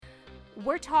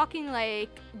we're talking like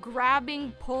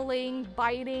grabbing, pulling,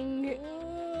 biting.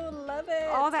 Ooh, love it.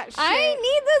 All that shit. I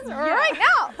need this right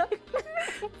now.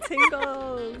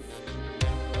 Tingles.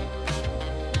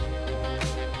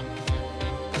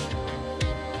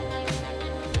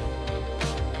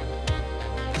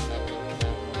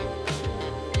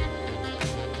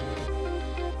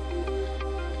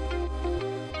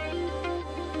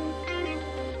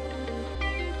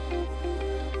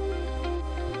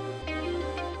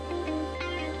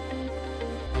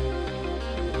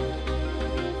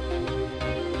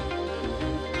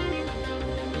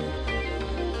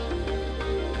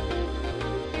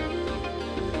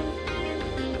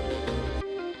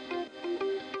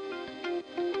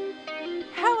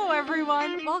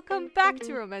 Everyone, welcome back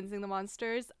to Romancing the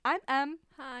Monsters. I'm Em.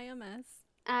 Hi, I'm S.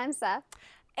 I'm Seth.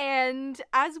 And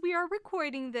as we are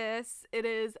recording this, it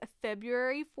is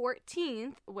February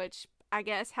 14th, which I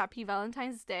guess happy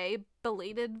Valentine's Day,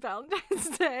 belated Valentine's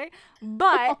Day.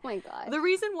 But oh my God. The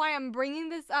reason why I'm bringing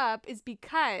this up is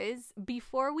because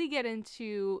before we get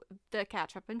into the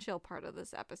catch up and chill part of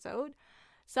this episode,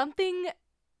 something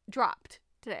dropped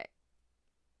today.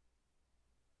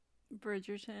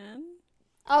 Bridgerton.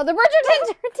 Oh, the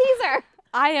Bridgerton teaser.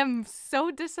 I am so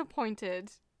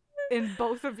disappointed in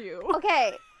both of you.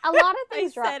 Okay, a lot of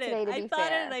things dropped today, to be I thought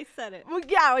fair. it and I said it. Well,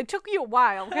 yeah, it took you a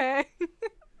while, okay?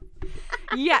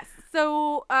 Yes,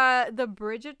 so the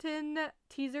Bridgerton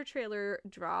teaser trailer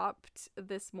dropped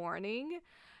this morning,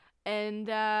 and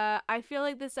I feel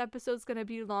like this episode's gonna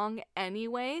be long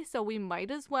anyway, so we might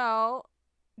as well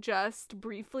just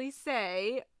briefly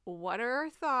say, what are our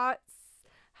thoughts?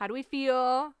 How do we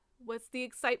feel? What's the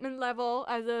excitement level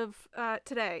as of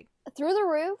today? Through the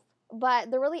roof, but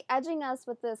they're really edging us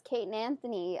with this Kate and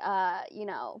Anthony,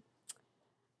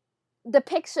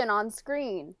 depiction on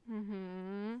screen.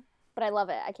 Mm-hmm. But I love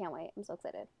it. I can't wait. I'm so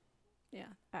excited. Yeah,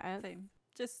 same.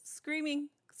 Just screaming.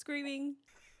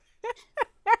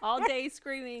 All day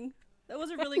screaming. That was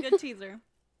a really good teaser.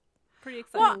 Pretty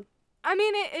exciting. Well, I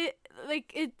mean,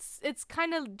 it's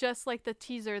kind of just like the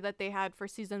teaser that they had for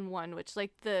season 1, which like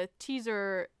the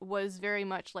teaser was very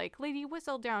much like Lady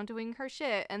Whistledown doing her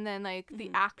shit, and then like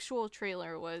the actual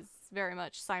trailer was very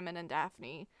much Simon and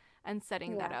Daphne and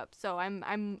setting that up. So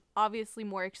I'm obviously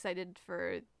more excited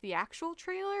for the actual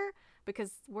trailer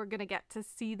because we're gonna get to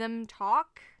see them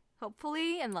talk,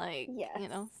 hopefully, and like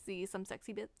see some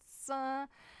sexy bits.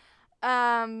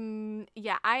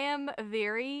 Yeah, I am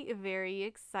very, very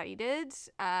excited.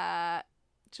 I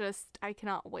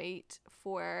cannot wait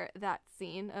for that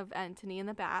scene of Anthony in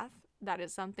the bath. That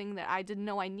is something that I didn't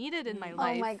know I needed in my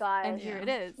life. Oh my God. And here it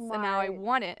is. And now I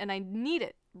want it, and I need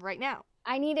it right now.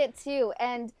 I need it too.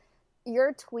 And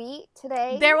your tweet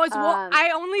today. There was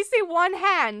I only see one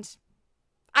hand.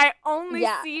 I only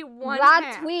see one hand.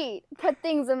 That tweet put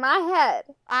things in my head.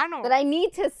 I know. That I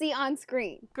need to see on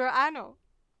screen. Girl, I know.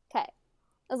 Okay.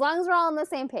 As long as we're all on the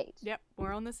same page. Yep,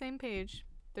 we're on the same page.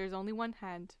 There's only one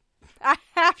hand.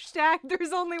 Hashtag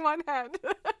there's only one hand.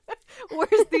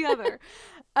 Where's the other?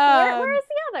 Where is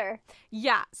the other?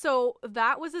 Yeah, so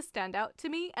that was a standout to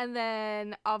me. And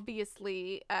then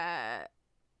obviously that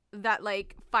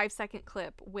like 5-second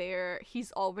clip where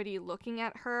he's already looking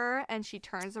at her and she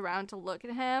turns around to look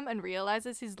at him and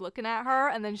realizes he's looking at her,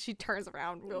 and then she turns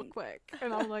around real quick.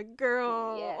 And I'm like,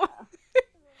 girl. Yeah.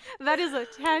 That is a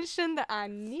tension that I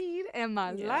need in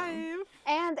my life.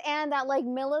 And that like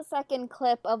millisecond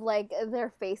clip of like their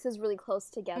faces really close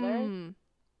together.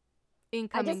 Incoming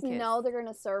I just kiss. know they're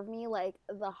gonna serve me like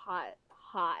the hot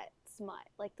smut,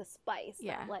 like the spice.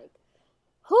 Yeah. That, like,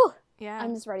 whew. Yeah.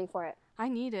 I'm just ready for it. I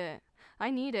need it.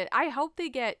 I hope they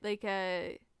get like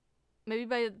a,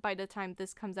 maybe by the time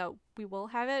this comes out we will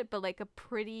have it, but like a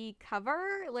pretty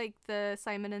cover, like the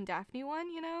Simon and Daphne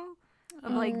one, you know?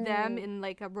 Of like them in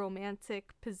like a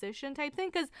romantic position type thing,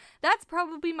 because that's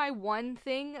probably my one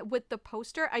thing with the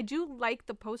poster. I do like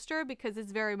the poster because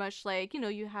it's very much like, you know,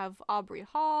 you have Aubrey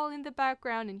Hall in the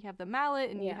background and you have the mallet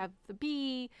and you have the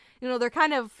bee, you know, they're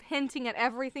kind of hinting at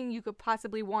everything you could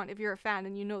possibly want if you're a fan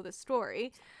and you know the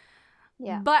story.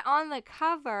 But on the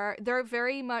cover they're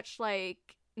very much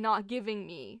like not giving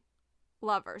me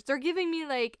lovers. They're giving me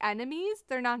like enemies.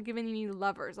 They're not giving me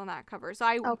lovers on that cover. So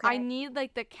I need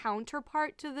like the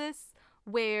counterpart to this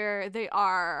where they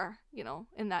are, you know,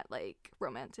 in that like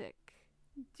romantic.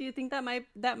 Do you think that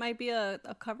might be a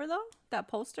cover though? That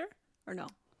poster or no?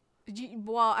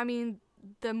 Well, I mean,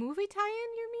 the movie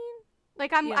tie-in, you mean?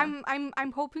 Like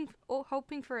I'm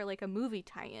hoping for like a movie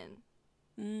tie-in.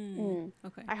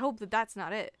 Okay. I hope that that's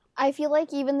not it. I feel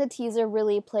like even the teaser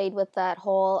really played with that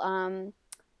whole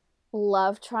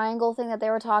love triangle thing that they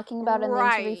were talking about in the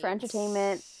interview for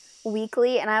Entertainment.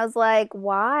 weekly, and I was like,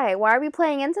 why? Why are we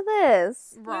playing into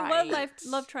this? Wait, Right. what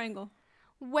love triangle?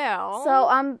 Well.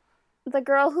 So the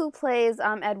girl who plays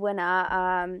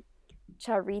Edwina,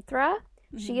 Charitra,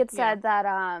 she had said that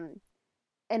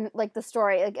in like the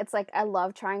story, like it's like a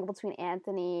love triangle between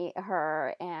Anthony,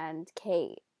 her, and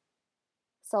Kate.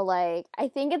 So like I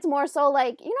think it's more so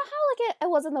like, you know how like it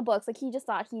was in the books, like he just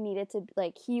thought he needed to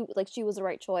she was the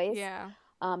right choice. Yeah.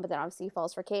 But then obviously he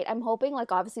falls for Kate. I'm hoping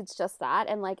like obviously it's just that,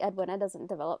 and like Edwina doesn't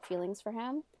develop feelings for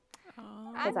him.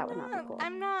 Oh. That would not be cool.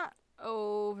 I'm not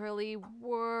overly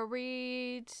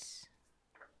worried,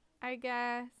 I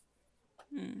guess.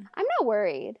 I'm not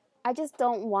worried. I just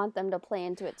don't want them to play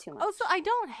into it too much. Also, I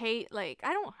don't hate love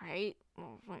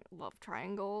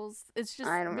triangles. It's just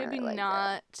I don't maybe really like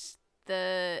not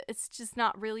it's just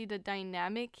not really the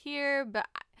dynamic here, but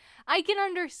I can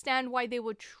understand why they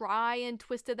would try and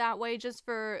twist it that way just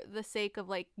for the sake of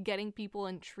like getting people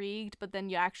intrigued, but then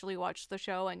you actually watch the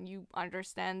show and you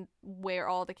understand where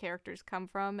all the characters come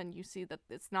from and you see that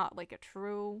it's not like a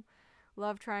true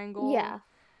love triangle. Yeah.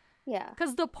 Yeah.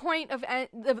 Because the point of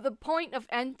the point of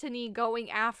Anthony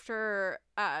going after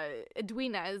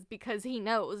Edwina is because he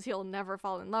knows he'll never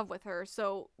fall in love with her.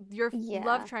 So your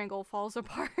love triangle falls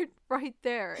apart right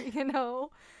there, you know?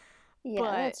 Yeah,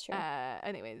 but, that's true.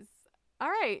 Anyways, all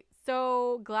right.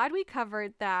 So glad we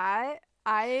covered that.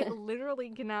 I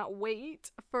literally cannot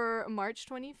wait for March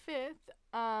 25th.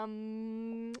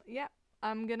 Yeah,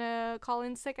 I'm gonna call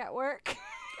in sick at work.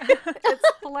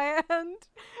 It's planned.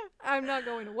 I'm not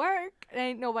going to work.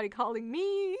 Ain't nobody calling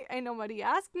me. Ain't nobody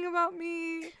asking about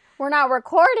me. We're not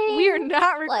recording. We are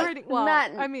not recording. Like, well, not...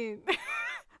 I mean,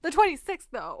 the 26th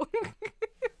though.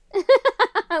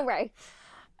 Right.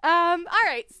 All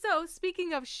right. So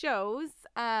speaking of shows,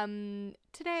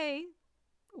 today,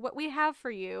 what we have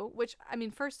for you, which I mean,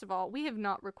 first of all, we have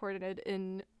not recorded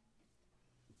in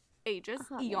ages,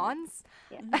 eons.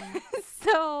 Yeah.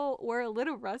 So we're a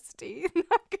little rusty,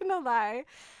 not gonna lie.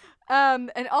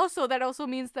 And also that also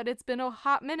means that it's been a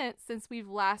hot minute since we've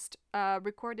last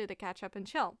recorded a catch up and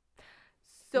chill.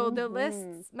 So the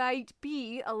lists might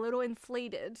be a little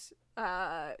inflated,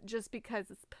 just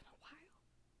because it's been a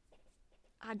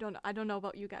while. I don't know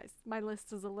about you guys. My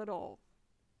list is a little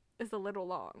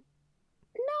long.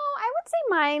 No, I would say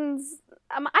mine's.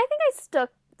 I think I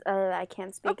stuck. I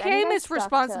can't speak. Okay, Miss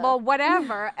Responsible,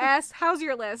 whatever. How's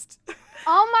your list?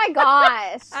 Oh my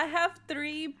gosh. I have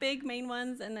 3 big main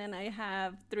ones, and then I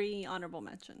have 3 honorable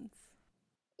mentions.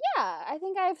 Yeah, I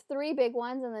think I have 3 big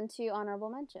ones and then 2 honorable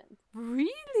mentions.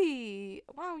 Really?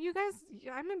 Wow, you guys,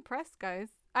 I'm impressed, guys.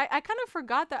 I kind of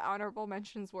forgot that honorable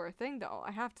mentions were a thing, though,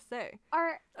 I have to say.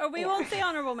 Or we won't say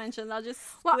honorable mentions. I'll just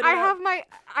Well, split I it have up.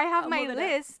 I have I'll my move it up.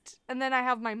 list, and then I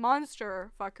have my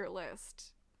monster fucker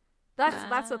list.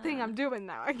 That's the thing I'm doing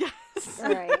now, I guess.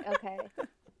 All right. Okay.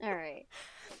 All right.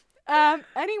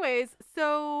 Anyways,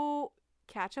 so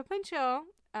catch up and chill.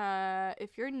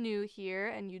 If you're new here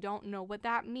and you don't know what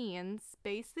that means,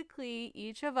 basically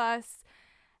each of us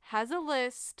has a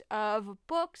list of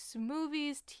books,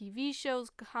 movies, TV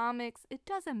shows, comics, it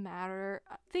doesn't matter,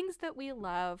 things that we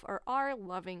love or are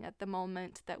loving at the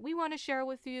moment that we want to share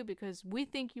with you because we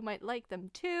think you might like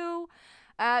them too.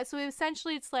 So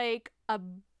essentially it's like a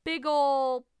big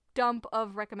ol' dump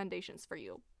of recommendations for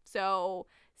you. So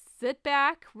sit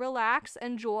back, relax,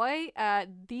 enjoy.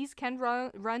 These can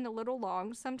run a little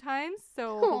long sometimes,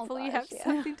 so hopefully you have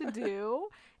something to do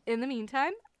in the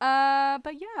meantime.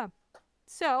 But yeah.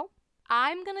 So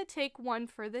I'm going to take one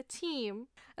for the team,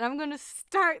 and I'm going to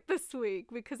start this week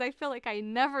because I feel like I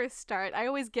never start. I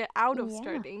always get out of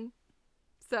starting.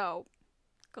 So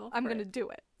I'm going to do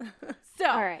it. So,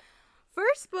 all right.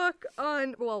 First books.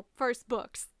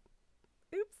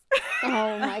 Oops.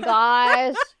 Oh my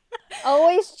gosh.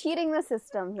 Always cheating the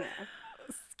system here.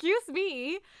 Excuse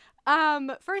me.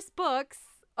 First books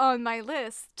on my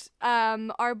list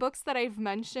are books that I've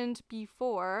mentioned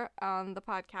before on the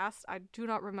podcast. I do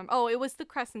not remember. Oh, it was the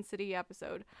Crescent City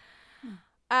episode.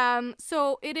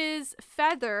 So it is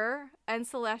Feather and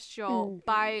Celestial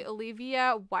by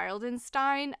Olivia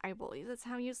Wildenstein. I believe that's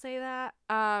how you say that.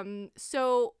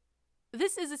 So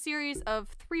this is a series of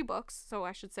 3 books, so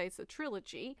I should say it's a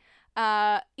trilogy.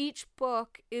 Each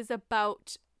book is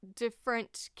about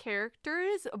different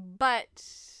characters, but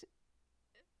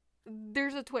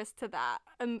there's a twist to that,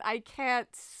 and I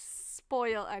can't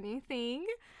spoil anything.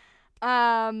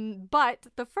 But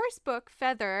the first book,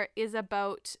 Feather, is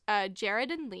about Jared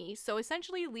and Lee. So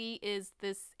essentially Lee is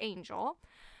this angel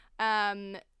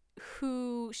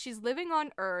who she's living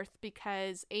on Earth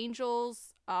because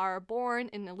angels are born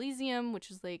in Elysium,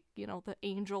 which is like, you know, the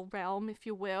angel realm, if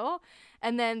you will.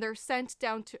 And then they're sent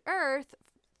down to Earth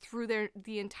through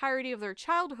the entirety of their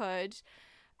childhood,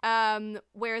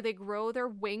 where they grow their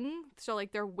wing, so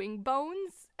like their wing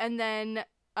bones, and then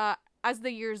as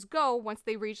the years go, once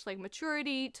they reach like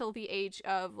maturity till the age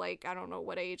of like, I don't know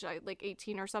what age, like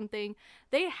 18 or something,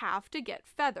 they have to get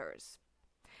feathers.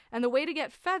 And the way to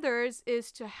get feathers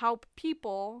is to help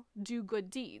people do good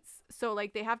deeds. So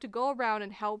like they have to go around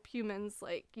and help humans,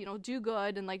 like, you know, do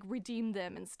good and like redeem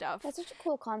them and stuff. That's such a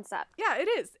cool concept. Yeah, it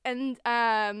is. And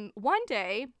one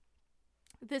day,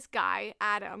 this guy,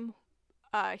 Adam,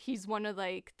 he's one of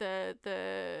like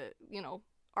the you know,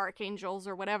 archangels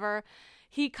or whatever.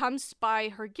 He comes by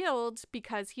her guild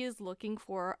because he is looking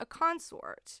for a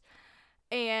consort.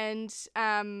 And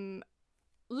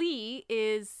Lee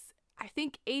is, I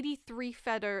think, 83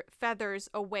 feathers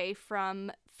away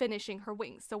from finishing her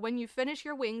wings. So when you finish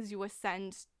your wings, you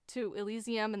ascend to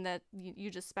Elysium, and that you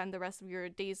just spend the rest of your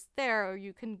days there, or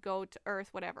you can go to Earth,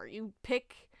 whatever. You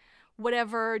pick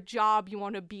whatever job you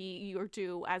want to be or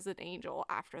do as an angel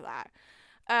after that.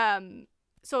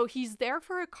 So he's there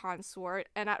for a consort,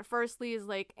 and at first Lee is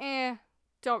like,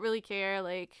 don't really care,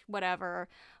 like, whatever.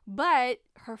 But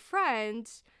her friend,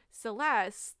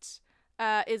 Celeste,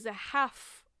 is a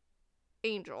half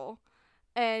angel,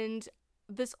 and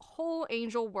this whole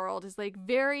angel world is like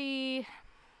very,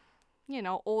 you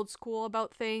know, old school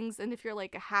about things, and if you're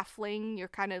like a halfling, you're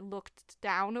kind of looked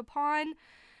down upon.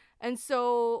 And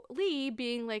so Lee,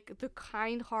 being like the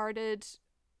kind-hearted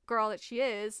girl that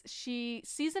she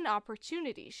sees an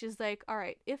opportunity. She's like, all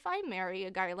right, if I marry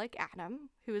a guy like Adam,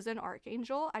 who is an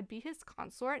archangel, I'd be his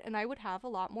consort, and I would have a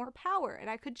lot more power, and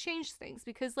I could change things,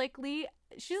 because like Lee,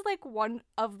 she's like one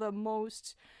of the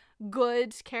most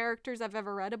good characters I've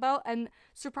ever read about, and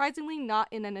surprisingly not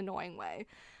in an annoying way.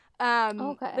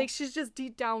 Okay. Like, she's just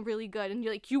deep down really good, and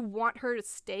you want her to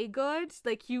stay good.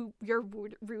 Like, you're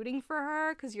rooting for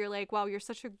her because you're like, wow, you're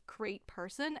such a great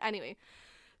person. Anyway,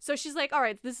 so she's like, all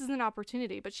right, this is an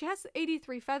opportunity, but she has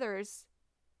 83 feathers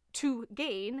to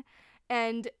gain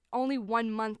and only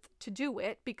 1 month to do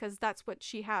it, because that's what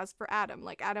she has for Adam.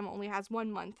 Like, Adam only has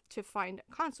 1 month to find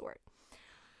a consort.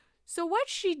 So what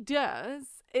she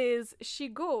does is she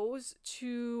goes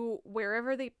to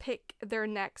wherever they pick their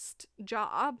next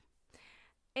job,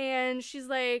 and she's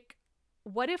like,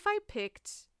 what if I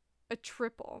picked a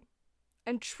triple?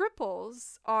 And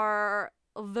triples are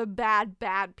the bad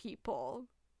people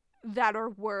that are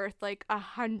worth like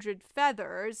 100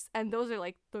 feathers, and those are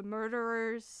like the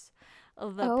murderers,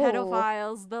 the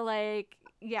pedophiles, the like,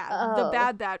 yeah, the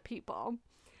bad people.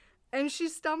 And she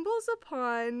stumbles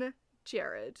upon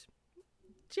Jared.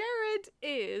 Jared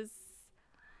is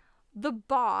the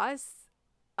boss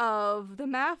of the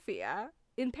mafia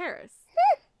in Paris.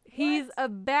 He's a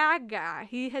bad guy.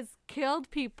 He has killed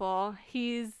people.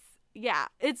 This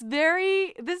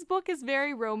book is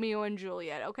very Romeo and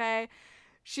Juliet, okay?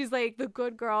 She's like the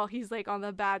good girl, he's like on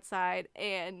the bad side,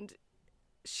 and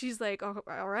she's like, oh,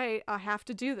 all right, I have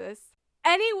to do this.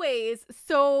 Anyways,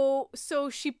 so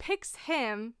she picks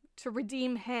him to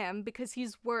redeem him because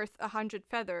he's worth 100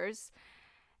 feathers.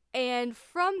 And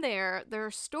from there,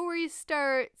 their story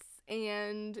starts,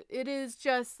 and it is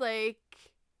just like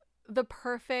the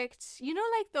perfect, you know,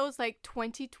 like those like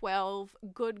 2012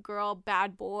 good girl,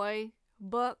 bad boy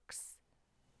books?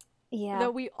 Yeah.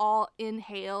 That we all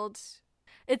inhaled.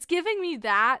 It's giving me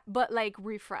that, but like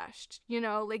refreshed, you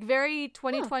know, like very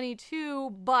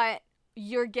 2022, but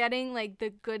you're getting like the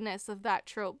goodness of that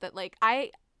trope that like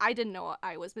I didn't know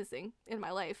I was missing in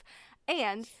my life.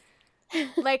 And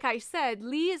like I said,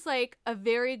 Lee is like a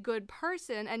very good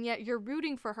person, and yet you're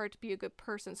rooting for her to be a good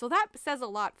person. So that says a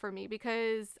lot for me,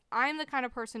 because I'm the kind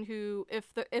of person who,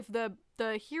 if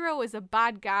the hero is a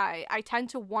bad guy, I tend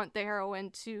to want the heroine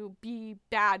to be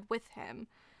bad with him.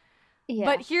 Yeah.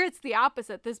 But here it's the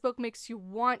opposite. This book makes you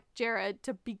want Jared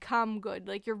to become good.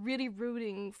 Like, you're really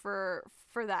rooting for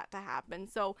that to happen.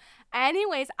 So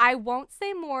anyways, I won't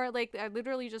say more. Like, I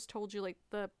literally just told you like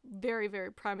the very, very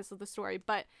premise of the story,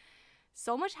 but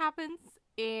so much happens,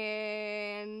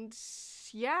 and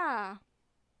yeah.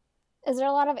 Is there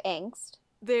a lot of angst?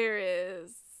 There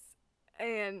is.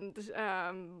 And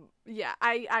yeah,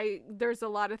 I there's a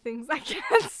lot of things I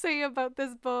can't say about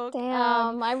this book.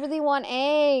 Damn, I really want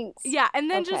angst. Yeah, and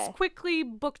then just quickly,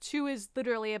 book 2 is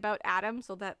literally about Adam,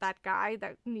 so that guy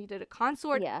that needed a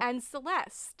consort, and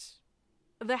Celeste,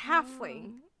 the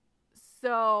halfling.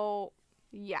 So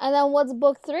yeah. And then what's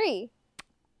book 3?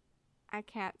 I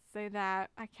can't say that.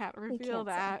 I can't reveal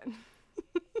that.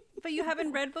 But you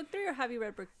haven't read book 3, or have you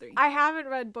read book 3? I haven't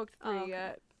read book 3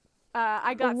 yet.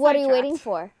 I got What sidetracked. are you waiting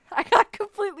for? I got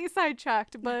completely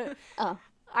sidetracked, but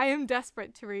I am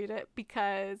desperate to read it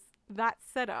because that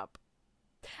setup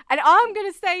And all I'm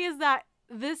gonna say is that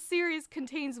this series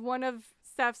contains one of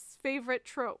Steph's favorite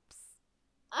tropes.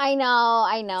 I know.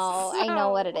 I know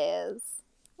what it So- is.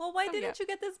 Well, why So, didn't you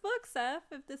get this book,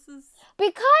 Seth? If this is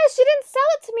Because she didn't sell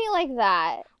it to me like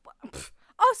that.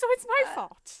 Oh, so it's my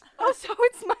fault. Oh, so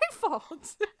it's my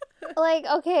fault. Like,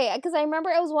 okay, because I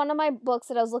remember it was one of my books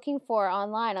that I was looking for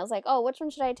online. I was like, oh, which one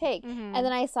should I take? Mhm. And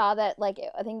then I saw that, like,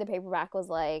 I think the paperback was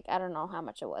like, I don't know how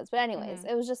much it was. But anyways,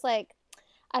 it was just like,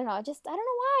 I don't know. I don't know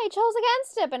why I chose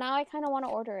against it. But now I kind of want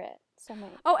to order it. So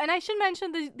many. Oh, and I should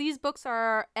mention these books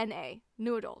are NA,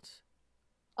 new adult.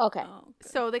 Okay. oh, okay.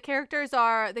 So the characters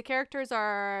are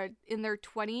in their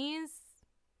 20s,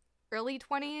 early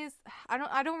 20s.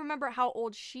 I don't remember how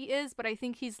old she is, but I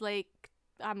think he's like,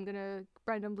 I'm gonna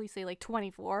randomly say like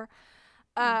 24.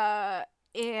 But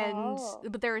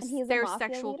there's And he's a there's mafia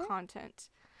sexual leader? content.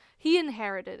 He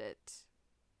inherited it.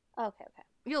 Okay.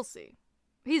 You'll see.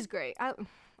 He's great.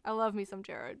 I love me some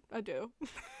Jared. I do.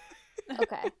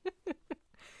 Okay.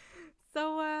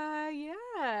 So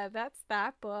yeah, that's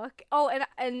that book. Oh,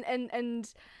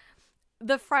 and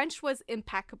the French was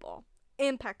impeccable.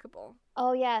 Impeccable.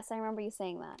 Oh, yes. I remember you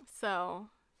saying that. So,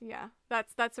 yeah.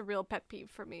 That's a real pet peeve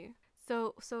for me.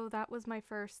 So that was my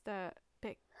first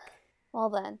pick. Well,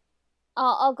 then,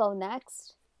 I'll go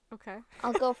next. Okay.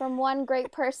 I'll go from one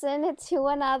great person to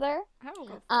another.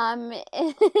 Oh.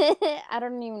 I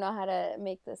don't even know how to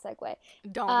make this segue.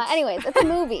 Don't. Anyways, it's a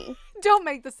movie. Don't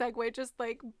make the segue, just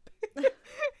like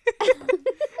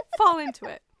fall into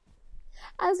it.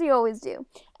 As you always do.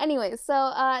 Anyway,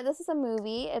 so this is a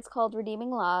movie. It's called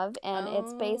Redeeming Love, and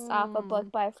it's based off a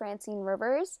book by Francine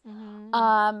Rivers.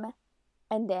 Mhm.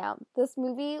 And damn, this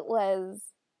movie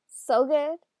was so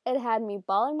good. It had me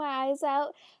bawling my eyes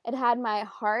out. It had my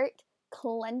heart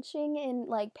clenching in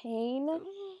like pain.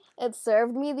 It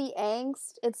served me the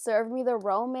angst. It served me the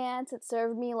romance. It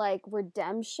served me like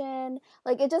redemption.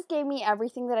 Like it just gave me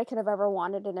everything that I could have ever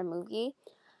wanted in a movie.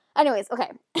 Anyways,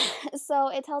 okay. So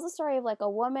it tells a story of like a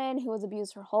woman who was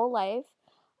abused her whole life.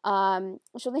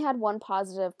 She only had one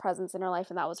positive presence in her life,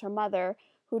 and that was her mother,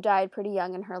 who died pretty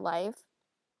young in her life.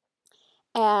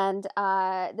 And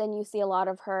then you see a lot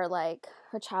of her, like,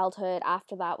 her childhood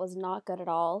after that was not good at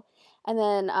all. And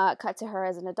then cut to her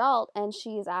as an adult, and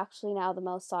she's actually now the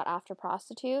most sought-after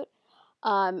prostitute.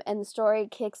 And the story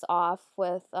kicks off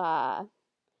with, not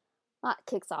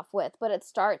kicks off with, but it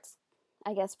starts,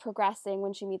 I guess, progressing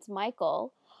when she meets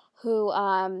Michael, who,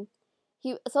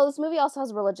 so this movie also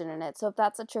has religion in it, so if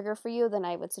that's a trigger for you, then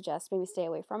I would suggest maybe stay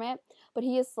away from it. But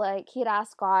he is like, he had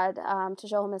asked God to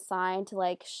show him a sign to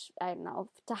like, I don't know,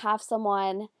 to have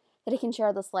someone that he can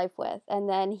share this life with. And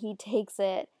then he takes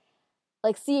it,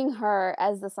 like seeing her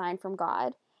as the sign from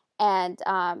God. And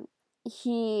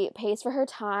he pays for her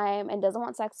time and doesn't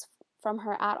want sex from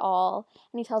her at all.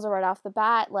 And he tells her right off the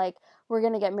bat, like, we're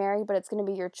going to get married, but it's going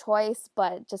to be your choice,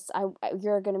 but just,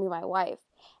 you're going to be my wife.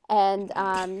 And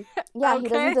yeah, he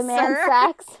doesn't demand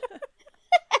sex.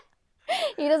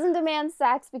 He doesn't demand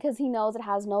sex because he knows it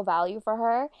has no value for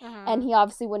her. And he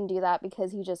obviously wouldn't do that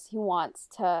because he wants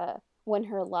to win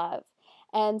her love.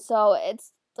 And so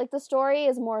it's like the story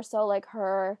is more so like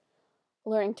her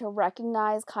learning to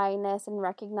recognize kindness and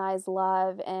recognize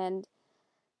love, and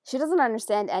she doesn't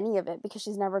understand any of it because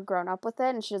she's never grown up with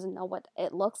it and she doesn't know what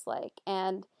it looks like.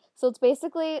 And so it's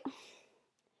basically,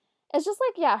 it's just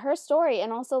like, yeah, her story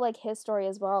and also like his story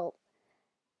as well.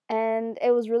 And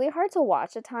it was really hard to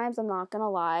watch at times, I'm not gonna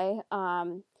lie.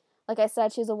 Like I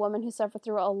said, she's a woman who suffered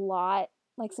through a lot,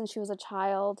 like since she was a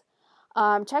child.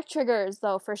 Check triggers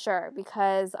though, for sure,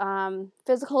 because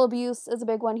physical abuse is a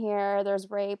big one here.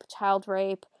 There's rape, child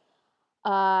rape,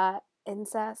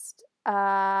 incest,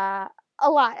 a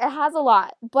lot. It has a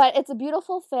lot, but it's a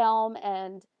beautiful film,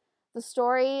 and the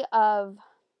story of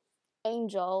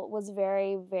Angel was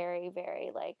very, very,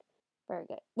 very, like, very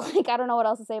good. Like, I don't know what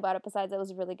else to say about it besides it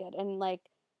was really good. And, like,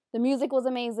 the music was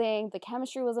amazing. The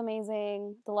chemistry was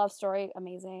amazing. The love story,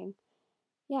 amazing.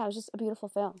 Yeah, it was just a beautiful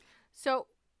film. So,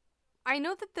 I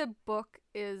know that the book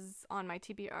is on my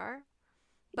TBR,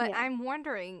 but Yeah. I'm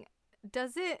wondering,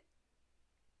 is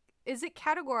it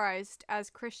categorized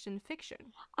as Christian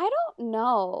fiction? I don't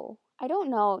know,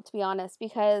 to be honest,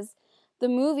 because the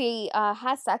movie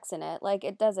has sex in it. Like,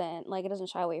 it doesn't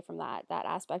shy away from that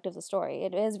aspect of the story.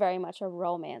 It is very much a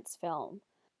romance film.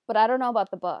 But I don't know about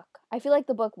the book. I feel like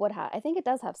the book would have. I think it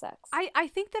does have sex. I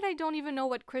think that I don't even know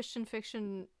what Christian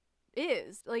fiction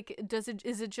is. Like, is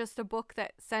it just a book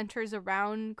that centers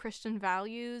around Christian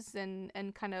values and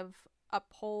kind of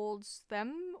upholds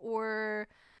them? Or,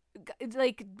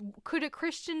 like, could a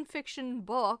Christian fiction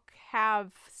book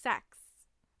have sex?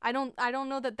 I don't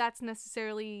know that that's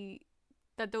necessarily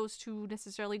that those two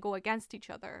necessarily go against each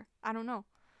other. I don't know.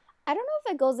 I don't know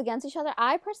if it goes against each other.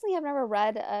 I personally have never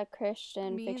read a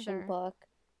Christian Me fiction either. book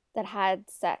that had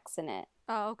sex in it.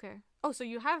 Oh, okay. Oh, so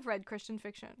you have read Christian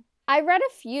fiction. I read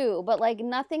a few, but like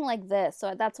nothing like this.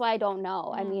 So that's why I don't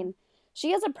know. I mean,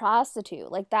 she is a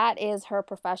prostitute. Like that is her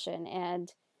profession,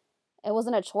 and it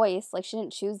wasn't a choice. Like she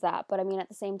didn't choose that. But I mean, at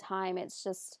the same time, it's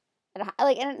just and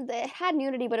it had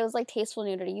nudity, but it was like tasteful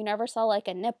nudity. You never saw like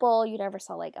a nipple. You never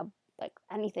saw like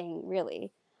anything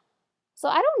really. So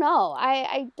I don't know.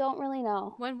 I don't really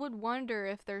know. One would wonder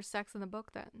if there's sex in the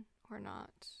book then, or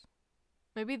not.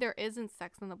 Maybe there isn't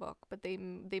sex in the book, but they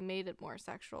made it more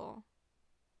sexual.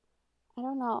 I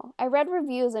don't know. I read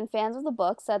reviews, and fans of the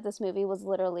book said this movie was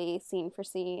literally scene for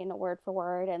scene, word for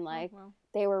word, and like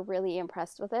they were really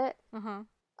impressed with it.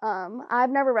 I've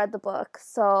never read the book,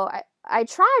 so I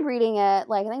tried reading it,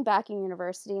 like I think back in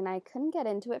university, and I couldn't get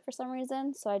into it for some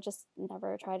reason, so I just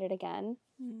never tried it again.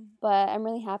 But I'm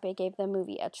really happy I gave the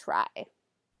movie a try.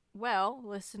 Well,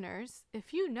 listeners,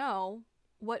 if you know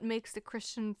what makes the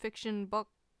Christian fiction book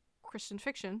Christian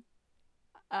fiction,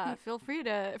 feel free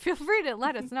to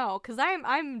let us know, because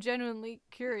I'm genuinely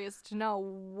curious to know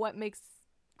what makes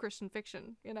Christian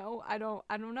fiction. You know, I don't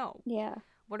know. Yeah.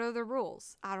 What are the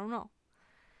rules? I don't know.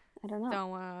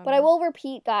 So, but I will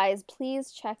repeat, guys,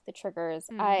 please check the triggers.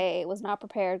 I was not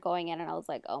prepared going in, and I was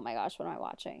like, oh my gosh, what am I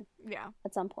watching? Yeah.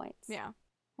 At some points. Yeah.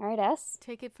 All right, S.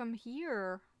 Take it from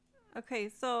here. Okay,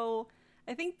 so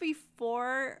I think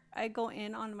before I go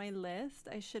in on my list,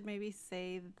 I should maybe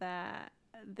say that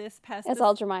this past... It's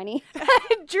all Hermione.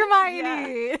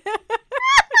 Hermione!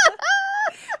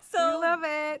 So I love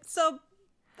it. So...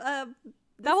 that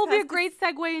will be a great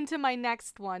segue into my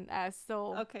next one, S.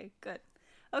 So... Okay, good.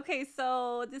 Okay,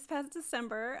 so this past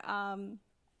December, I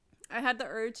had the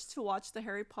urge to watch the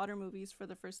Harry Potter movies for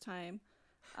the first time.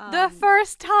 The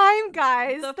first time,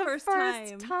 guys. The first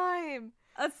time.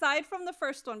 Aside from the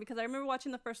first one, because I remember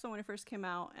watching the first one when it first came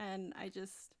out, and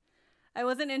I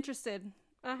wasn't interested.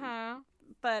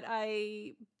 But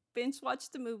I binge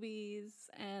watched the movies,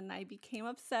 and I became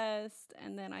obsessed,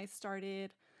 and then I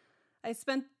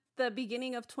spent the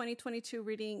beginning of 2022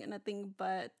 reading nothing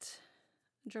but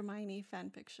Hermione fan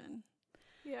fiction.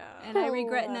 Yeah. And I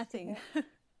regret nothing.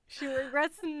 She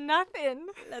regrets nothing.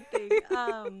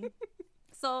 Nothing.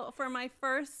 So for my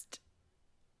first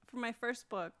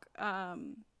book,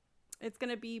 it's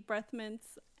gonna be Breath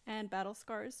Mints and Battle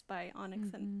Scars by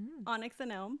Onyx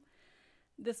and Elm.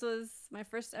 This was my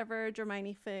first ever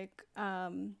Hermione fic,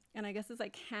 and I guess it's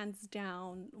like hands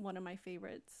down one of my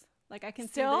favorites. Like I can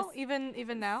still see this,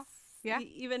 even now. Yeah.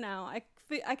 Even now, I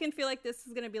can feel like this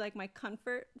is gonna be like my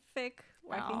comfort fic.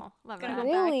 Where I can go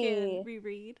really? back and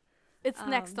reread. It's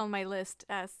next on my list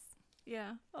as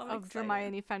of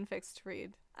Hermione fanfics to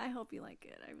read. I hope you like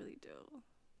it. I really do.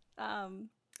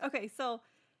 Okay, so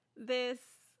this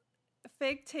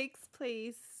fic takes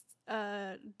place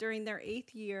during their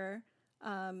 8th year,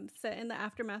 set in the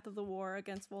aftermath of the war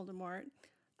against Voldemort.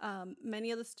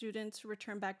 Many of the students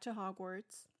return back to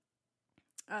Hogwarts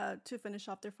to finish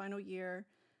off their final year.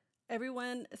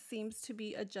 Everyone seems to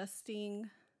be adjusting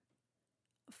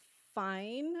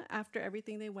fine after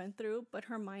everything they went through, but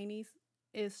Hermione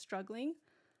is struggling.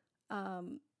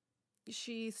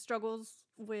 She struggles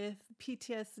with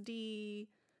PTSD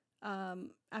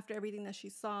after everything that she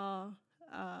saw.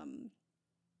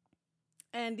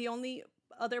 And the only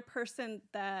other person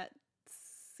that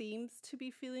seems to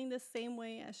be feeling the same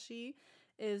way as she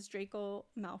is Draco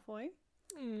Malfoy.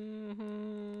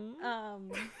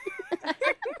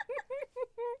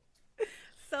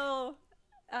 So,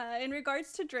 in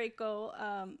regards to Draco,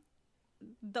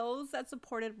 those that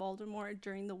supported Voldemort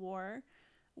during the war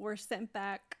were sent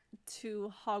back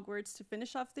to Hogwarts to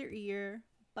finish off their year,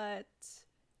 but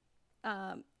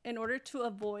in order to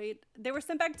avoid... They were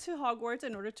sent back to Hogwarts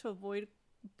in order to avoid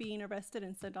being arrested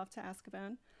and sent off to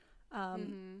Azkaban.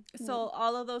 So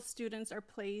all of those students are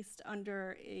placed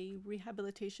under a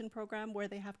rehabilitation program where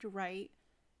they have to write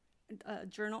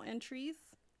journal entries,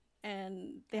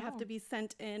 and they have to be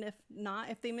sent in.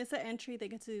 If they miss an entry,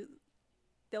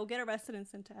 they'll get arrested and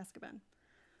sent to Azkaban.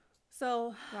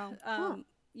 So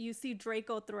you see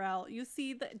Draco throughout. You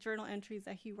see the journal entries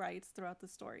that he writes throughout the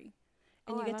story,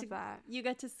 and you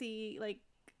get to see like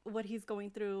what he's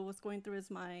going through, what's going through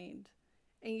his mind.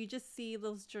 And you just see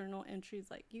those journal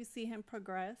entries, like you see him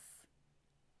progress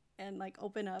and like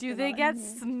open up. Do they get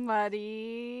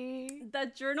smutty?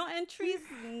 The journal entries,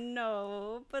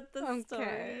 no, but the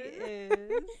story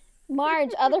is.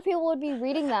 Marge, other people would be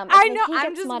reading them. I know,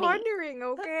 I'm just wondering,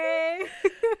 okay?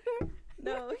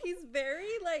 No, he's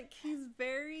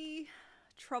very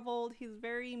troubled. He's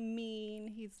very mean.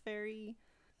 He's very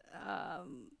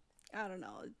I don't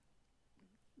know,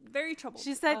 very troubled.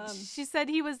 She said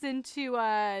he was into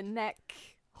neck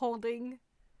holding.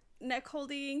 Neck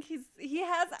holding. He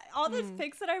has all these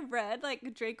pics that I've read.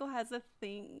 Like Draco has a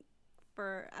thing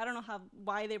for, I don't know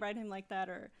why they write him like that,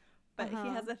 but he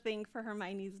has a thing for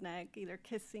Hermione's neck, either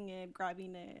kissing it,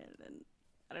 grabbing it, and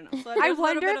I don't know. So I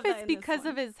wonder if it's because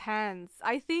of his hands.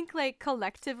 I think like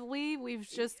collectively we've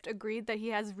just agreed that he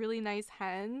has really nice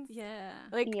hands. Yeah.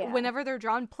 Like whenever they're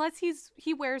drawn. Plus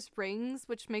he wears rings,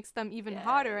 which makes them even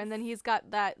hotter. And then he's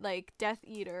got that like Death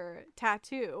Eater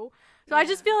tattoo. So I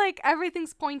just feel like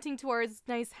everything's pointing towards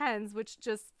nice hands, which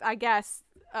just I guess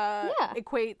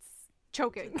equates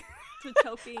choking. To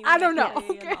choking. I don't know.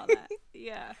 Okay. And all that.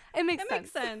 Yeah. It makes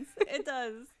sense. It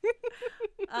does.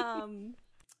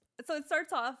 So it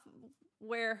starts off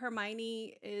where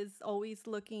Hermione is always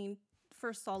looking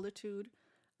for solitude.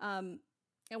 And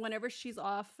whenever she's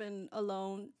off and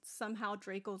alone, somehow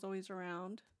Draco's always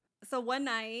around. So one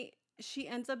night, she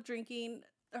ends up drinking...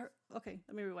 okay,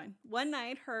 let me rewind. One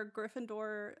night, her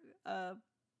Gryffindor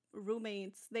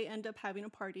roommates, they end up having a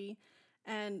party.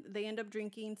 And they end up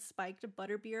drinking spiked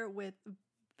butterbeer with...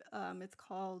 it's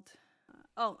called...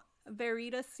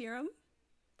 Verita serum.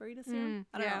 Burrito serum?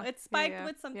 I don't know. It's spiked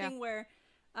with something where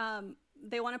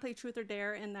they want to play truth or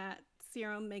dare, and that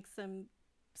serum makes them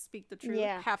speak the truth.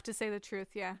 Yeah. Have to say the truth,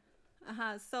 yeah.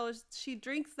 So she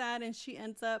drinks that, and she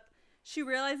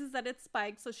realizes that it's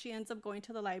spiked, so she ends up going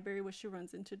to the library where she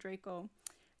runs into Draco.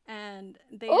 And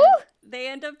they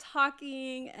end up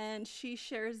talking, and she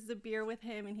shares the beer with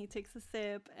him, and he takes a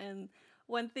sip, and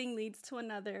one thing leads to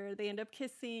another. They end up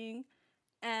kissing.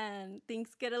 And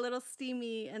things get a little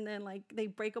steamy, and then like they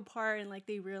break apart, and like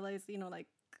they realize, they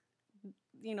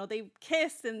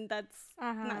kissed, and that's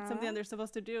not something that they're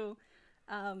supposed to do.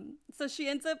 So she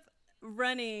ends up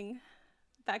running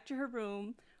back to her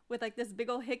room with like this big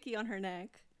old hickey on her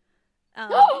neck.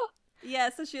 So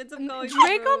she ends up going.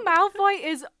 Draco Malfoy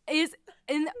is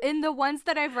in the ones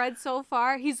that I've read so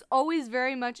far. He's always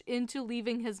very much into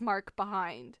leaving his mark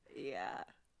behind. Yeah.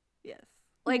 Yes.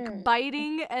 Like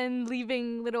biting and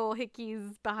leaving little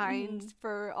hickeys behind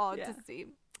for all to see.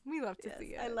 We love to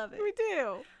see it. I love it. We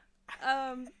do.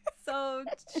 So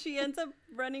she ends up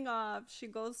running off. She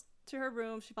goes to her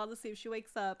room. She falls asleep. She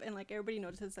wakes up, and like everybody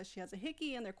notices that she has a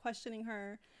hickey, and they're questioning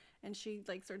her. And she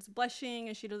like starts blushing,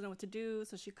 and she doesn't know what to do,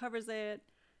 so she covers it.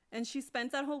 And she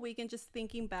spends that whole weekend just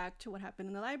thinking back to what happened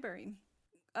in the library.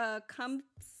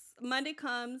 Monday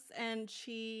comes, and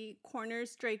she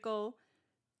corners Draco.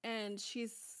 And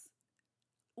she's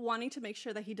wanting to make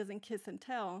sure that he doesn't kiss and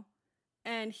tell.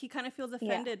 And he kind of feels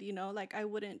offended, like I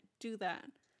wouldn't do that.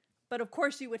 But of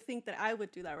course you would think that I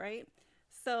would do that, right?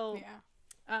 So,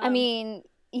 I mean,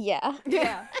 yeah.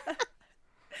 Yeah.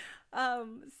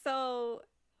 So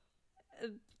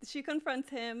she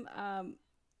confronts him,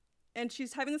 and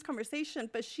she's having this conversation,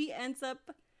 but she ends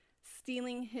up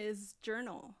stealing his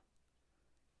journal.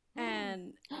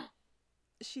 And...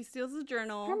 she steals the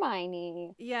journal.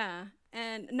 Hermione. Yeah.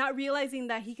 And not realizing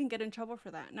that he can get in trouble for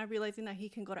that. Not realizing that he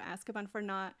can go to Azkaban for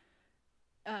not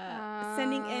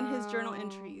sending in his journal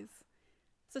entries.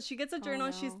 So she gets a journal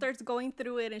and she starts going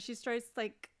through it, and she starts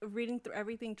like reading through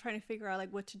everything, trying to figure out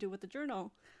like what to do with the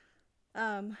journal.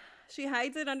 She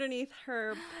hides it underneath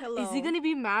her pillow. Is he gonna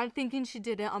be mad thinking she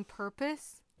did it on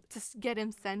purpose to get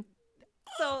him sent?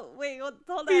 So wait, hold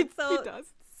on. He does.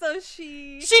 So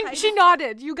she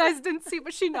nodded. You guys didn't see,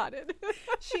 but she nodded.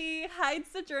 She hides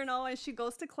the journal, and she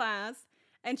goes to class,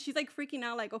 and she's like freaking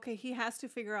out, like, okay, he has to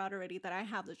figure out already that I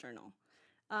have the journal.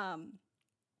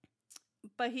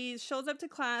 But he shows up to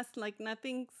class like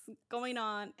nothing's going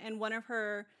on, and one of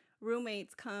her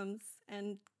roommates comes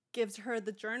and gives her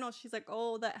the journal. She's like,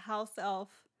 oh, that house elf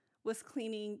was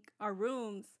cleaning our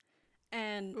rooms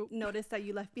and noticed that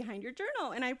you left behind your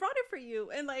journal, and I brought it for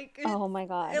you. And like, oh my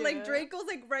god, and like Draco's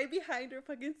like right behind her,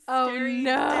 fucking staring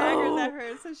daggers at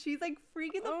her. So she's like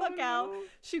freaking the fuck out.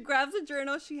 She grabs the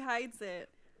journal, she hides it,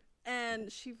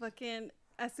 and she fucking,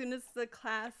 as soon as the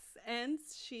class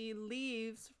ends, she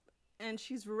leaves, and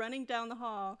she's running down the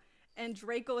hall, and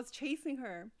Draco is chasing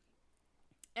her,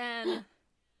 and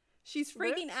she's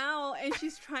freaking out, and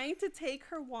she's trying to take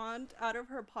her wand out of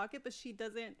her pocket, but she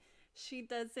doesn't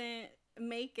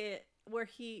make it where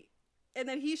and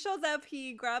then he shows up,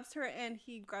 he grabs her, and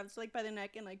he grabs her like by the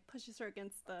neck and like pushes her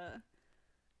against the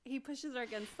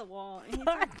wall, and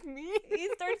he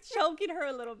starts choking her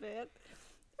a little bit,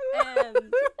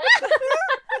 and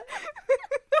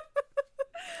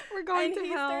we're going to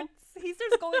hell. He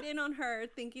starts going in on her,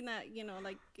 thinking that,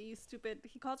 like, you stupid,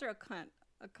 he calls her a cunt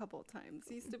a couple of times.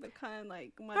 You stupid cunt,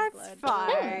 like, mud blood.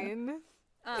 Fine.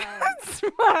 That's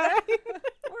fine.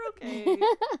 We're okay.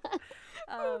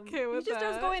 Okay with he just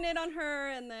starts that. going in on her,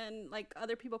 and then like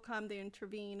other people come, they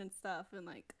intervene and stuff, and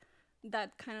like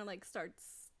that kind of like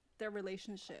starts their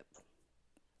relationship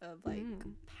of like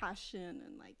passion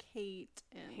and like hate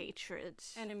and Hatred.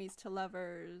 enemies to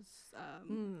lovers.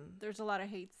 There's a lot of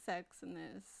hate sex in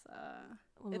this.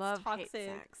 It's Love toxic. hate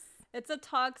sex. It's a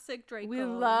toxic Draco. We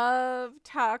love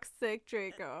toxic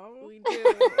Draco. We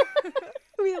do.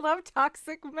 We love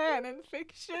toxic men in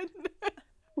fiction.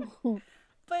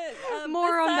 But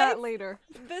more on that later.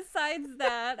 Besides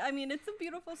that, I mean, it's a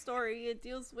beautiful story. It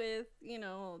deals with, you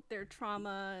know, their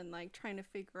trauma and like trying to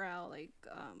figure out like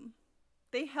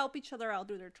they help each other out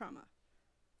through their trauma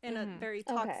in a very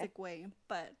toxic way.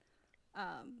 But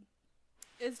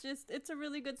it's a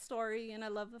really good story, and I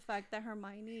love the fact that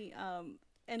Hermione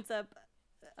ends up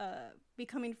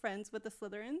becoming friends with the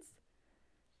Slytherins.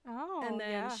 Oh, and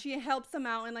then yeah. she helps them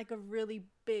out in like a really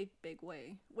big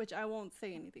way, which I won't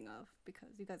say anything of because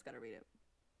you guys gotta read it.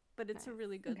 But it's a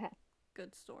really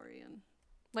good story, and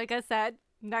like I said,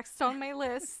 next on my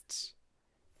list.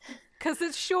 Because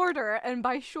it's shorter, and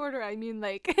by shorter I mean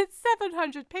like it's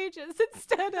 700 pages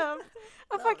instead of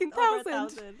a fucking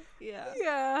 1,000. Yeah.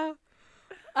 Yeah.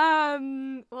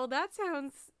 Well, that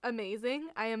sounds amazing.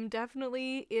 I am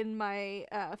definitely in my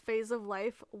phase of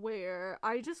life where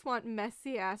I just want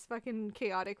messy ass fucking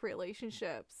chaotic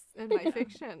relationships in my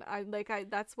fiction.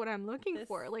 That's what I'm looking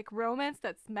for. Like romance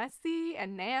that's messy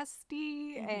and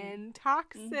nasty and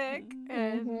toxic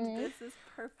and This is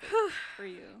perfect for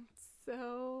you.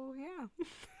 so yeah.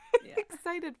 Yeah.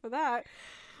 Excited for that.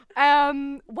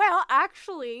 Well,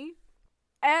 actually,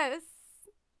 S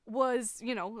was,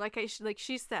 you know, like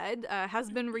she said, has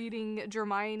been reading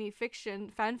Hermione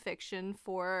fan fiction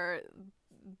for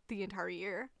the entire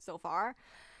year so far.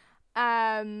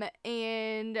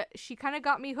 And she kind of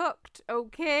got me hooked,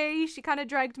 okay? She kind of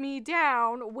dragged me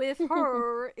down with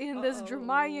her in this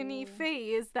Hermione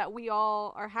phase that we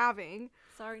all are having.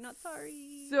 Sorry, not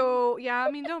sorry. So, yeah,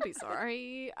 I mean, don't be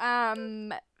sorry.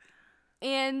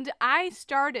 And I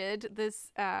started this,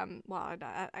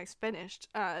 I finished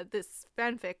this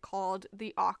fanfic called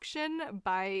The Auction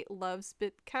by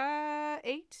Lovespitka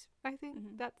 8, I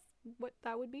think that's what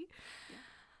that would be.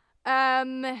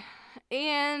 Yeah.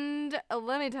 And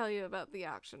let me tell you about The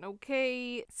Auction,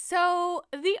 okay? So,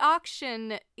 The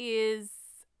Auction is,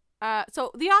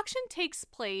 The Auction takes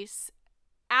place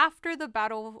after the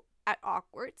battle at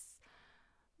Hogwarts.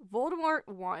 Voldemort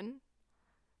won.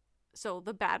 So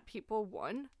the bad people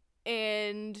won,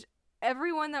 and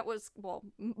everyone that was,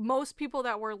 most people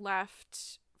that were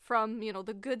left from, you know,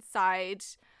 the good side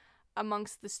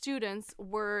amongst the students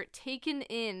were taken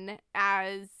in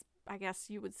as, I guess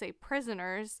you would say,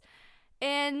 prisoners,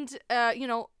 and, you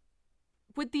know,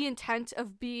 with the intent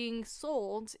of being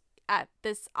sold at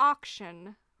this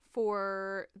auction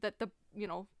for that the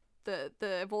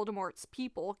Voldemort's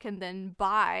people can then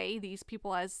buy these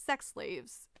people as sex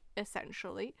slaves,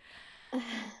 essentially.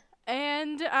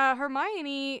 And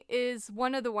Hermione is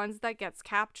one of the ones that gets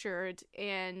captured,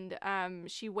 and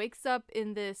she wakes up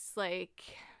in this like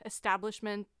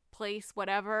establishment place,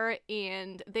 whatever,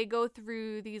 and they go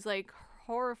through these like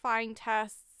horrifying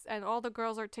tests, and all the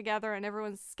girls are together and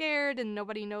everyone's scared and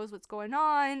nobody knows what's going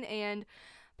on, and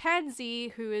Pansy,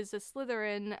 who is a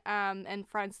Slytherin and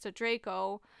friends to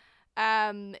Draco,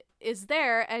 is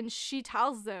there, and she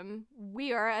tells them,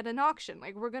 we are at an auction,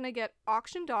 like we're gonna get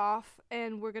auctioned off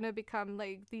and we're gonna become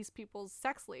like these people's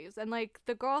sex slaves, and like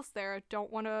the girls there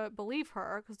don't want to believe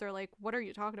her because they're like, what are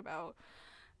you talking about?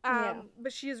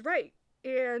 But she is right,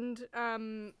 and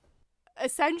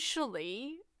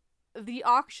essentially the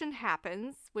auction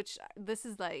happens, which this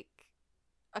is like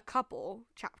a couple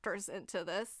chapters into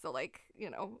this, so like, you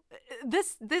know,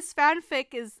 this fanfic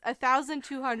is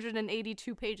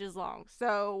 1,282 pages long,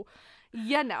 so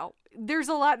you know there's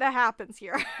a lot that happens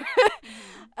here.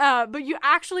 But you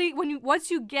actually, once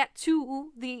you get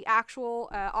to the actual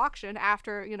auction,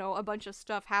 after, you know, a bunch of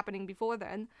stuff happening before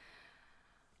then,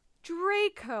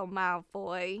 Draco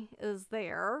Malfoy is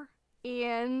there,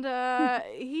 and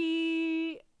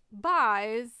he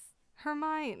buys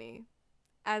Hermione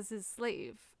as his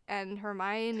slave, and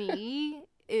Hermione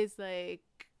is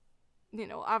like, you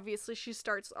know, obviously she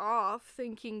starts off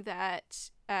thinking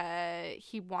that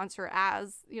he wants her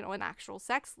as, you know, an actual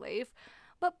sex slave,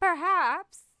 but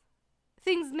perhaps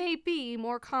things may be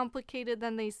more complicated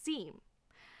than they seem.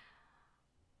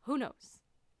 Who knows?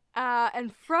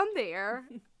 And from there,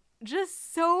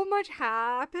 just so much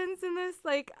happens in this,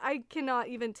 like, I cannot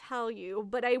even tell you,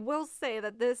 but I will say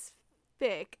that this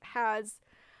fic has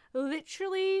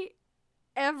literally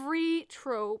every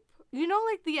trope. You know,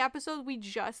 like the episode we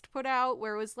just put out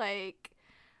where it was like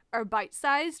are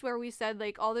bite-sized, where we said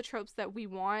like all the tropes that we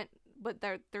want, but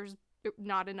there's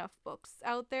not enough books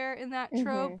out there in that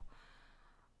trope.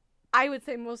 I would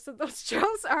say most of those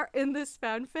tropes are in this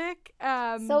fanfic.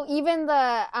 So even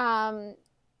the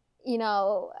you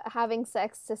know, having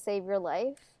sex to save your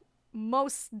life,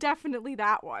 most definitely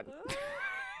that one.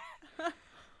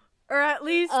 Or at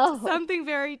least something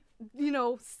very, you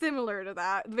know, similar to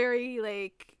that. Very,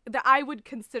 like, that I would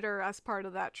consider as part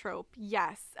of that trope.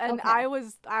 Yes. And I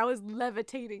was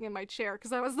levitating in my chair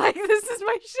because I was like, this is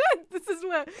my shit. This is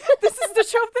the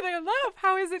trope that I love.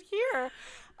 How is it here?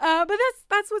 But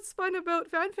that's what's fun about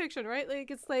fan fiction, right?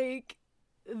 Like, it's like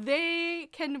they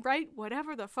can write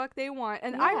whatever the fuck they want.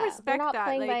 And I respect that. They're not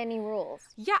playing like, by any rules.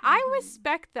 Yeah, I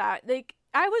respect that. Like,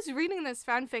 I was reading this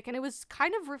fanfic and it was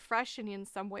kind of refreshing in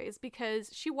some ways because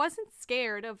she wasn't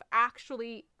scared of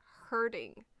actually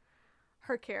hurting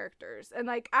her characters and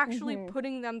like actually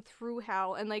putting them through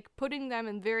hell and like putting them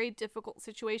in very difficult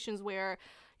situations where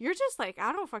you're just like,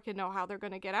 I don't fucking know how they're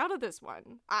gonna get out of this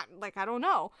one. I don't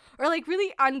know. Or like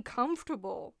really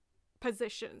uncomfortable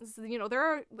positions. You know,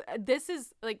 this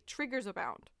is like triggers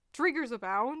abound. Triggers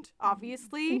abound,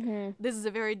 obviously. This is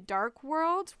a very dark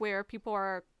world where people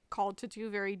are called to do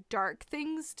very dark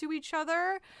things to each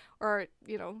other, or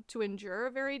you know, to endure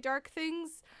very dark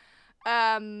things.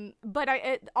 But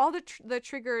all the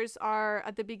triggers are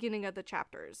at the beginning of the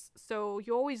chapters, so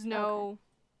you always know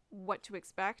what to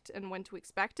expect and when to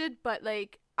expect it. But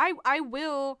like, I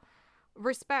will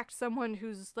respect someone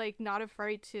who's like not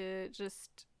afraid to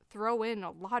just throw in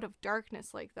a lot of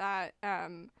darkness like that.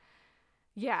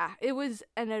 Yeah, it was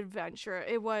an adventure.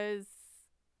 It was.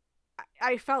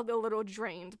 I felt a little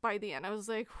drained by the end. I was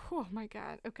like, oh my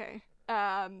god, okay.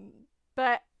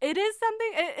 But it is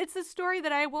something, it's a story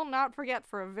that I will not forget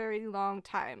for a very long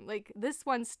time. Like, this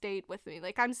one stayed with me.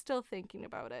 Like, I'm still thinking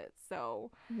about it, so.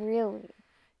 Really?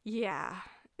 Yeah,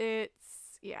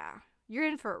 you're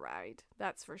in for a ride,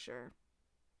 that's for sure.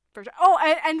 For sure. Oh,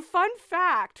 and fun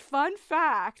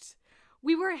fact,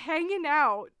 we were hanging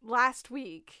out last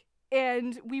week,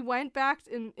 and we went back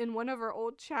in one of our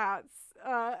old chats,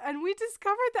 and we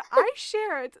discovered that I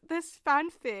shared this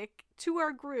fanfic to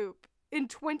our group in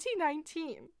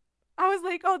 2019. I was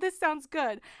like, oh, this sounds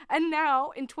good. And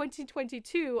now, in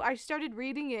 2022, I started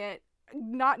reading it,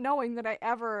 not knowing that I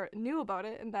ever knew about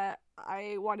it and that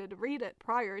I wanted to read it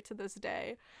prior to this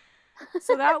day.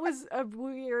 So that was a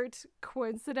weird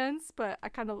coincidence, but I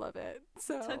kind of love it.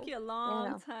 So it took you a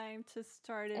long time to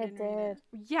start it and did. read it.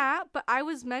 Yeah, but I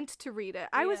was meant to read it.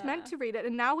 I was meant to read it,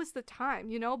 and now is the time.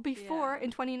 You know, before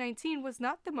in 2019 was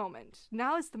not the moment.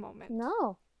 Now is the moment.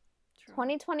 No. True.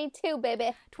 2022,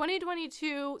 baby.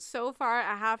 2022 so far,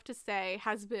 I have to say,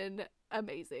 has been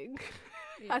amazing.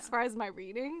 As far as my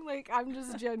reading, like, I'm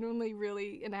just genuinely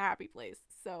really in a happy place.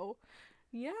 So,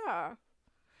 yeah.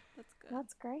 That's good.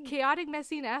 That's great. Chaotic,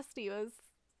 messy, nasty was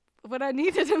what I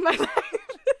needed in my life.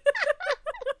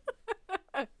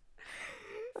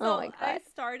 Oh my god! I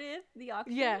started the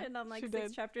auction and I'm like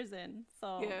 6 chapters in,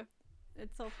 so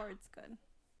it's so far it's good.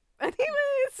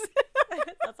 Anyways,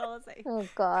 that's all I'll say. Oh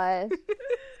god.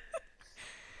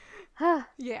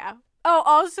 Yeah. Oh,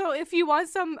 also, if you want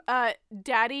some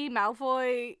Daddy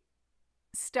Malfoy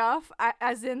stuff,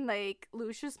 as in like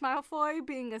Lucius Malfoy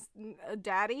being a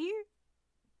daddy.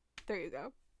 There you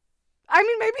go. I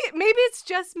mean, maybe it's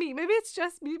just me. Maybe it's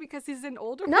just me because he's an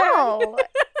older man. No,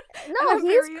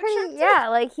 he's pretty. Yeah,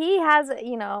 like he has.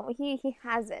 You know, he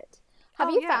has it. Have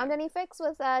you found any fics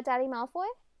with Daddy Malfoy?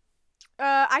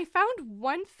 I found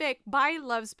one fic by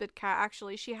Lovesbit Cat.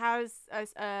 Actually, she has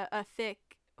a fic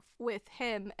with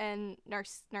him and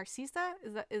Narcissa.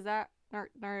 Is that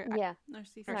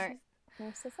Narcissa?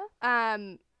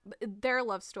 Narcissa? Their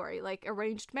love story, like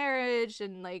arranged marriage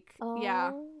and like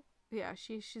yeah,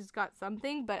 she's got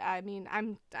something, but I mean, I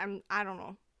don't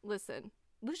know. Listen,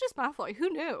 Lucius Malfoy, who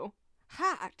knew?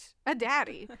 Hot, a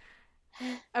daddy,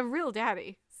 a real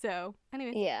daddy. So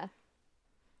anyway,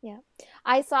 yeah.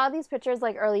 I saw these pictures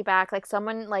like early back, like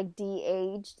someone like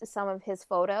de-aged some of his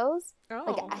photos,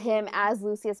 like him as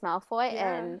Lucius Malfoy,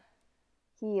 and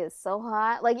he is so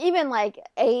hot. Like even like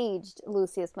aged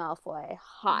Lucius Malfoy,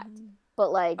 hot.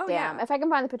 But like, damn, if I can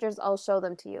find the pictures, I'll show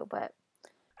them to you. But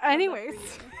anyways.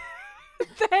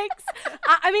 Thanks.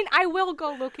 I mean, I will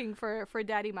go looking for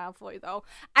Daddy Malfoy, though.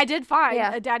 I did find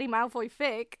a Daddy Malfoy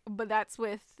fic, but that's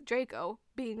with Draco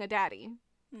being a daddy.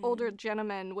 Older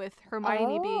gentleman with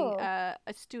Hermione being a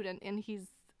student, and he's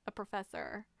a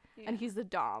professor. And he's a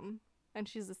dom, and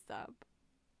she's a sub.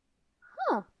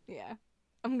 Huh. Yeah.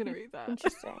 I'm going to read that.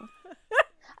 Interesting.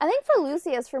 I think for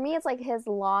Lucius, for me, it's like his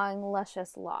long,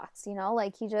 luscious locks. You know,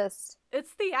 like he just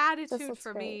It's the attitude looks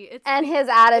for great. me. It's and the, his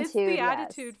attitude. It's the yes.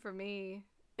 attitude for me.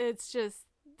 It's just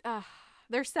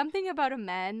there's something about a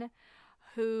man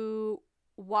who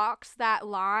walks that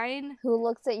line. Who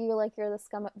looks at you like you're the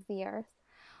scum of the earth.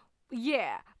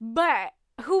 Yeah, but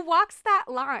who walks that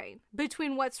line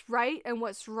between what's right and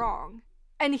what's wrong.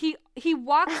 And he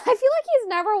walks I feel like he's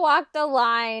never walked a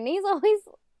line. He's always,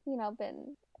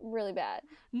 been really bad.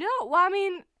 No, well, I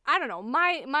mean, I don't know.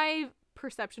 My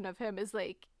perception of him is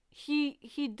like he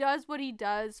does what he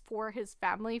does for his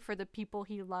family, for the people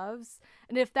he loves.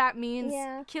 And if that means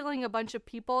killing a bunch of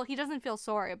people, he doesn't feel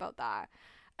sorry about that.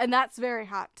 And that's very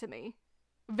hot to me.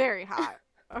 Very hot.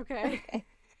 Okay. Okay.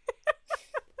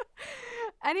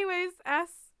 Anyways,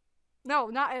 No,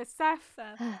 not S. Seth.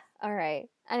 All right.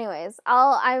 Anyways,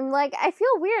 I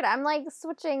feel weird. I'm like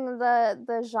switching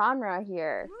the genre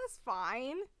here. That's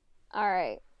fine. All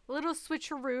right. A little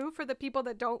switcheroo for the people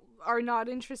that are not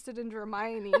interested in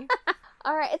Hermione.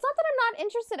 All right. It's not that I'm not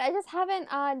interested. I just haven't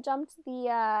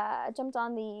jumped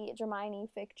on the Hermione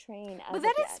fic train. But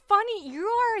that is funny. You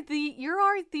are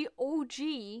the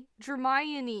OG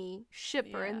Hermione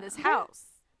shipper in this house.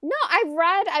 No,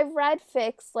 I've read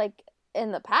fics like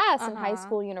in the past in high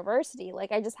school, university.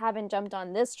 Like I just haven't jumped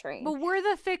on this train. But were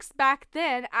the fics back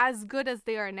then as good as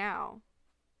they are now?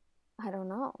 I don't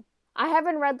know. I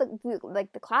haven't read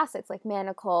the classics like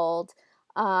Manacled,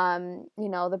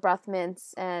 the Breath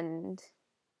Mints and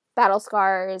Battle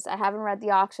Scars. I haven't read The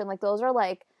Auction. Like those are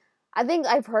like, I think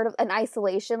I've heard of an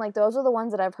Isolation. Like those are the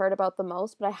ones that I've heard about the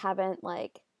most, but I haven't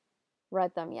like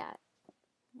read them yet.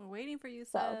 We're waiting for you,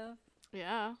 So. Seth.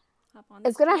 Yeah. Hop on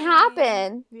It's this gonna train.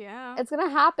 happen. Yeah. It's gonna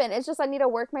happen. It's just I need to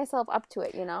work myself up to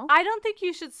it, I don't think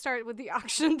you should start with The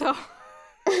Auction though.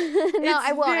 No,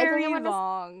 I won't. Very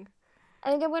long. I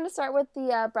think I'm going to start with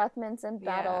the Breath Mints and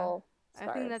Battle Scars.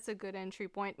 I think that's a good entry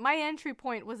point. My entry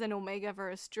point was an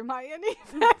Omegaverse Hermione.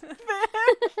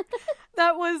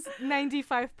 That was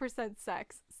 95%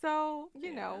 sex. So,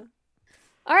 you know.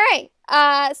 All right.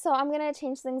 So I'm going to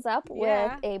change things up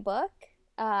with a book.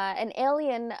 An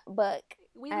alien book.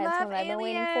 We and love something I've been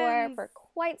waiting for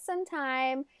quite some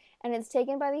time. And it's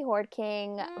taken by the Horde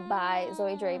King by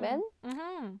Zoe Draven.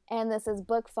 Mm-hmm. And this is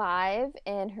book 5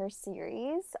 in her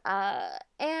series.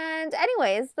 And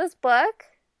anyways, this book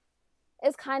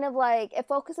is kind of like, it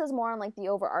focuses more on like the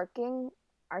overarching.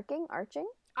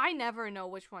 I never know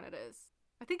which one it is.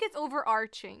 I think it's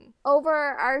overarching.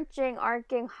 Arcing,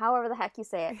 however the heck you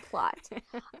say it, plot.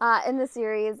 In the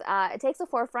series. It takes a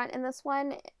forefront in this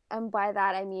one. And by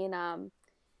that I mean,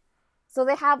 so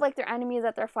they have like their enemies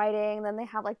that they're fighting. Then they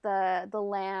have like the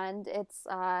land. It's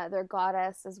their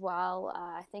goddess as well.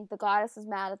 I think the goddess is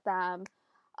mad at them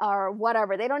or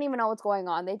whatever. They don't even know what's going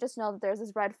on. They just know that there's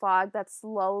this red fog that's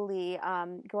slowly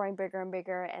growing bigger and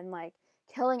bigger and like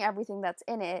killing everything that's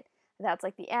in it. That's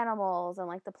like the animals and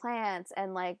like the plants,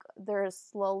 and like they're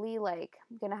slowly like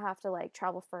gonna have to like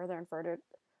travel further and further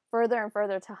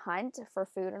to hunt for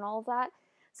food and all of that.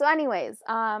 So anyways,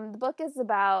 the book is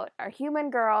about a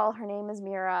human girl. Her name is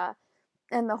Mira,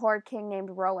 and the Horde King named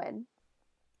Rowan.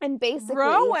 And basically,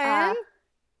 Rowan?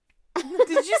 Did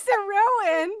you say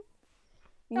Rowan?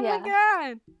 Oh my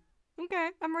god. Okay,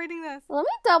 I'm reading this. Let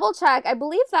me double check. I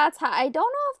believe that's how. I don't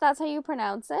know if that's how you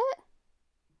pronounce it.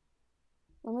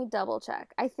 Let me double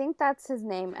check. I think that's his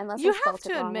name, unless you I spelled have to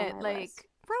it wrong admit, on my like list.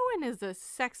 Rowan is a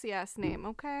sexy ass name.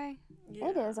 Okay, Yeah,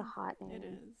 It is a hot name. It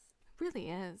is. it really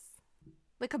is.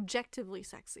 Like objectively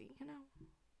sexy, you know.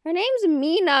 Her name's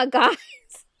Mina, guys.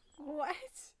 What?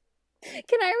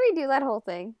 Can I redo that whole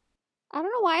thing? I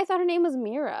don't know why I thought her name was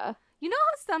Mira. You know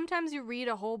how sometimes you read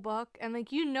a whole book and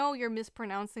like you know you're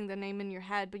mispronouncing the name in your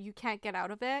head, but you can't get out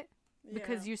of it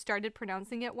because you started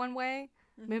pronouncing it one way?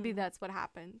 Maybe that's what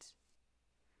happened.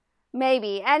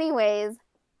 Maybe. Anyways,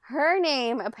 her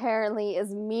name apparently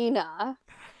is Mina.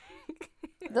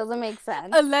 Doesn't make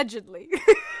sense. Allegedly.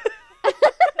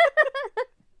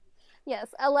 Yes,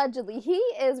 allegedly. He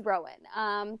is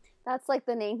Rowan. That's like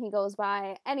the name he goes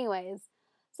by. Anyways,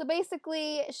 so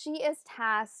basically she is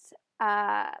tasked,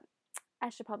 I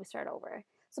should probably start over.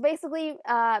 So basically,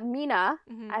 Mina,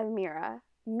 I'm Mira.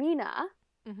 Mina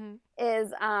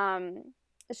is,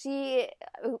 she,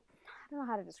 I don't know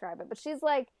how to describe it, but she's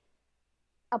like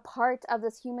a part of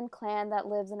this human clan that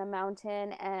lives in a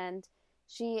mountain, and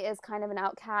she is kind of an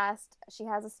outcast. She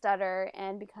has a stutter,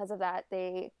 and because of that,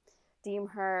 they deem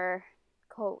her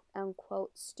quote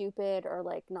unquote stupid or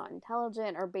like not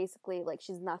intelligent, or basically like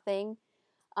she's nothing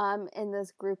in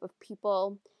this group of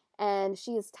people. And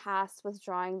she is tasked with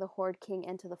drawing the Horde King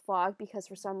into the fog because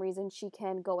for some reason she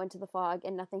can go into the fog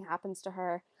and nothing happens to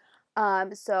her.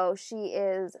 So she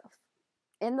is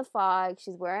in the fog.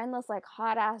 She's wearing this like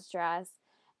hot ass dress,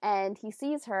 and he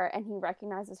sees her and he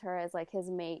recognizes her as like his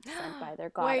mate sent by their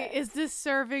goddess. Wait, is this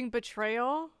serving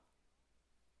betrayal?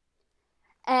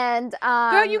 And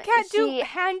Girl, you can't do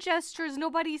hand gestures.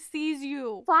 Nobody sees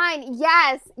you. Fine.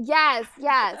 Yes.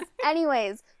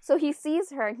 Anyways, so he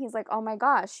sees her and he's like, "Oh my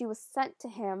gosh, she was sent to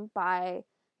him by,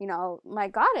 you know, my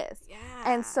goddess." Yeah.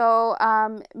 And so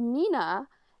Mina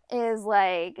is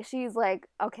like, she's like,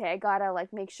 "Okay, I gotta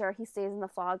like make sure he stays in the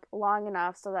fog long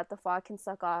enough so that the fog can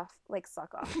suck off.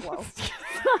 Whoa.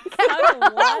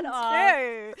 What Okay.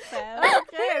 off?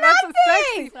 Okay, that's a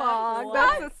sexy Nothing. fog.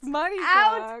 That's a smutty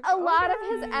Out fog. a lot of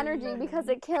his energy because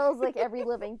it kills like every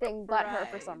living thing but her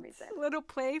for some reason. Little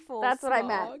playful. That's what I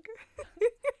smog.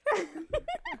 meant.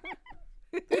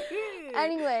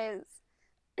 Anyways,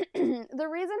 the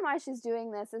reason why she's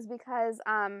doing this is because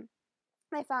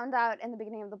I found out in the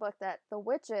beginning of the book that the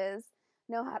witches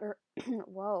know how to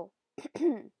whoa.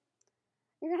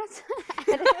 You're gonna have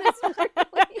to edit this really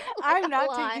I'm not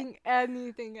a lot. taking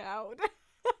anything out.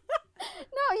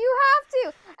 No, you have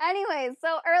to. Anyways,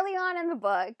 so early on in the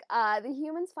book, the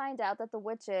humans find out that the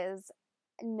witches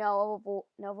know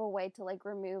of a way to like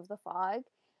remove the fog,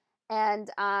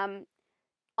 and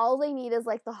all they need is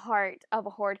like the heart of a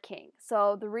Horde King.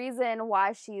 So the reason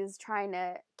why she's trying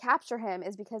to capture him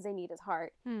is because they need his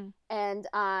heart. And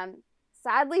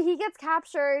sadly, he gets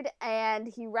captured, and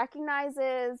he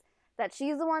recognizes that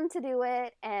she's the one to do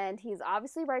it, and he's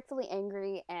obviously rightfully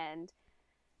angry, and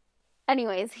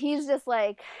anyways, he's just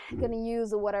like gonna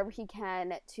use whatever he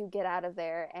can to get out of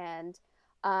there, and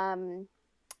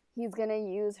he's gonna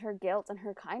use her guilt and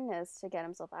her kindness to get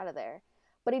himself out of there.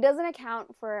 But he doesn't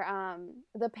account for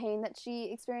the pain that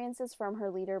she experiences from her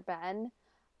leader, Ben.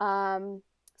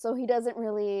 So he doesn't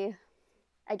really,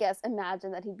 I guess,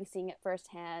 imagine that he'd be seeing it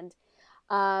firsthand,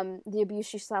 the abuse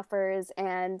she suffers.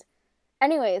 And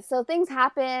anyways, so things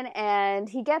happen and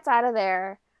he gets out of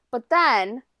there. But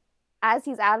then, as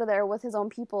he's out of there with his own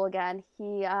people again,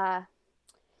 he what?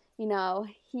 He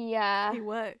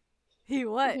what? He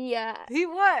what?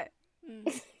 Can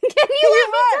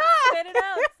you let me talk? Spit it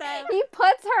out, Sam. He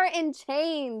puts her in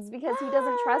chains because he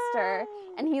doesn't trust her.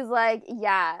 And he's like,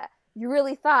 "Yeah, you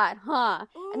really thought, huh?"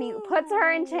 And he puts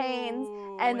her in chains.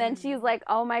 And then she's like,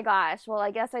 "Oh my gosh, well,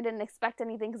 I guess I didn't expect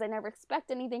anything because I never expect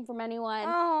anything from anyone."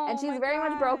 And she's very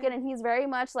much broken, and he's very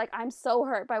much like, "I'm so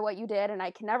hurt by what you did, and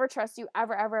I can never trust you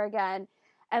ever again."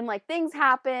 And like things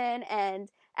happen,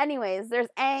 and anyways, there's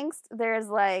angst, there's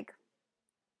like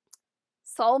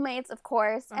soulmates, of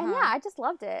course. And yeah, I just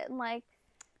loved it. And like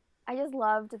I just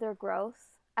loved their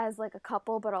growth as like a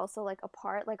couple, but also like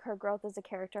apart. Like her growth as a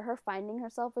character, her finding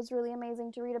herself was really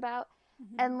amazing to read about.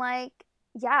 And like,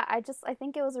 yeah, I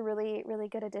think it was a really, really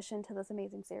good addition to this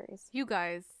amazing series. You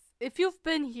guys, if you've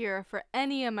been here for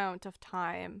any amount of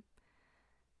time,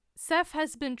 Seth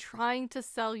has been trying to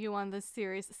sell you on this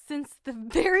series since the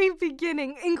very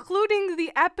beginning, including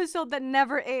the episode that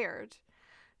never aired.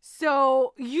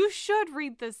 So you should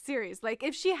read this series. Like,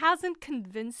 if she hasn't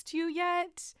convinced you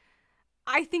yet,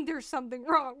 I think there's something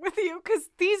wrong with you, because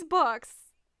these books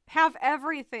have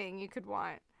everything you could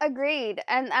want. Agreed.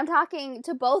 And I'm talking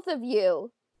to both of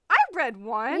you. I read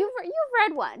one. You've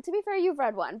read one. To be fair, you've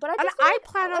read one. But I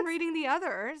plan on reading the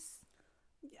others.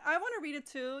 I want to read it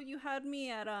too. You had me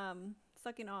at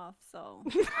sucking off, so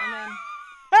I'm in.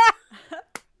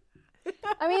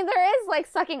 I mean, there is like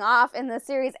sucking off in this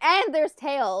series, and there's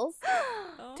tails.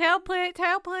 Tail play.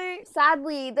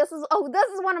 Sadly, this is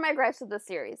one of my gripes with this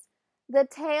series. The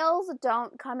tails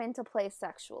don't come into play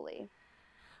sexually.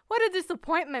 What a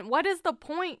disappointment. What is the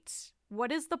point?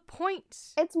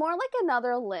 It's more like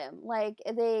another limb. Like,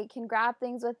 they can grab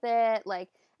things with it. Like,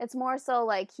 it's more so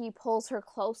like he pulls her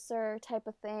closer type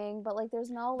of thing. But like,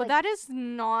 there's no like. But that is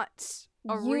not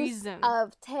a use reason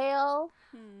of tail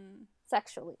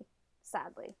sexually.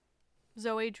 Sadly.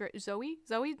 Zoe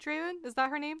Draven? Is that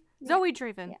her name? Yeah. Zoe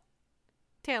Draven. Yeah.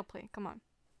 Tail play. Come on.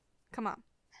 Come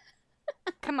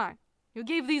on. You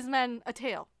gave these men a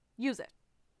tail. Use it.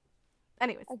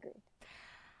 Anyways. Agreed.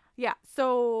 Yeah,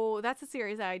 so that's a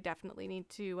series I definitely need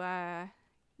to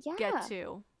get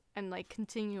to and like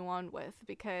continue on with,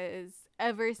 because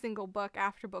every single book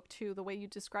after book 2, the way you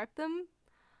described them,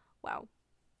 wow.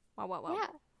 Yeah.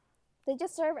 They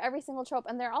just serve every single trope,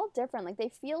 and they're all different. Like, they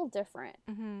feel different.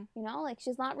 You know, like,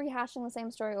 she's not rehashing the same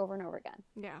story over and over again.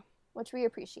 Yeah. Which we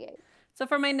appreciate. So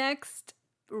for my next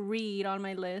read on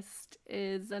my list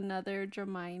is another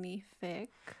Hermione fic.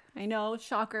 I know,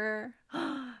 shocker.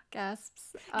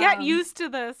 Gasps. Get used to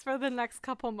this for the next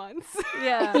couple months.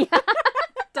 Yeah.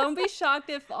 Don't Don't be shocked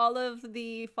if all of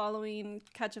the following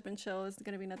catch up and chill is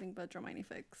gonna be nothing but Hermione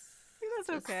fics.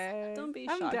 That's okay. Don't be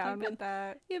I'm shocked. down with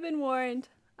that. You've been warned.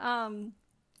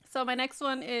 So my next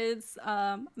one is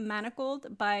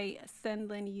Manacled by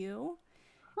Senlin Yu.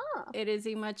 Huh. It is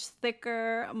a much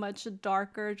thicker, much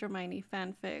darker Hermione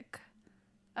fanfic.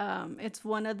 It's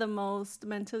one of the most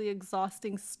mentally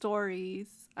exhausting stories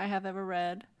I have ever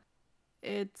read.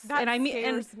 That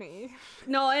scares me.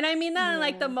 No, and I mean that in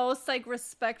like the most like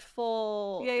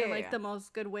respectful and like yeah. the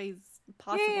most good ways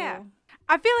possible. Yeah.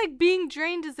 I feel like being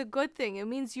drained is a good thing. It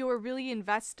means you were really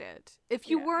invested. If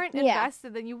you weren't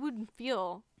invested, then you wouldn't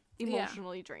feel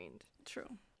emotionally drained. True.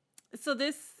 So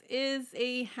this is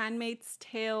a Handmaid's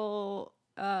Tale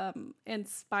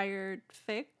inspired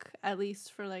fic, at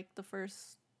least for like the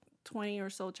first 20 or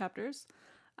so chapters.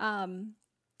 And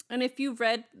if you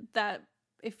read that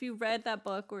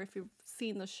book, or if you've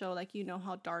seen the show, like, you know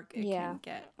how dark it can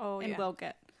get and will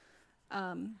get.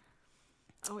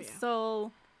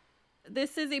 So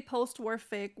this is a post-war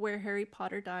fic where Harry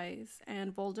Potter dies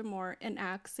and Voldemort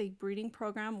enacts a breeding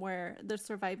program where the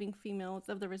surviving females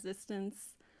of the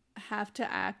Resistance have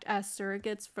to act as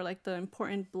surrogates for like the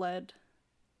important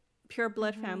pure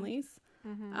blood families.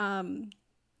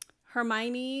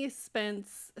 Hermione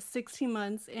spends 16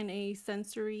 months in a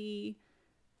sensory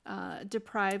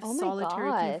deprived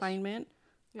solitary confinement.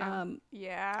 But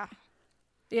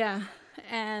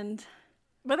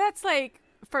that's like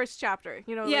first chapter,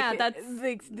 you know. Yeah, like that's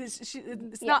like this.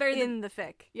 It's not in the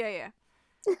fic. Yeah.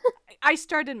 I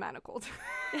started Manacled,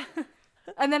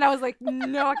 and then I was like,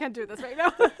 no, I can't do this right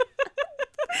now.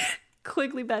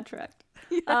 Quickly backtracked.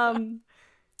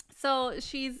 So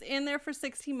she's in there for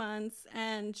 60 months,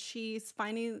 and she's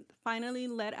finally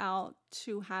let out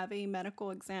to have a medical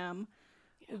exam,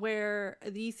 where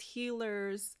these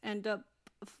healers end up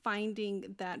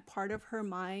finding that part of her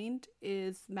mind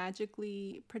is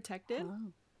magically protected.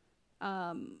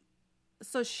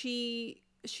 So she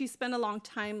spent a long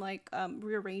time like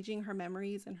rearranging her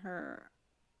memories in her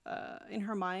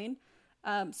mind,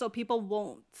 so people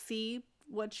won't see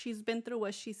what she's been through,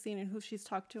 what she's seen, and who she's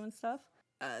talked to and stuff.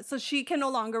 So she can no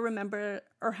longer remember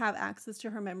or have access to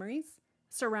her memories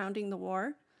surrounding the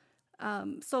war.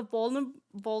 So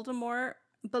Voldemort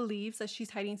believes that she's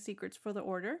hiding secrets for the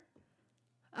Order.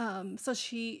 So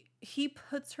he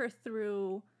puts her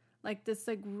through like this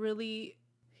like really,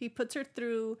 he puts her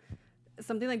through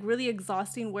something like really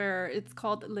exhausting, where it's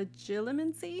called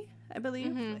legilimency, I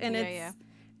believe.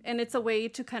 And it's a way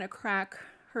to kind of crack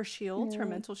her shields, her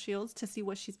mental shields, to see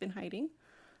what she's been hiding.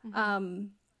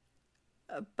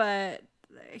 But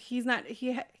he's not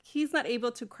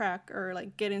able to crack or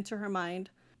like get into her mind.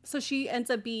 So she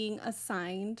ends up being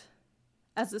assigned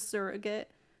as a surrogate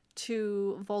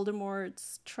to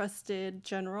Voldemort's trusted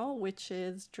general, which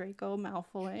is Draco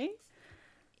Malfoy.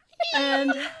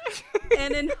 And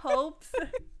in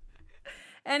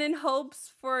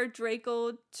hopes for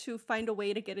Draco to find a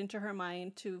way to get into her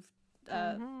mind, to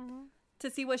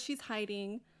see what she's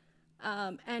hiding,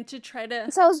 and to try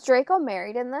to. So is Draco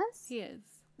married in this? He is.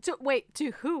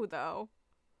 To who though?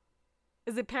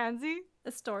 Is it Pansy?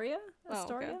 Astoria.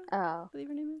 Okay. I believe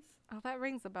her name is. Oh, that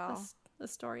rings a bell.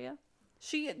 Astoria.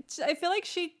 I feel like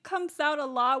she comes out a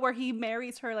lot where he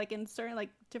marries her, like in certain like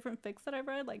different fics that I've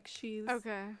read. Like she's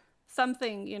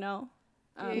something, you know.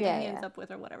 He ends up with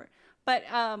or whatever. But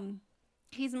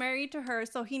he's married to her,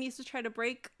 so he needs to try to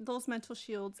break those mental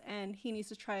shields, and he needs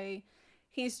to try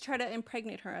to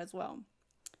impregnate her as well.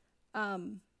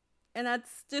 And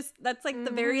that's like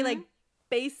the very like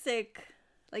basic,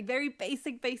 like very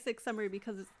basic summary,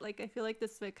 because it's like I feel like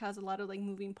this fic has a lot of like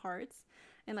moving parts,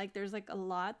 and like there's like a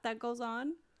lot that goes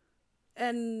on,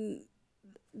 and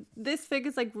this fic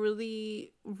is like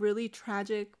really, really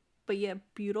tragic, but yet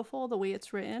beautiful the way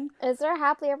it's written. Is there a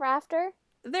happily ever after?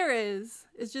 There is.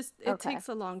 It's just it takes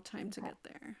a long time to get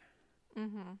there.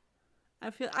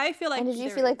 I feel like. And did you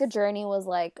feel like the journey was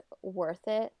like worth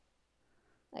it,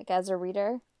 like as a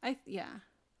reader?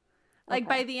 Like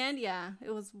by the end,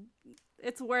 it was.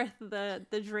 It's worth the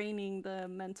draining, the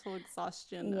mental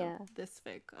exhaustion of this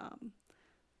fic.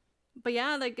 But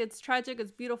yeah, like it's tragic,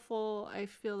 it's beautiful. I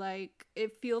feel like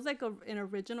it feels like an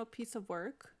original piece of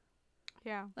work.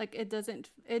 Yeah. Like it doesn't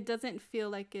feel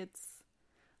like it's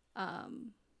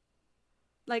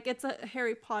like it's a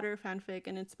Harry Potter fanfic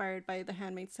and inspired by The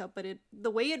Handmaid's Tale, but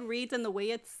the way it reads and the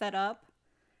way it's set up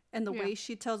and the way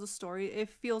she tells a story, it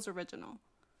feels original.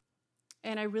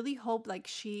 And I really hope like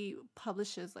she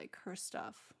publishes like her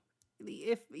stuff.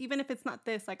 Even if it's not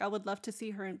this, like I would love to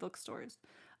see her in bookstores.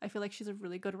 I feel like she's a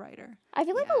really good writer. I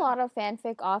feel like a lot of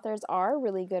fanfic authors are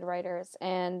really good writers,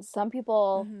 and some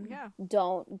people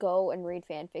don't go and read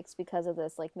fanfics because of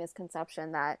this like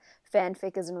misconception that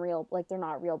fanfic isn't real, like they're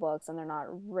not real books and they're not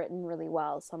written really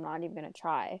well, so I'm not even gonna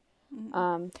try.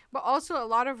 But also a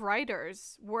lot of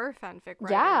writers were fanfic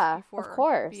writers before of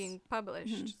course. being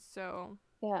published. So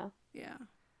yeah.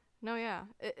 No, yeah.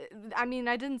 I mean,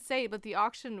 I didn't say, but the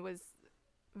auction was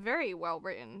very well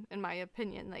written, in my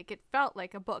opinion. Like, it felt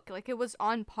like a book. Like, it was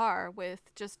on par with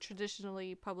just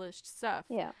traditionally published stuff.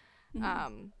 Yeah.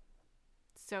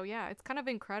 So, yeah, it's kind of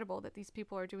incredible that these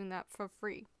people are doing that for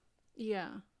free. Yeah.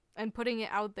 And putting it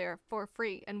out there for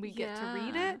free, and we get to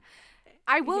read it.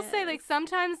 I will say, like,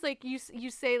 sometimes, like, you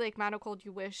say, like, Manifold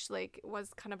You Wish, like,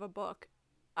 was kind of a book.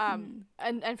 And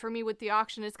for me, with the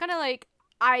auction, it's kind of like,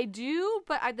 I do,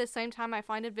 but at the same time, I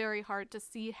find it very hard to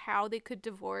see how they could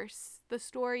divorce the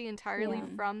story entirely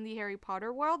from the Harry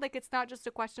Potter world. Like, it's not just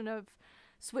a question of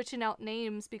switching out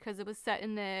names because it was set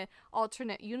in an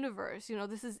alternate universe. You know,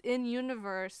 this is in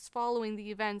universe, following the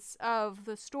events of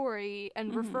the story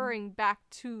and referring back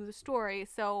to the story.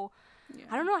 So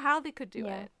I don't know how they could do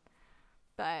it,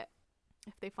 but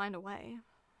if they find a way.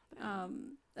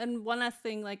 And one last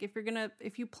thing, like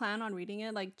if you plan on reading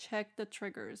it, like check the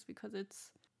triggers because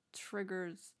it's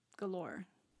triggers galore.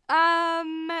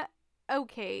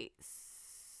 Okay.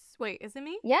 Wait, is it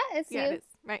me? Yeah, it's you. Yeah, it is.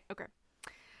 Right, okay.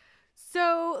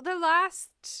 So the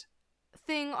last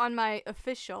thing on my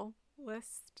official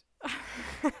list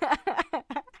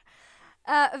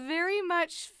very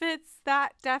much fits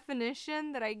that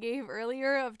definition that I gave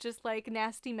earlier of just like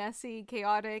nasty, messy,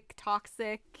 chaotic,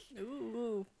 toxic.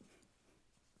 Ooh.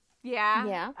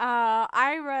 Yeah.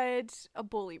 I read a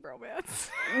bully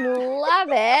romance. Love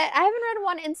it. I haven't read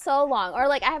one in so long. Or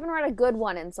like I haven't read a good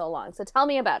one in so long. So tell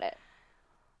me about it.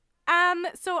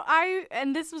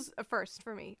 And this was a first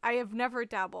for me. I have never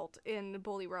dabbled in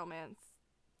bully romance.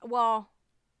 Well,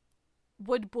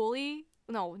 what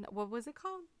was it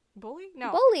called? Bully?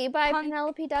 No. Bully by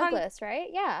Penelope Douglas, right?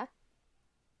 Yeah.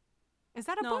 Is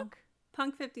that a book?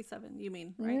 Punk 57, you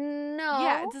mean, right? No.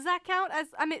 Yeah, does that count as,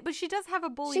 I mean, but she does have a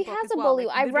bully book She has as a well, bully.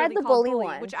 like, I've read the bully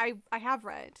one. Which I have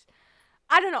read.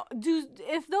 I don't know.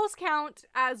 If those count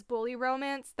as bully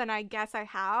romance, then I guess I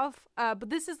have. But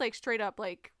this is like straight up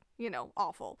like, you know,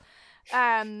 awful.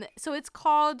 So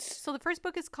the first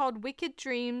book is called Wicked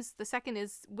Dreams, the second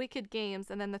is Wicked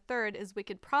Games, and then the third is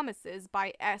Wicked Promises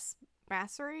by S.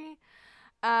 Massery.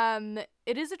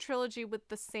 It is a trilogy with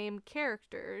the same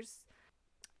characters.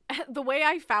 The way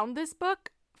I found this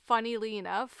book, funnily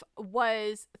enough,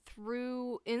 was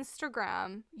through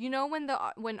Instagram. You know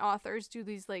when authors do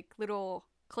these like little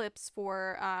clips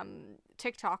for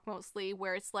TikTok mostly,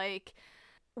 where it's like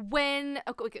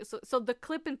so the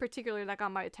clip in particular that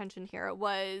got my attention here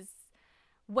was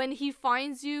when he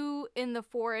finds you in the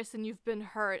forest and you've been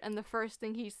hurt, and the first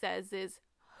thing he says is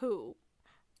 "Who?"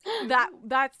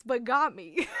 That's what got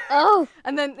me. Oh.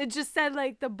 And then it just said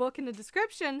like the book in the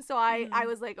description, so I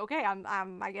was like, okay,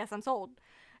 I guess I'm sold,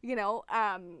 you know.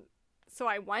 So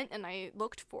I went and I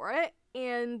looked for it,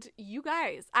 and you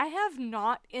guys, I have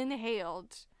not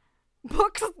inhaled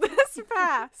books this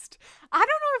fast. I don't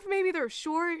know if maybe they're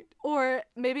short, or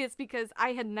maybe it's because I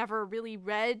had never really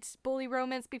read bully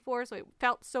romance before, so it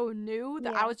felt so new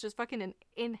that I was just fucking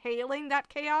inhaling that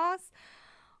chaos.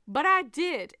 But I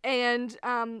did. And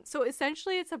so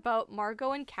essentially it's about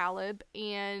Margot and Caleb.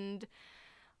 And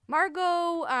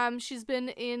Margot, she's been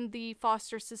in the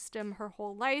foster system her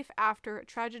whole life after a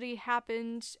tragedy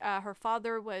happened. Her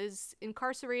father was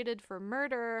incarcerated for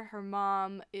murder. Her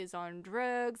mom is on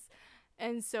drugs.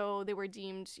 And so they were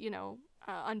deemed, you know,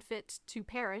 unfit to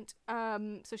parent.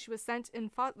 So she was sent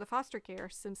in the foster care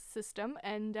system.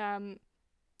 And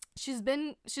she's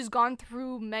gone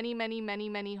through many, many, many,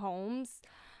 many homes.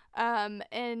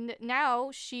 And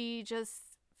now she just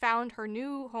found her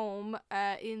new home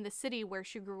in the city where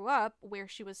she grew up, where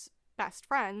she was best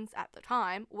friends at the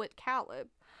time with Caleb.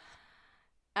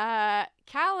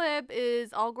 Caleb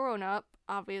is all grown up,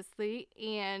 obviously,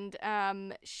 and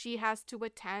she has to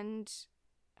attend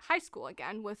high school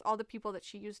again with all the people that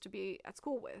she used to be at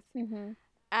school with. Mm-hmm.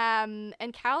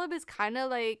 And Caleb is kind of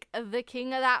like the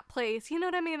king of that place. You know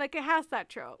what I mean? Like, it has that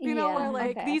trope, you know, where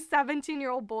like these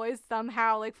 17-year-old boys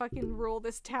somehow like fucking rule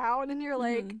this town, and you're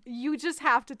like, you just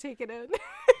have to take it in.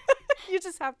 You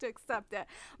just have to accept it.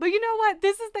 But you know what?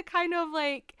 This is the kind of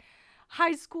like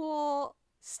high school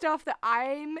stuff that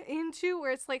I'm into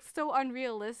where it's like so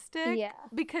unrealistic. Yeah.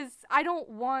 Because I don't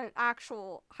want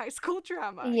actual high school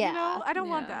drama. Yeah. You know? I don't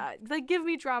want Yeah. that. Like, give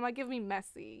me drama, give me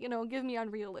messy, you know, give me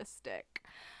unrealistic.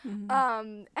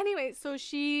 Mhm. Anyway, so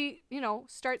she, you know,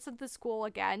 starts at the school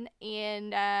again,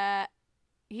 and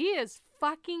he is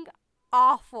fucking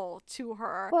awful to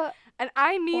her. But And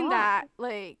I mean why? that,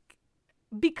 like,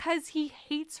 because he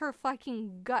hates her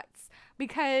fucking guts.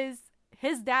 Because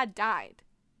his dad died.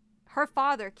 Her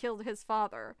father killed his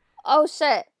father. oh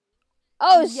shit.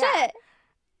 Oh Yeah. shit.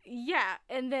 Yeah,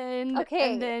 and then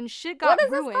Okay. shit What got is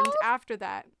this ruined called? after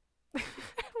that.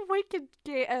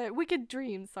 Wicked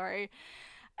Dream, sorry.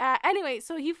 Anyway,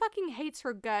 so he fucking hates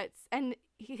her guts, and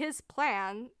his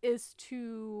plan is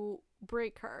to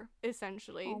break her,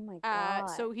 essentially. Oh my God.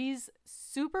 So he's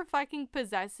super fucking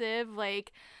possessive.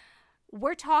 Like,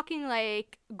 we're talking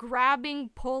like grabbing,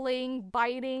 pulling,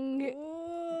 biting,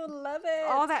 Ooh, love it.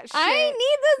 all that shit. I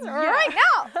need this Yeah. right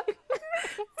now.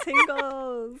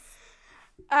 Tingles.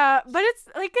 But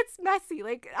it's messy.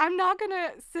 Like, I'm not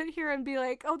gonna sit here and be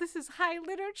like, oh, this is high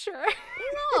literature.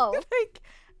 No. Like,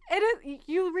 it is.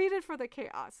 You read it for the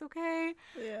chaos, okay?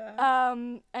 Yeah.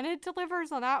 And it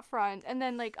delivers on that front. And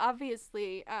then, like,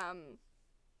 obviously,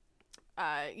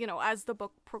 you know, as the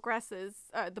books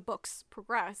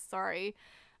progress, sorry,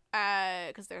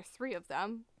 because there are 3 of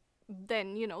them,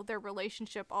 then, you know, their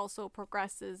relationship also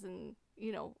progresses, and,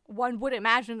 you know, one would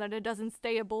imagine that it doesn't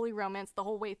stay a bully romance the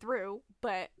whole way through,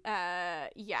 but,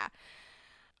 yeah.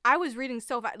 I was reading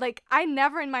so fast. Like, I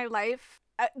never in my life,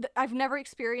 I've never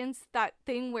experienced that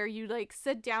thing where you, like,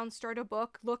 sit down, start a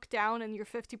book, look down, and you're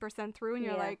 50% through, and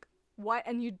you're Yeah. like, what?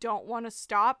 And you don't want to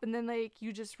stop, and then, like,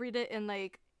 you just read it in,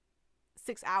 like,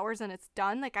 6 hours and it's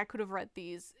done. Like, I could have read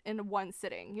these in one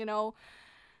sitting, you know?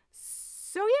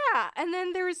 So, yeah. And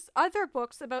then there's other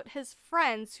books about his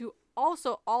friends who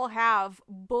also all have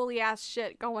bully-ass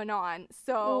shit going on.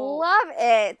 So, Love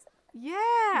it.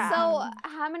 yeah. So,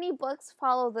 how many books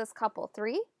follow this couple?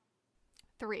 3?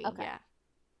 3, Okay. yeah.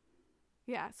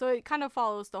 Yeah, so it kind of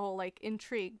follows the whole, like,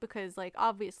 intrigue, because, like,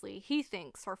 obviously he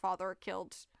thinks her father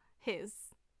killed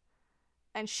his,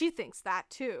 and she thinks that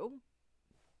too.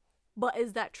 But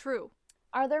is that true?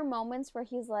 Are there moments where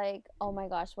he's like, "Oh my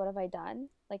gosh, what have I done?"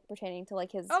 Like pertaining to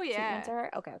like his Oh, treatment yeah. to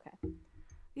her. Okay.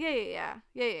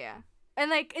 Yeah. And,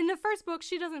 like, in the first book,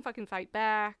 she doesn't fucking fight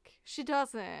back. She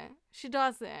doesn't.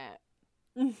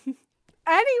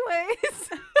 Anyways.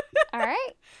 All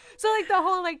right. So, like, the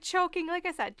whole, like, choking, like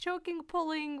I said, choking,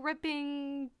 pulling,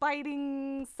 ripping,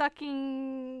 biting,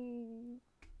 sucking,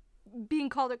 being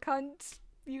called a cunt.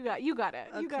 You got it. You got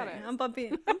Okay, it. I'm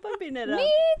bumping it up.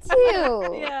 Me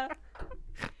too. Yeah.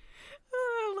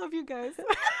 Oh, I love you guys.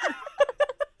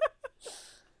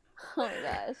 Oh my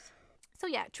gosh. So,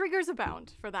 yeah, triggers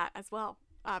abound for that as well,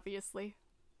 obviously.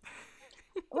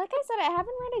 Like I said, I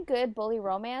haven't read a good bully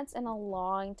romance in a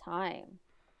long time.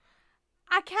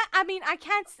 I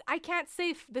can't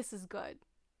say this is good.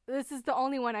 This is the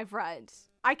only one I've read.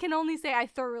 I can only say I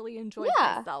thoroughly enjoyed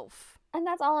Yeah. myself. And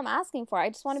that's all I'm asking for. I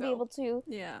just want to be So, able to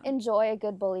Yeah. enjoy a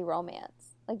good bully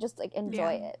romance. Like just like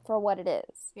enjoy it for what it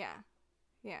is. Yeah.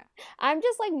 I'm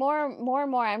just like more and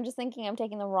more. I'm just thinking I'm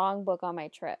taking the wrong book on my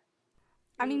trip.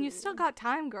 I mean, you still got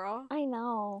time, girl. I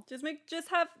know. Just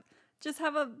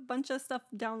have a bunch of stuff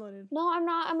downloaded. No, I'm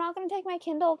not gonna take my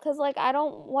Kindle because like I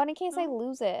don't want in case I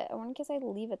lose it. I want in case I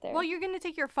leave it there. Well, you're gonna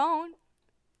take your phone,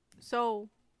 so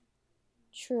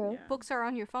True. Yeah. books are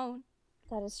on your phone.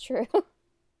 That is true.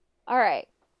 All right.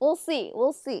 We'll see.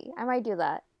 I might do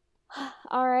that.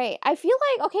 All right. I feel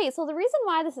like, okay, so the reason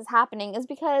why this is happening is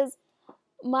because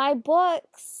my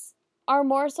books are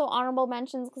more so honorable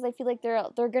mentions because I feel like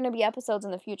they're going to be episodes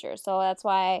in the future. So that's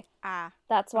why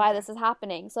Okay. this is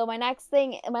happening. So my last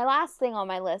thing on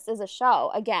my list is a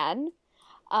show again.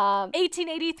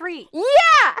 1883.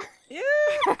 Yeah.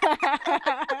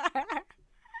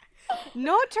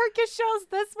 No Turkish shows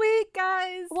this week,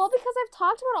 guys. Well, because I've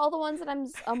talked about all the ones that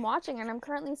I'm watching, and I'm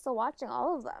currently still watching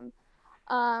all of them.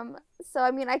 So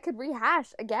I mean, I could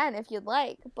rehash again if you'd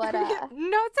like, but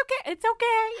No, it's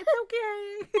okay.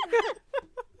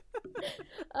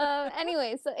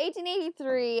 anyway, so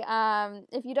 1883,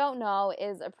 if you don't know,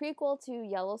 is a prequel to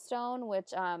Yellowstone,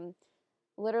 which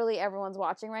literally everyone's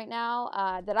watching right now.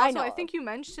 That I Also, know. I think you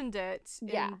mentioned it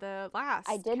in the last.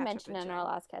 I did catch-up mention it in and our chill.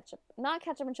 last not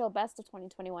catch up and chill, best of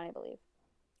 2021, I believe.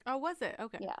 Oh, was it?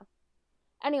 Okay. Yeah.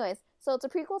 Anyways, so it's a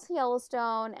prequel to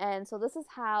Yellowstone, and so this is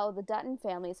how the Dutton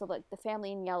family, so like the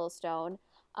family in Yellowstone,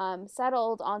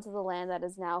 settled onto the land that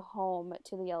is now home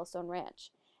to the Yellowstone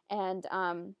Ranch, and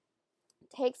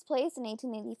takes place in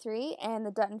 1883, and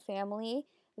the Dutton family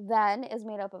then is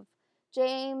made up of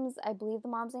James, I believe the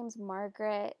mom's name's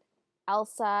Margaret,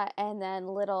 Elsa, and then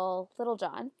little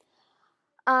John.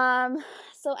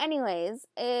 So anyways,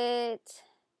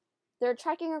 they're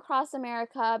trekking across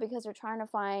America because they're trying to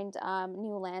find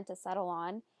new land to settle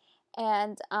on.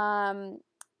 And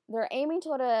they're aiming to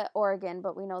go to Oregon,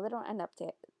 but we know they don't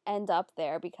end up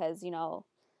there because,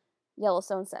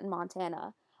 Yellowstone's set in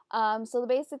Montana. So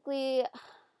basically,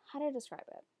 how do I describe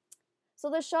it? So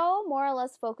the show more or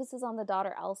less focuses on the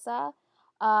daughter Elsa.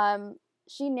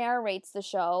 She narrates the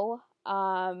show.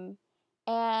 And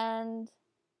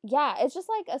yeah, it's just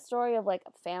like a story of like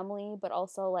a family, but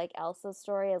also like Elsa's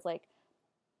story as like,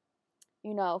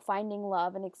 finding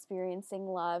love and experiencing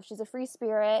love. She's a free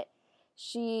spirit.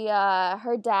 She,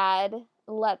 her dad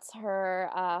lets her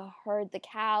herd the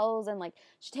cows, and like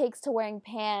she takes to wearing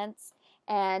pants,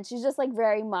 and she's just like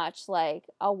very much like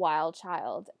a wild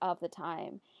child of the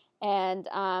time. And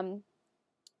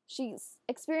she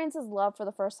experiences love for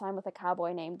the first time with a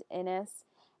cowboy named Innes,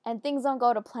 and things don't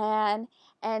go to plan,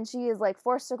 and she is like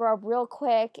forced to grow up real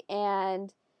quick,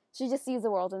 and she just sees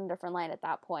the world in a different light at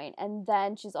that point. And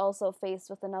then she's also faced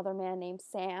with another man named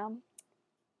Sam,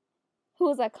 who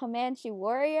is a Comanche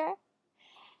warrior.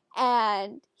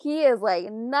 And he is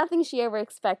like nothing she ever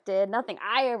expected, nothing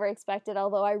I ever expected,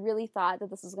 although I really thought that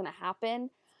this was going to happen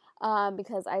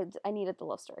because I needed the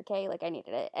love story, okay? Like, I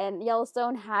needed it. And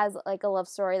Yellowstone has like a love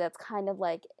story that's kind of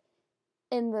like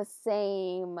in the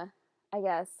same, I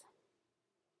guess,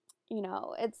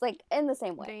 it's like in the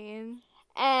same way. Dane.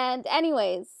 And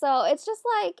anyways, so it's just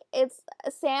like, it's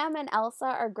Sam and Elsa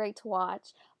are great to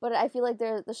watch, but I feel like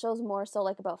the show's more so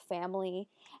like about family,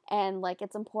 and like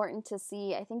it's important to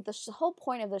see. I think the whole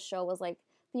point of the show was like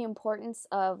the importance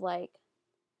of like,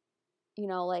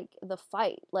 like the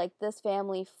fight. Like, this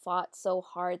family fought so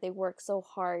hard, they worked so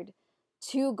hard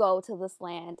to go to this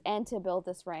land and to build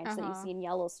this ranch that you see in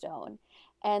Yellowstone,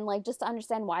 and like just to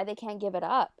understand why they can't give it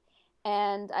up.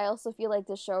 And I also feel like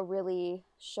this show really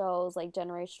shows like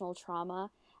generational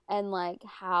trauma, and like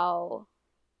how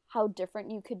different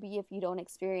you could be if you don't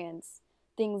experience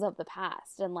things of the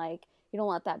past, and like you don't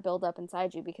let that build up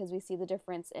inside you, because we see the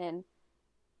difference in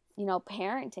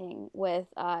parenting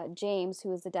with James,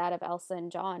 who is the dad of Elsa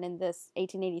and John in this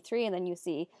 1883, and then you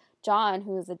see John,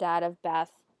 who is the dad of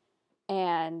Beth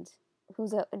and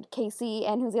Casey,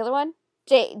 and who's the other one?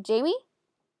 Jamie?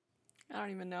 I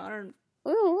don't even know.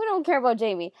 We don't care about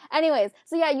Jamie. Anyways,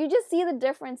 so yeah, you just see the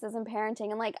differences in parenting,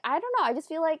 and like, I don't know, I just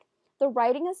feel like the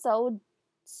writing is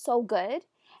so good.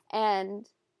 And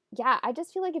yeah, I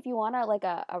just feel like if you want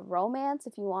a romance,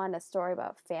 if you want a story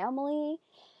about family,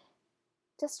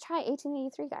 just try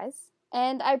 1883, guys.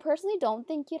 And I personally don't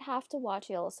think you'd have to watch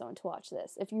Yellowstone to watch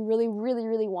this. If you really, really,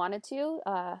 really wanted to,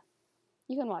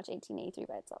 you can watch 1883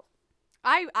 by itself.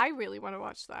 I really want to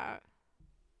watch that.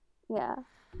 Yeah.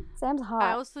 Sam's hot.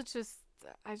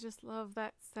 I just love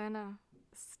that Senna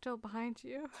is still behind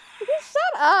you.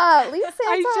 Shut up! Leave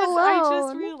Santa alone. I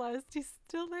just realized he's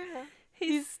still there.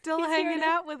 He's still hanging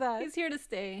out with us. He's here to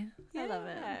stay. Yeah. I love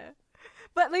it.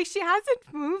 But like, she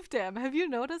hasn't moved him. Have you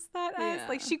noticed that? Yeah.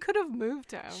 Like, she could have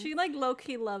moved him. She like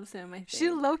low-key loves him, I think. She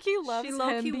low-key loves him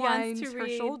behind wants to her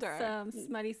read shoulder. Some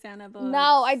smutty Santa books.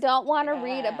 No, I don't want to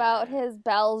read about his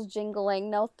bells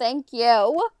jingling. No, thank you.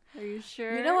 Are you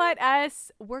sure? You know what,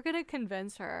 we're gonna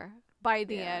convince her by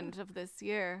the end of this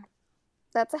year.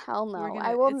 That's a hell no.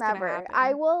 I will never.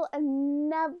 I will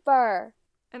never.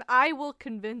 And I will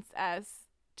convince S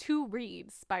to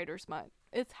read Spider Smut.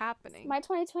 It's happening. My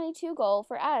 2022 goal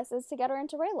for S is to get her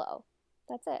into Reylo.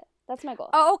 That's it. That's my goal.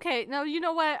 Oh, okay. No, you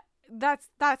know what? That's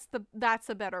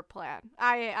a better plan.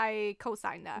 I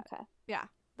co-sign that. Okay. Yeah.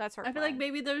 That's her. I feel like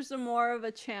maybe there's more of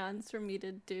a chance for me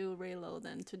to do Reylo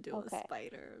than to do a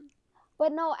spider.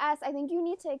 But no, S, I think you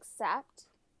need to accept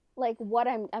like what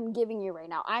I'm giving you right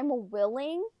now. I'm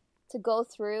willing to go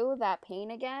through that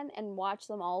pain again and watch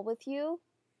them all with you.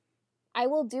 I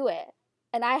will do it.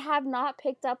 And I have not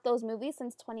picked up those movies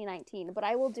since 2019, but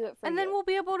I will do it for you. And then we'll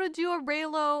be able to do a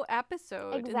Reylo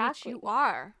episode in which you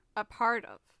are a part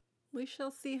of. We shall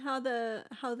see how the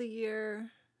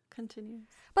year continues.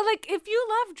 But like, if you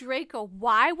love Draco,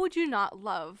 why would you not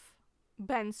love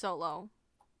Ben Solo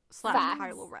 /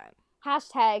 Kylo Ren?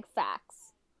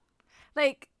 #facts.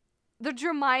 Like, the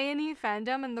Hermione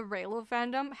fandom and the Reylo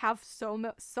fandom have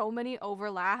so many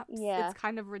overlaps. Yeah. It's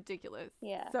kind of ridiculous.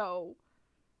 Yeah. So.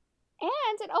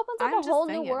 And it opens up a whole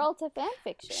new world to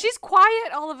fanfiction. She's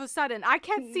quiet all of a sudden. I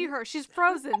can't see her. She's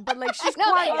frozen, but like, she's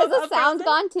quiet. Is the sound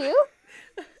gone too?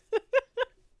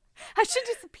 Has she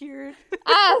disappeared?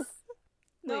 Us.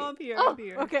 No, I'm here. I'm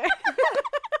here. Okay.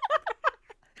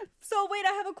 So wait,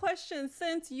 I have a question.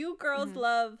 Since you girls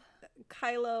love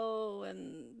Kylo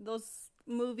and those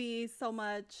movies so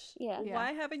much. Yeah.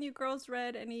 Why haven't you girls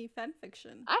read any fan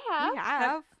fiction? I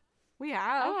have. We I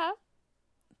have. have.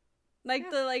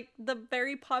 The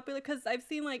very popular, because I've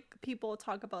seen like people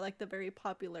talk about like the very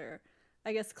popular,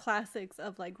 I guess, classics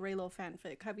of like Reylo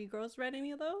fanfic. Have you girls read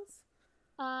any of those?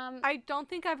 I don't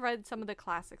think I've read some of the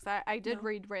classics. I did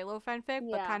read Reylo fanfic,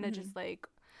 but kind of just like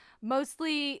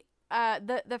mostly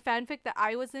the fanfic that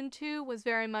I was into was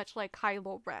very much like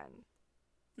Kylo Ren.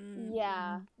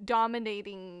 Yeah.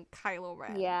 Dominating Kylo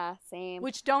Ren. Yeah, same.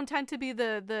 Which don't tend to be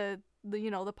the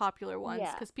the popular ones,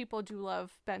 because people do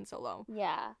love Ben Solo.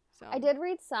 Yeah. So I did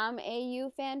read some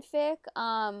AU fanfic,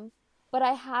 but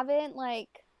I haven't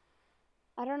like,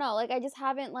 I don't know, like I just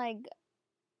haven't like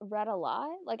read a lot.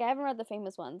 Like I haven't read the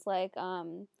famous ones, like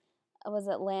was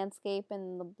it Landscape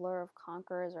and the Blur of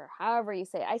Conquerors, or however you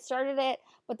say it. I started it,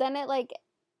 but then it like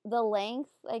the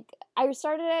length, like I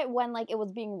started it when like it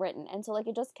was being written, and so like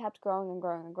it just kept growing and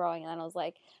growing and growing, and then I was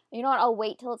like, you know what, I'll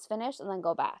wait till it's finished and then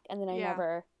go back, and then I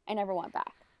never went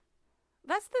back.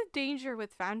 That's the danger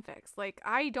with fanfics. Like,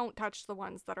 I don't touch the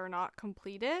ones that are not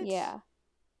completed. Yeah.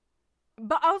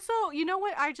 But also, you know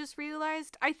what I just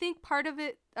realized? I think part of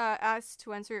it, as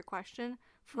to answer your question,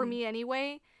 for me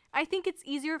anyway, I think it's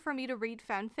easier for me to read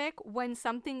fanfic when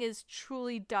something is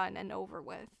truly done and over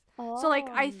with. Oh. So, like,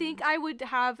 I think I would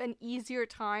have an easier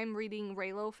time reading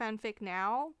Reylo fanfic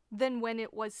now than when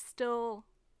it was still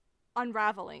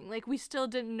unraveling. Like, we still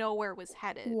didn't know where it was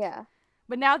headed. Yeah.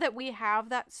 But now that we have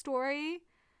that story,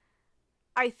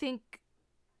 I think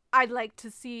I'd like to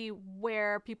see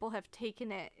where people have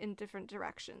taken it in different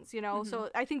directions, you know? So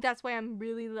I think that's why I'm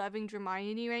really loving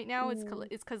Hermione right now. It's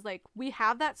because, like, we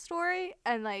have that story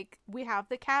and, like, we have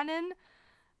the canon,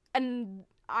 and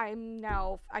I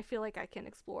feel like I can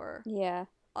explore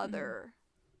other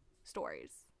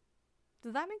stories.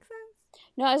 Does that make sense?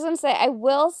 No, I was going to say, I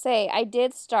will say, I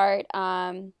did start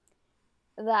that,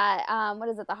 what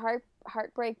is it, the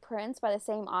Heartbreak Prince by the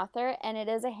same author, and it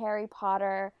is a Harry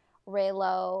Potter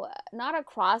Reylo, not a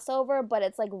crossover, but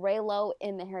it's like Reylo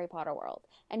in the Harry Potter world,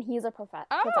 and he's a professor.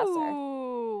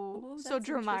 Oh, so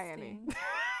Hermione.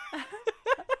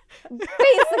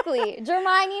 Basically,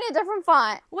 Hermione in a different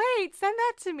font. Wait, send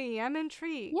that to me. I'm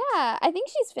intrigued. Yeah, I think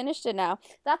she's finished it now.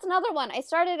 That's another one. I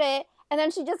started it, and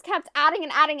then she just kept adding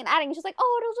and adding and adding. She's like,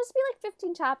 oh, it'll just be like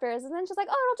 15 chapters. And then she's like,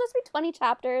 oh, it'll just be 20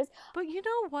 chapters. But you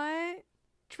know what?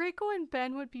 Draco and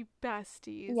Ben would be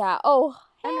besties. Yeah. Oh,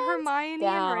 and Hermione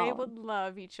and Ray would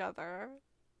love each other.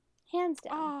 Hands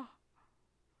down. Oh,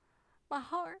 my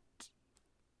heart.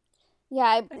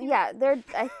 Yeah,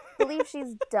 I believe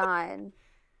she's done.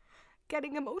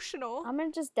 Getting emotional. I'm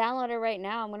going to just download it right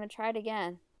now. I'm going to try it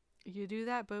again. You do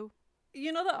that, boo.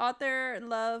 You know the author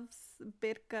loves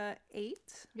Birka 8?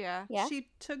 Yeah. She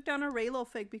took down a Reylo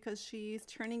fic because she's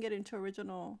turning it into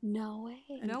original. No way.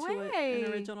 An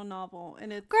original novel.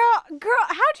 And it's Girl,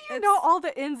 how do you know all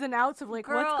the ins and outs of like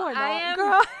what's going on?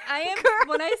 Girl.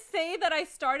 When I say that I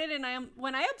started and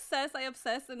when I obsess,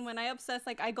 and when I obsess,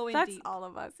 like I go in deep. That's all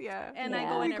of us, yeah. And I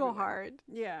go in go hard.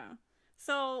 Yeah.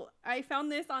 So I found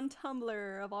this on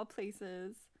Tumblr of all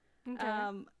places. Okay.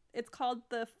 It's called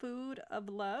The Food of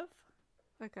Love.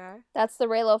 Okay. That's the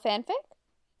Reylo fanfic?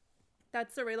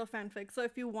 That's the Reylo fanfic. So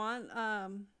if you want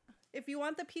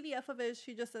the PDF of it,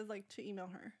 she just says like to email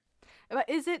her. But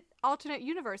is it alternate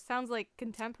universe? Sounds like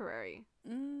contemporary.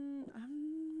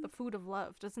 The Food of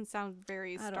Love doesn't sound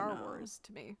very Star Wars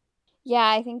to me. Yeah,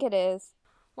 I think it is.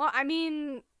 Well, I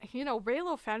mean, you know,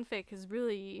 Reylo fanfic is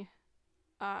really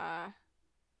having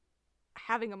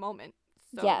a moment.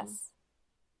 So. Yes.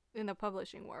 In the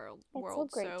publishing world. It's so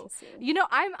great to see. You know,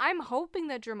 I'm hoping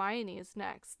that Hermione is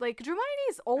next. Like, Hermione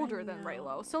is older than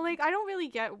Reylo, so like I don't really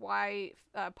get why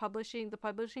the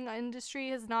publishing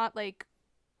industry has not like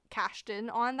cashed in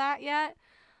on that yet.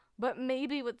 But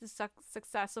maybe with the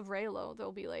success of Reylo,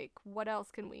 they'll be like, what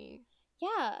else can we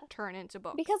turn into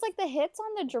books? Because like the hits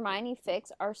on the Hermione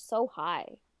fics are so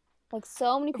high. Like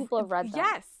so many people have read them.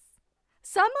 Yes.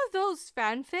 Some of those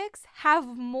fanfics have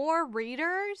more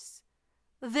readers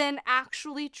than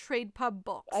actually trade pub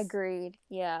books. Agreed.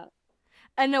 Yeah.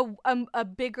 And a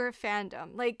bigger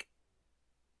fandom. Like,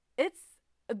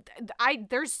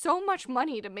 there's so much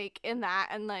money to make in that,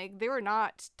 and like they were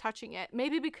not touching it.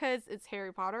 Maybe because it's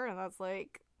Harry Potter, and that's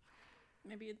like,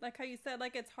 maybe like how you said,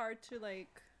 like it's hard to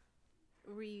like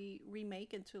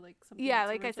remake into like something. Yeah,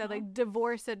 like original. I said, like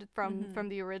divorce it from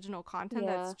the original content.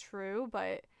 Yeah. That's true,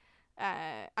 but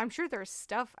I'm sure there's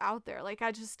stuff out there. Like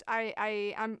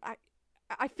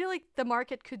I feel like the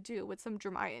market could do with some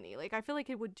Hermione. Like, I feel like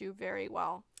it would do very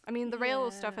well. I mean, the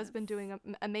Reylo stuff has been doing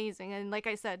amazing, and like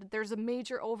I said, there's a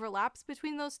major overlaps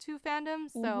between those two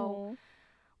fandoms, so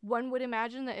one would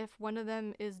imagine that if one of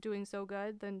them is doing so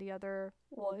good, then the other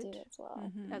would do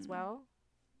as well.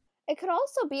 It could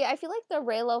also be, I feel like the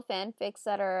Reylo fanfics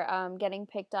that are getting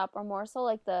picked up are more so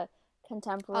like the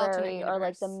contemporary or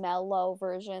like the mellow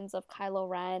versions of Kylo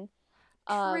Ren.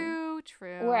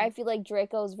 True. Where I feel like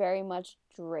Draco is very much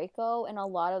Draco in a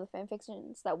lot of the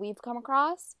fanfictions that we've come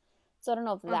across. So I don't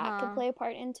know if that could play a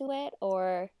part into it,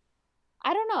 or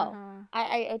I don't know.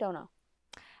 I don't know.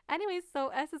 Anyways, so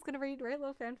S is gonna read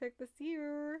Reylo fanfic this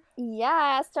year.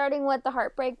 Yeah, starting with the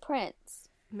Heartbreak Prince.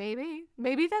 Maybe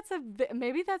that's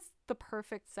the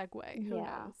perfect segue. Who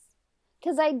knows?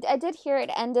 Because I did hear it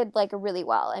ended like really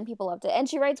well, and people loved it, and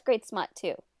she writes great smut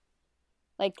too.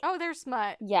 Like, oh, they're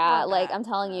smut. Yeah, like I'm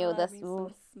telling you, this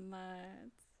smut.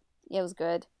 It was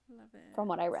good. Love it. From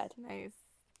what I read. Nice.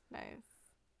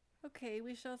 Okay,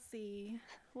 we shall see.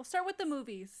 We'll start with the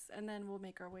movies, and then we'll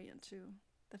make our way into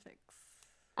the fics.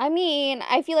 I mean,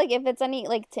 I feel like if it's any,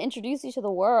 like, to introduce you to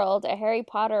the world, a Harry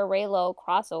Potter Reylo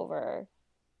crossover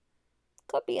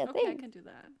could be a thing. Okay, I can do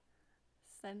that.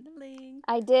 Send the link.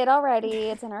 I did already.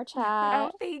 It's in our chat.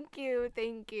 Oh, thank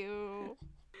you.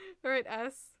 All right,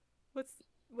 S.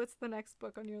 What's the next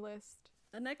book on your list?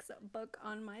 The next book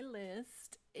on my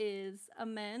list is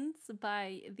Amends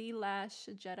by The Last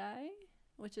Jedi,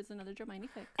 which is another Hermione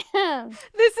fic.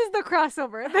 This is the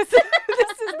crossover. This is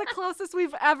the closest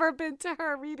we've ever been to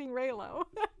her reading Reylo.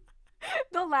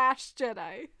 The Last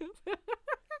Jedi.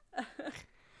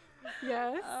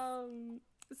 Yes.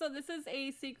 So this is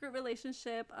a secret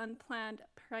relationship, unplanned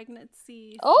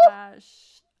pregnancy /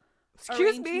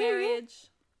 arranged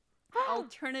marriage,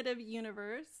 alternative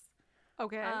universe.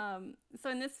 Okay. So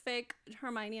in this fic,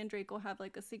 Hermione and Draco have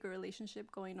like a secret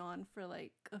relationship going on for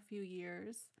like a few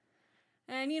years.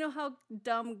 And you know how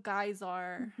dumb guys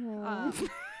are.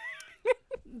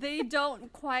 They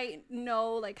don't quite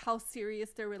know like how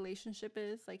serious their relationship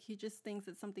is. Like he just thinks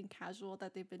it's something casual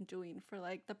that they've been doing for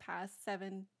like the past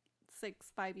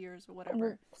 5 years or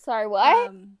whatever. Sorry,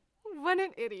 what? What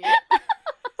an idiot.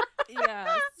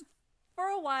 Yeah. For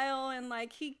a while, and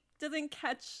like he doesn't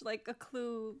catch like a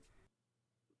clue.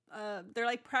 They're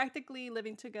like practically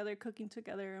living together, cooking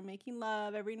together, making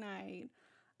love every night.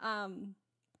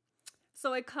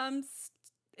 So it comes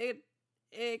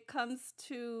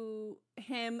to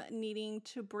him needing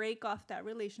to break off that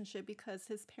relationship because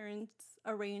his parents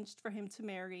arranged for him to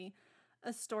marry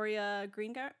Astoria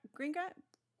Greengrass.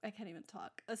 I can't even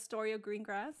talk. Astoria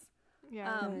Greengrass.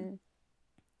 Yeah.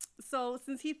 So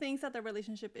since he thinks that the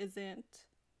relationship isn't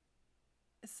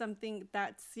something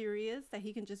that serious, that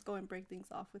he can just go and break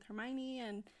things off with Hermione,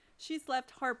 and she's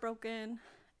left heartbroken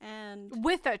and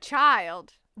with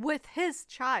his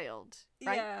child,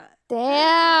 right? Yeah.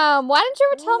 Damn. Why didn't you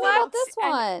ever tell me about this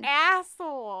one? An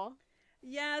asshole.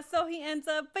 Yeah, so he ends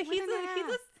up, but he's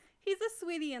a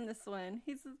sweetie in this one.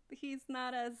 He's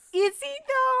not as. Is he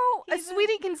though? A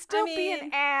sweetie can still be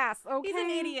an ass. Okay. He's an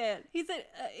idiot. He's an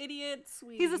idiot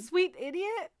sweetie. He's a sweet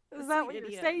idiot. Is that what you're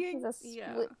saying? He's a sweet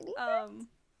idiot.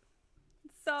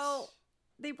 So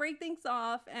they break things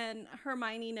off, and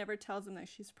Hermione never tells him that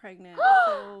she's pregnant.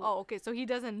 Oh, okay. So he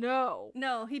doesn't know.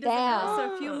 No, he doesn't know.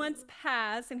 So a few months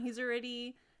pass, and he's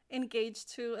already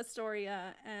engaged to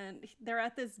Astoria, and they're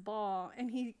at this ball,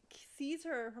 and he sees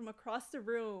her from across the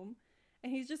room,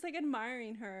 and he's just like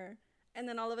admiring her, and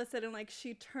then all of a sudden like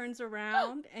she turns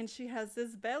around and she has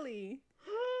this belly,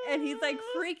 and he's like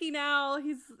freaking out.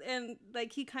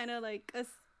 He kind of like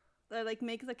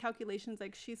makes the calculations,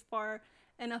 like she's far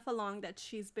enough along that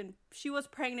she was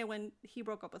pregnant when he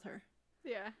broke up with her.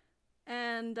 Yeah.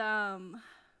 And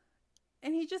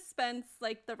he just spends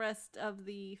like the rest of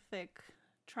the fic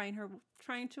trying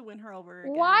to win her over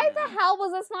again. Why the hell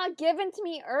was this not given to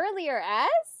me earlier,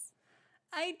 S?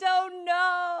 I don't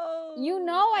know. You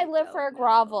know I live for a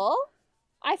grovel.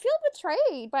 I feel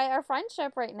betrayed by our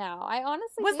friendship right now. I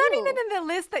honestly Was do. that even in the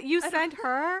list that you sent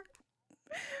her?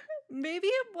 Maybe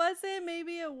it wasn't.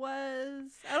 Maybe it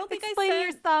was. I don't think Explain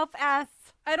yourself, S.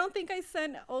 I don't think I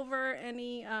sent over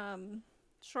any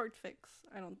short fics.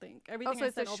 I don't think. Everything I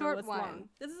sent over was long.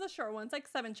 This is a short one. It's like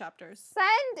 7 chapters.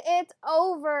 Send it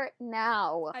over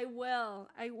now. I will.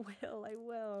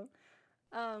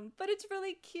 But it's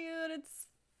really cute. It's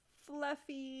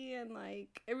fluffy, and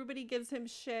like everybody gives him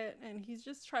shit, and he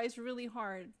just tries really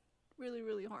hard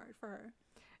for her.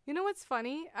 You know what's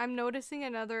funny? I'm noticing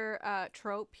another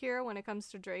trope here when it comes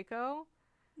to Draco.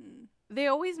 They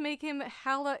always make him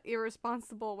hella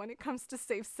irresponsible when it comes to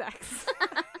safe sex.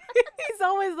 He's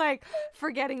always like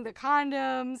forgetting the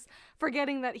condoms,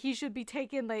 forgetting that he should be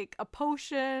taking like a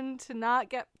potion to not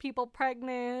get people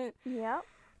pregnant. Yep.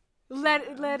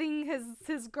 Letting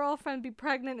his girlfriend be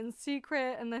pregnant in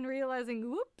secret, and then realizing,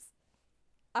 whoops,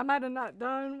 I might have not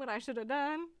done what I should have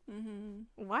done.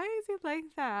 Mm-hmm. Why is he like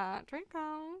that,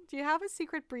 Draco? Do you have a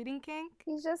secret breeding kink?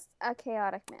 He's just a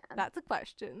chaotic man. That's a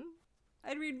question.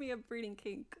 I'd read me a breeding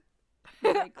kink.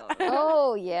 Draco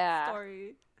Oh, yeah.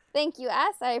 story. Thank you,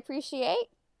 S. I appreciate.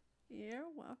 You're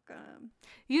welcome.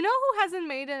 You know who hasn't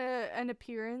made an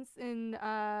appearance in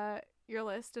your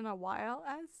list in a while,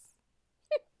 as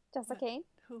Jessica Kane.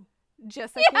 Who?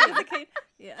 Jessica? Jessica?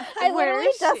 Yeah. I Where literally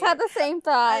is just she? had the same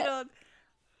thought.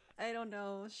 I don't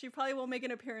know. She probably won't make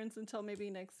an appearance until maybe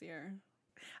next year.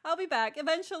 I'll be back.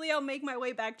 Eventually, I'll make my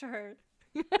way back to her.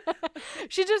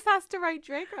 She just has to write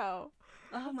Draco.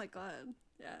 Oh my god.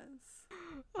 Yes.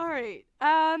 All right.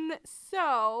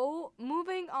 So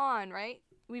moving on, right?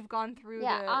 We've gone through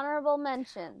Yeah, the honorable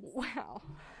mentions. Wow.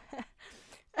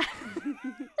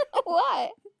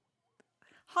 What?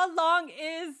 How long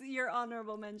is your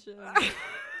honorable mention? That's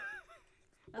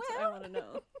what I want to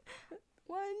know.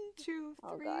 1, 2,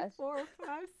 Oh, 3, gosh. 4,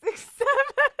 5, 6, 7.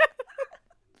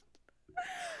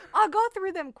 I'll go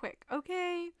through them quick,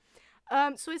 okay?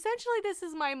 So essentially this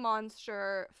is my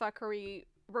monster fuckery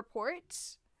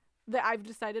report that I've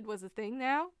decided was a thing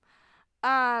now.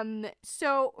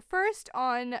 So first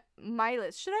on my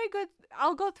list,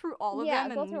 I'll go through all of Yeah,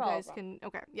 them go and through you all guys of can,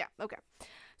 okay, yeah, okay.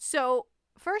 So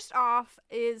first off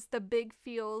is the Big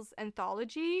Feels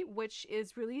anthology, which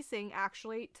is releasing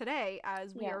actually today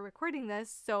as we Yeah. are recording this.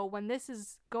 So when this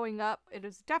is going up, it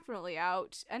is definitely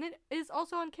out, and it is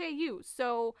also on KU.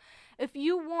 So if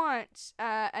you want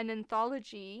an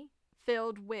anthology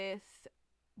filled with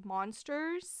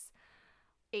monsters,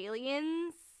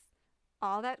 aliens,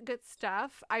 all that good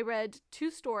stuff. I read 2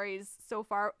 stories so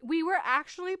far. We were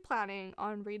actually planning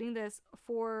on reading this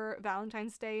for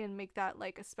Valentine's Day and make that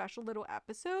like a special little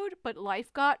episode, but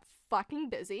life got fucking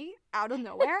busy out of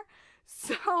nowhere.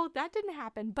 So that didn't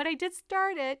happen, but I did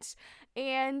start it,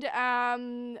 and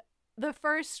the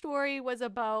first story was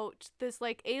about this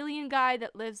like alien guy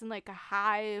that lives in like a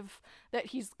hive that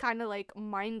he's kind of like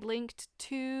mind linked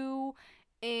to,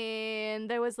 and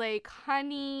there was like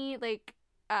honey, like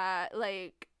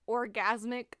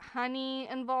orgasmic honey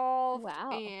involved.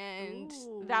 Wow. And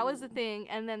that was the thing.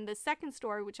 And then the second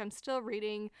story, which I'm still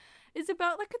reading, is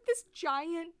about like this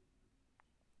giant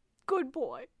good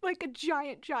boy, like a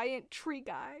giant tree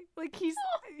guy. Like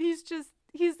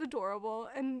he's adorable,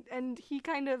 and he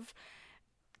kind of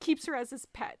keeps her as his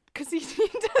pet because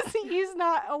he's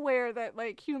not aware that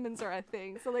like humans are a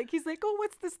thing. So like he's like, oh,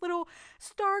 what's this little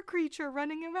star creature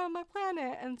running around my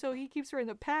planet? And so he keeps her in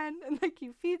the pen and like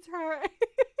he feeds her.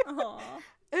 Aww.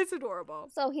 It's adorable,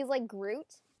 So he's like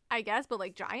Groot? I guess, but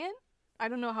like giant. I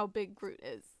don't know how big Groot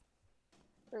is.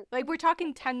 Groot. Like we're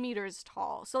talking 10 meters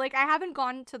tall. So like I haven't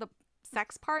gone to the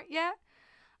sex part yet,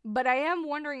 but I am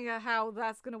wondering how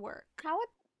that's gonna work.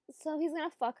 So he's gonna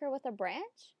fuck her with a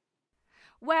branch?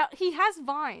 Well, he has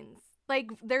vines.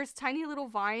 Like, there's tiny little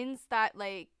vines that,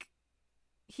 like,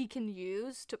 he can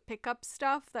use to pick up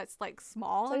stuff that's, like,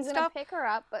 small So and he's gonna stuff. pick her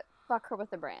up, but fuck her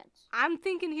with a branch. I'm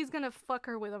thinking he's gonna fuck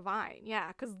her with a vine. Yeah,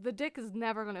 because the dick is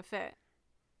never gonna fit.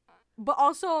 But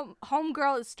also,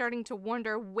 Homegirl is starting to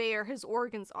wonder where his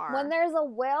organs are. When there's a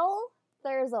will,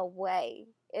 there's a way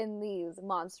in these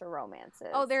monster romances.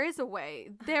 Oh, there is a way.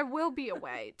 There will be a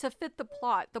way to fit the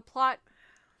plot. The plot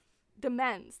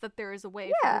demands that there is a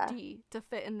way Yeah. for the D to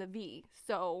fit in the V.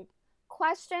 So,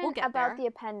 Question We'll get about there. the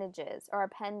appendages or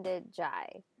appendage.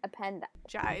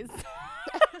 Jize.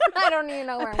 I don't even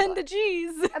know where I'm going.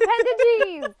 Appendages.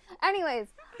 Appendages. Anyways,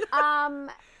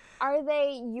 are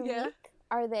they unique? Yeah.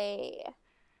 Are they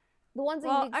the ones that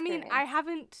Well, you've I mean,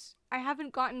 experienced? I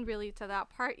haven't gotten really to that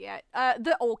part yet.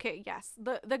 Yes.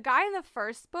 The guy in the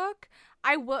first book,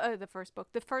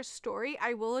 the first story,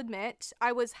 I will admit,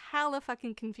 I was hella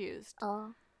fucking confused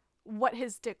Oh. what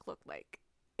his dick looked like.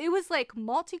 It was like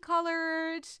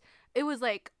multicolored. It was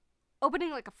like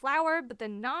opening like a flower, but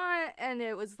then not, and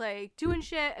it was like doing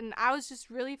shit, and I was just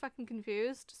really fucking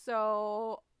confused.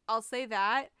 So I'll say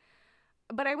that.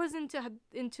 But I was into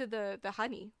the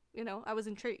honey, you know. I was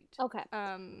intrigued. Okay.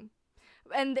 And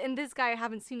this guy, I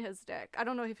haven't seen his dick. I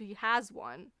don't know if he has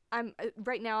one.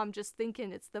 Right now I'm just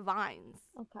thinking it's the vines,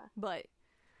 Okay. but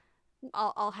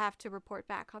I'll have to report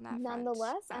back on that.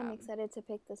 Nonetheless, front. I'm excited to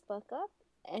pick this book up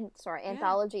Yeah.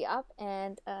 anthology up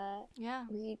and Yeah.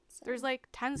 read some. There's like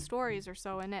 10 stories or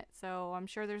so in it, so I'm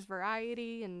sure there's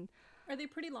variety. And Are they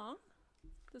pretty long?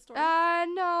 The story?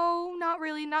 no, not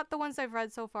really. Not the ones I've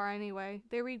read so far anyway.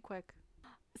 They read quick.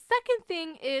 Second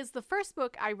thing is the first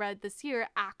book I read this year,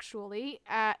 actually,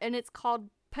 and it's called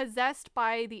Possessed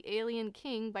by the Alien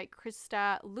King by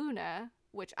Krista Luna,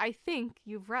 which I think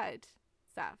you've read,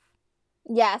 Seth.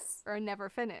 Yes. Or never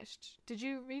finished. Did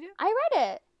you read it? I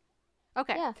read it.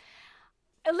 Okay. Yeah.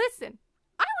 Listen,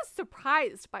 I was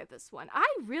surprised by this one. I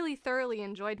really thoroughly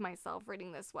enjoyed myself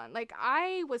reading this one. Like,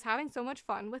 I was having so much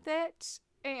fun with it,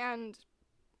 and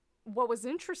what was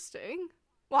interesting,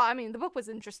 well, I mean, the book was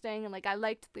interesting, and, like, I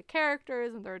liked the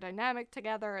characters and their dynamic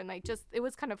together, and, like, just, it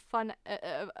was kind of fun,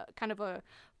 kind of a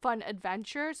fun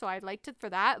adventure, so I liked it for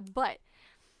that, but,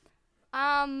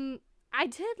 I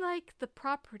did like the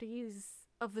properties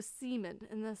of the semen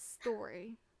in this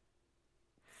story.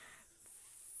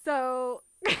 So...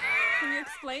 Can you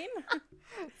explain?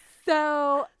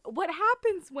 So, what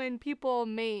happens when people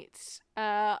mate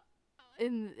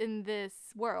in this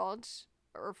world,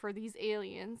 or for these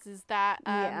aliens, is that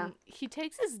he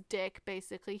takes his dick,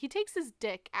 basically. He takes his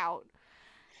dick out,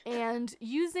 and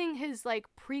using his, like,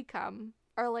 precum,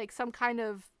 or, like, some kind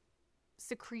of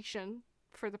secretion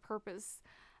for the purpose,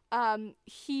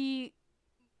 he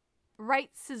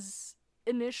writes his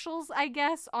initials, I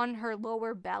guess, on her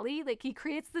lower belly. Like, he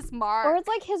creates this mark, or it's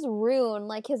like his rune,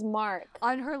 like his mark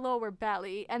on her lower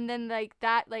belly, and then, like,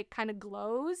 that, like, kind of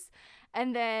glows,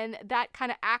 and then that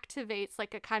kind of activates,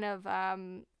 like, a kind of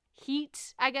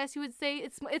heat, I guess you would say.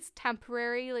 It's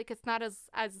temporary, like, it's not as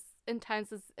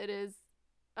intense as it is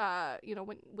you know,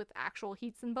 when with actual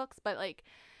heats in books, but, like,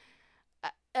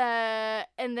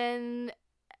 and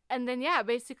then yeah,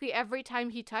 basically every time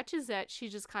he touches it, she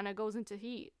just kind of goes into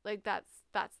heat. Like, that's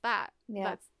that. Yeah.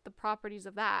 That's the properties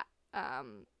of that.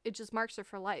 It just marks her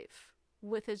for life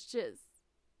with his jizz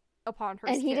upon her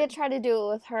and skin. he did try to do it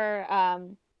with her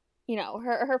you know,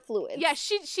 her fluids. Yeah,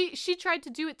 she tried to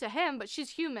do it to him, but she's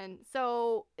human,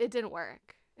 so it didn't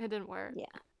work.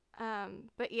 Yeah.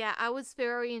 But yeah, I was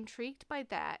very intrigued by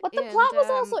that. But the plot was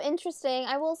also interesting.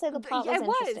 I will say the plot was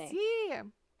interesting. It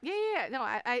was. Yeah. No,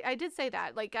 I did say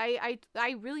that. Like, I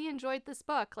really enjoyed this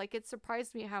book. Like, it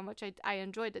surprised me how much I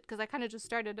enjoyed it, because I kind of just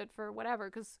started it for whatever,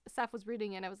 because Seth was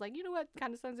reading it, and I was like, you know what,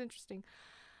 kind of sounds interesting.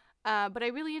 But I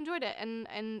really enjoyed it,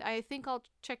 and I think I'll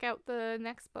check out the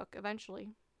next book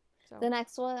eventually. So. The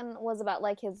next one was about,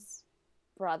 like, his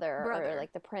brother. Or,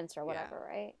 like, the prince or whatever,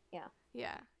 right? Yeah.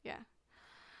 Yeah.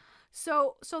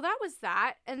 So that was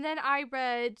that, and then I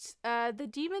read The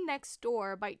Demon Next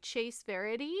Door by Chase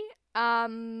Verity.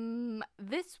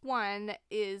 This one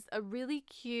is a really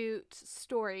cute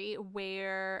story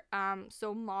where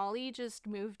so Molly just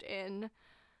moved in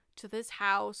to this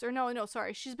house, or no,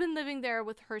 sorry, she's been living there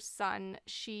with her son.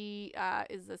 She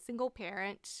is a single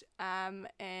parent,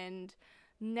 and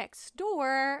next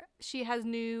door she has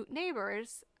new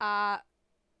neighbors,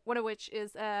 one of which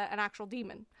is an actual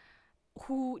demon.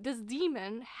 This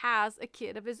demon has a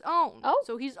kid of his own. Oh.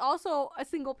 So he's also a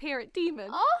single parent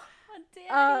demon. Oh,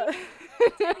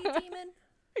 daddy demon.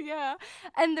 Yeah.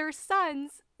 And their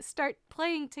sons start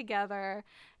playing together,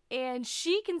 and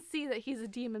she can see that he's a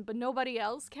demon, but nobody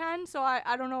else can. So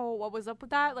I don't know what was up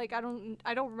with that. Like, I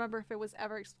don't remember if it was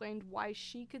ever explained why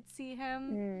she could see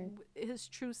him, his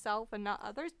true self, and not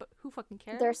others, but who fucking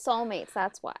cares? They're soulmates,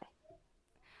 that's why.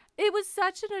 It was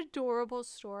such an adorable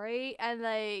story, and,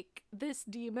 like, this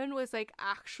demon was, like,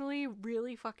 actually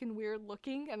really fucking weird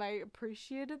looking, and I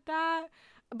appreciated that.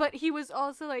 But he was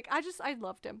also, like, I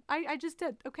loved him. I just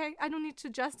did, okay? I don't need to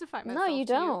justify myself. No, you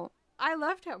don't. I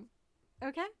loved him,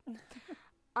 okay?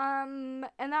 And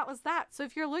that was that. So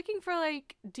if you're looking for,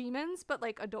 like, demons, but,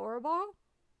 like, adorable,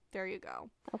 there you go.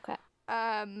 Okay.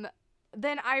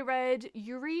 Then I read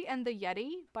Yuri and the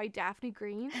Yeti by Daphne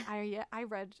Green. I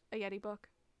read a Yeti book.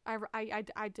 I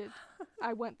did.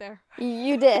 I went there.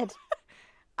 You did.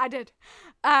 I did.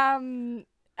 And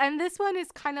this one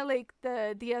is kind of like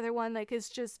the other one. Like, it's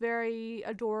just very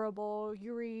adorable.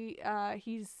 Yuri,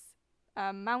 he's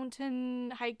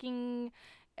mountain hiking,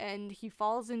 and he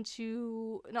falls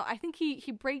into... No, I think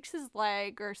he breaks his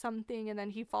leg or something, and then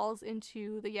he falls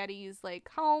into the Yeti's, like,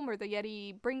 home, or the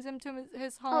Yeti brings him to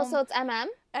his home. Oh, so it's MM?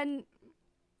 And...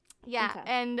 Yeah, okay.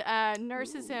 And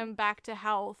nurses him back to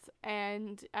health,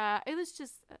 and it was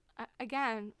just,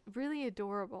 again, really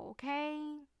adorable,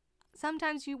 okay?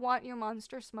 Sometimes you want your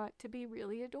monster smut to be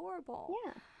really adorable.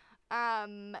 Yeah.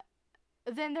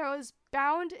 Then there was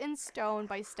Bound in Stone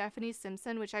by Stephanie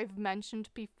Simpson, which I've mentioned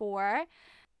before.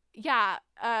 Yeah,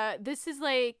 this is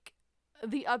like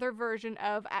the other version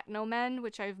of Atnomen,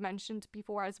 which I've mentioned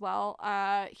before as well.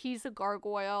 He's a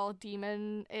gargoyle,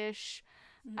 demon-ish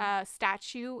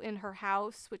statue in her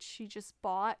house, which she just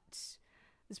bought.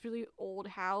 this really old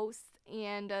house,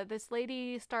 and this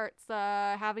lady starts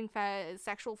having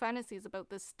sexual fantasies about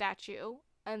this statue,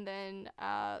 and then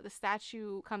the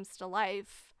statue comes to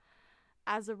life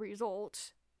as a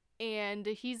result, and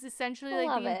he's essentially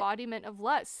like the embodiment of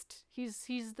lust.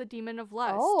 He's the demon of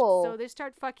lust. Oh. So they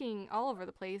start fucking all over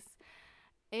the place,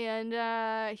 and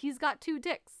he's got 2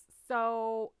 dicks,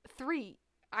 so 3,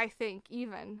 I think,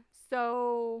 even.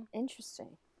 So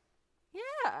interesting.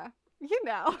 yeah, you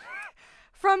know.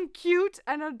 From cute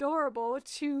and adorable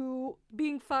to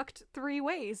being fucked 3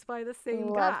 ways by the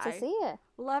same guy. Love to see it.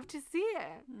 Love to see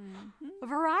it. Mm-hmm.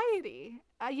 Variety,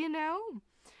 you know.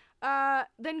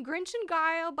 Then Grinch and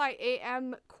Guile by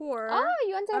A.M. Core. Oh,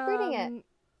 you ended up reading it.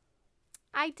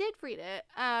 I did read it.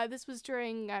 This was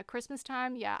during Christmas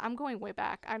time. Yeah, I'm going way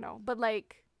back. I know, but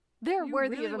like they're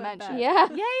worthy really of a went mention.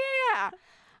 back. Yeah.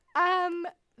 Yeah.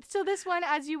 So this one,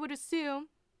 as you would assume,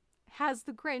 has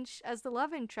the Grinch as the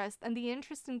love interest, and the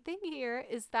interesting thing here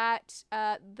is that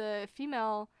the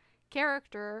female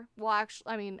character, well, actually,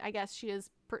 I mean, I guess she is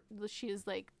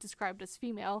like described as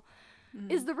female,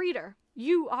 is the reader.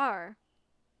 You are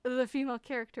the female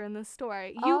character in this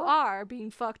story. You are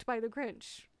being fucked by the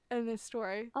Grinch in this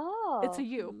story. Oh, it's a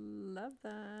you. Love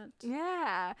that.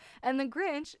 Yeah, and the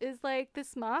Grinch is like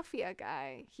this mafia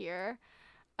guy here.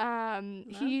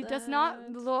 He does not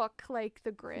look like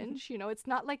the Grinch. You know, it's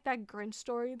not like that Grinch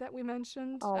story that we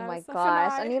mentioned. Oh my Seth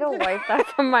gosh, I and need to wipe that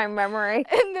from my memory.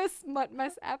 In this Mutt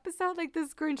Mess episode, like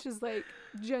this Grinch is like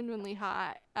genuinely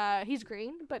hot. He's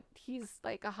green, but he's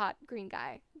like a hot green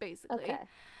guy, basically. Okay.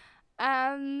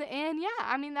 And yeah,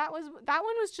 I mean that one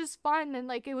was just fun, and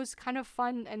like it was kind of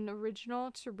fun and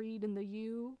original to read in the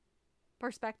you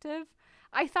perspective.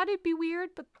 I thought it'd be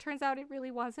weird, but turns out it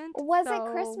really wasn't. Was it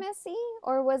Christmassy,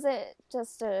 or was it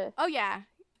just a... Oh, yeah.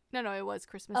 No, it was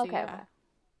Christmassy, okay, yeah.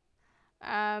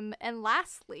 Okay. And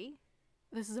lastly,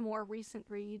 this is a more recent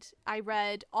read. I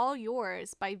read All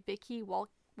Yours by Vicky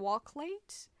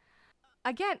Walklate.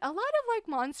 Again, a lot of, like,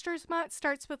 Monsters Mutt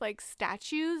starts with, like,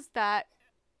 statues that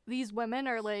these women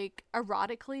are, like,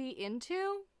 erotically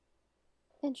into.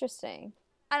 Interesting.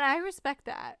 And I respect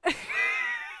that.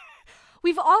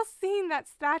 We've all seen that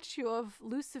statue of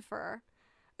Lucifer,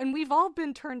 and we've all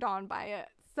been turned on by it.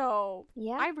 So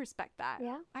yeah, I respect that.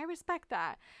 Yeah, I respect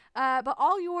that. But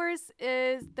All Yours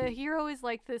is the hero is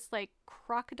like this like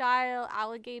crocodile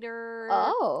alligator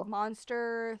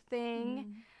monster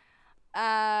thing.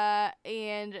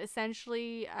 And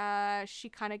essentially she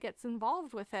kind of gets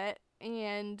involved with it.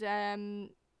 And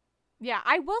yeah,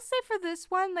 I will say for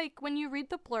this one, like when you read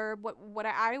the blurb, what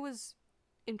I was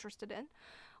interested in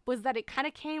was that it kind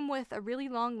of came with a really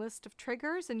long list of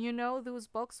triggers, and you know those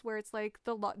books where it's like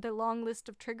the long list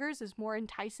of triggers is more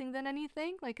enticing than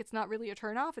anything. Like it's not really a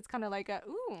turnoff. It's kind of like a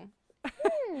ooh.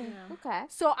 Okay.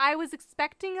 So I was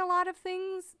expecting a lot of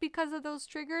things because of those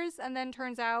triggers, and then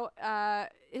turns out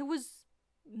it was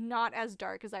not as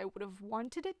dark as I would have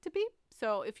wanted it to be.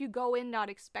 So if you go in not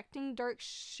expecting dark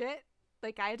shit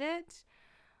like I did,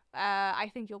 I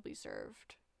think you'll be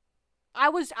served.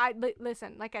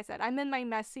 Listen, like I said, I'm in my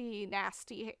messy,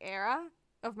 nasty era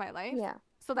of my life. Yeah.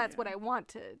 So that's what I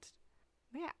wanted.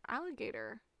 Yeah,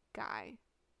 alligator guy.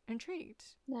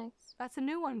 Intrigued. Nice. That's a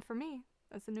new one for me.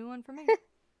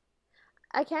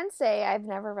 I can say I've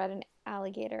never read an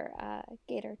alligator,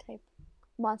 gator type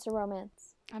monster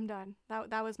romance. I'm done.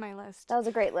 That was my list. That was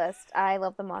a great list. I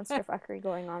love the monster fuckery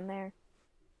going on there.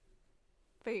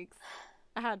 Thanks.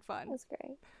 I had fun. That was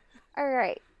great. All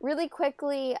right. Really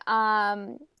quickly,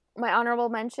 my honorable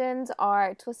mentions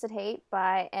are Twisted Hate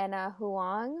by Anna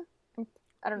Huang.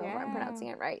 I don't know if I'm pronouncing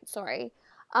it right. Sorry.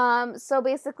 So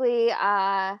basically,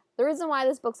 the reason why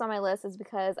this book's on my list is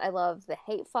because I love the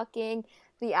hate fucking,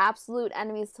 the absolute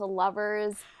enemies to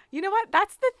lovers. You know what?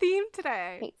 That's the theme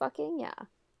today. Hate fucking, yeah.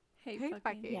 Hate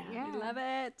fucking. Yeah. We love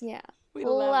it. Yeah. We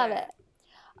love it.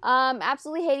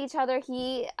 Absolutely hate each other.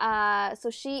 So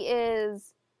she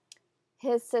is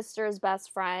his sister's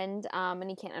best friend, and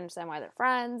he can't understand why they're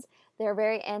friends. They're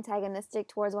very antagonistic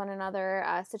towards one another.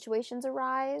 Situations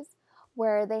arise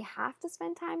where they have to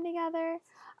spend time together.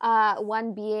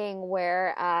 One being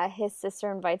where his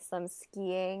sister invites them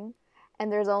skiing,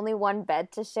 and there's only one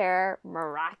bed to share,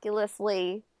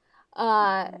 miraculously.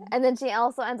 And then she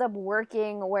also ends up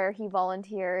working where he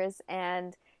volunteers,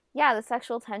 and yeah, the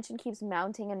sexual tension keeps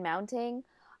mounting and mounting.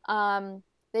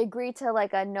 They agree to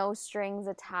like a no strings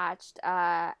attached,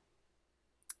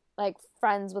 like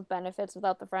friends with benefits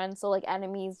without the friends, so like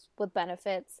enemies with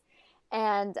benefits.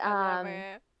 And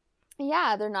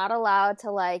yeah, they're not allowed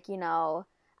to like, you know,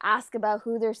 ask about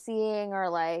who they're seeing, or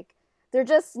like they're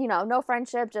just, you know, no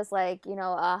friendship, just like, you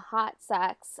know, hot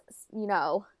sex, you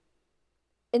know,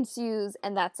 ensues,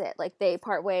 and that's it. Like, they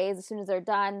part ways. As soon as they're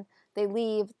done, they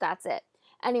leave. That's it.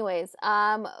 Anyways,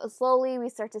 slowly we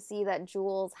start to see that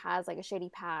Jules has like a shady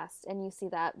past, and you see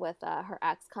that with her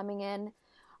ex coming in,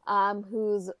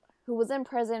 who was in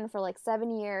prison for like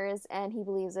 7 years, and he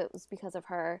believes it was because of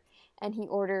her, and he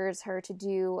orders her to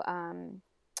do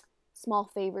small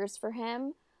favors for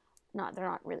him. They're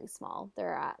not really small.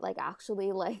 They're like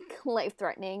actually like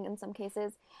life-threatening in some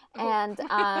cases.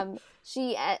 And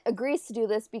she agrees to do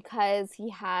this because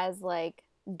he has like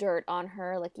dirt on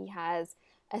her, like he has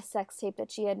a sex tape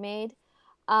that she had made.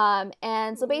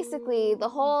 And so basically the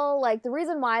whole, like, the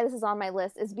reason why this is on my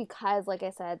list is because, like I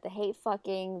said, the hate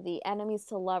fucking, the enemies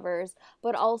to lovers,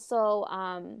 but also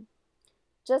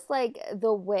just like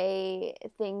the way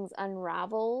things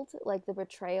unraveled, like the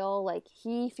betrayal, like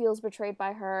he feels betrayed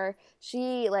by her.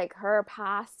 She, like, her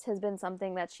past has been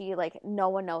something that she, like, no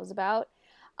one knows about.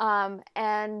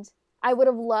 And I would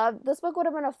have loved, this book would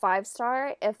have been a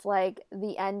 5-star if, like,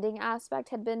 the ending aspect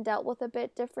had been dealt with a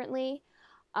bit differently.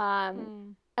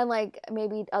 And, like,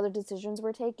 maybe other decisions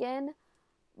were taken.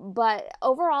 But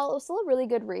overall, it was still a really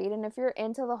good read. And if you're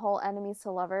into the whole enemies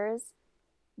to lovers,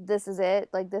 this is it.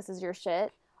 Like, this is your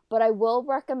shit. But I will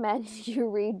recommend you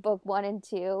read book 1 and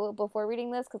 2 before reading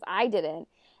this, because I didn't.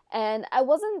 And I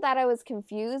wasn't that I was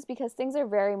confused, because things are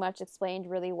very much explained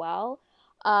really well.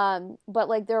 But,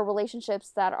 like, there are relationships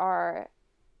that are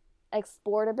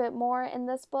explored a bit more in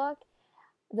this book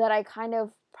that I kind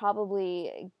of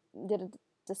probably did a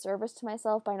disservice to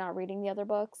myself by not reading the other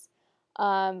books.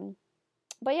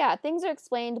 But yeah, things are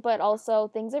explained, but also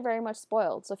things are very much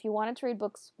spoiled. So if you wanted to read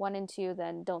books 1 and 2,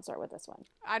 then don't start with this one.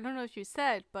 I don't know if you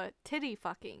said, but titty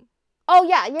fucking. Oh,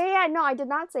 yeah. No, I did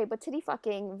not say, but titty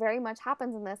fucking very much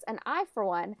happens in this. And I, for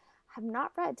one, have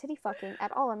not read titty fucking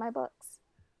at all in my books.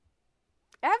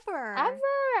 Ever.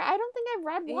 I don't think I've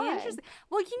read one. Interesting.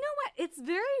 Well, you know what? It's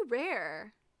very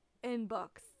rare in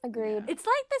books. Agreed. It's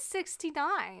like the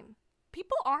 69.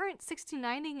 People aren't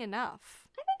 69ing enough.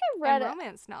 I think I've read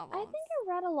romance novels. I think I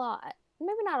read a lot.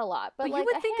 Maybe not a lot, but like you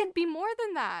would think it'd be more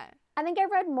than that. I think I've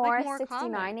read more, like more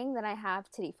 69ing than I have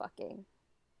titty fucking.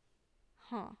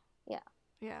 Huh. Yeah.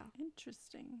 Yeah.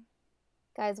 Interesting.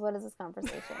 Guys, what is this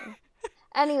conversation?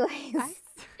 Anyways,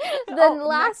 the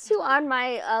last two on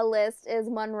my list is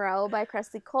Monroe by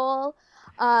Cressley Cole.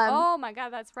 Oh my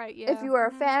god, that's right. Yeah. If you are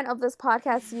a fan of this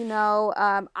podcast, you know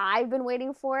I've been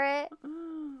waiting for it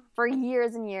for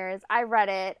years and years. I read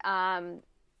it. I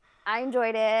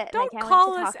enjoyed it. Don't and I can't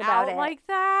call wait to us talk about out it. like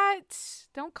that.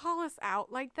 Don't call us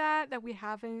out like that. That we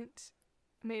haven't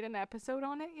made an episode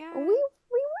on it yet. We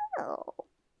will.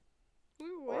 We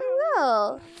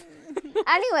will.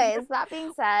 Anyways, that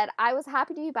being said, I was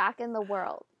happy to be back in the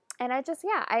world. And I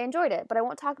enjoyed it. But I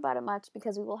won't talk about it much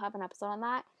because we will have an episode on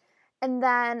that. And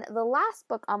then the last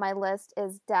book on my list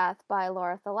is Death by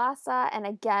Laura Thalassa. And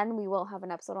again, we will have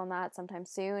an episode on that sometime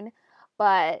soon.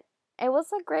 But it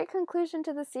was a great conclusion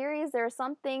to the series. There are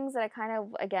some things that I kind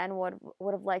of, again, would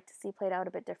have liked to see played out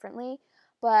a bit differently.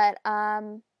 But,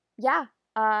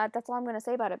 that's all I'm going to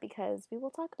say about it, because we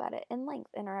will talk about it in length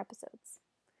in our episodes.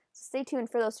 So stay tuned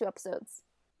for those 2 episodes.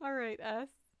 All right, us.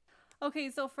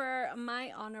 Okay, so for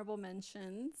my honorable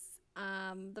mentions,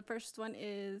 the first one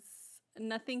is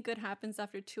Nothing Good Happens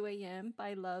After 2 a.m.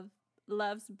 by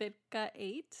Loves Bitka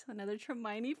 8, another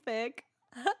Hermione fic.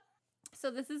 So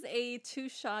this is a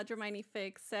 2-shot Hermione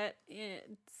fic set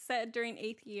during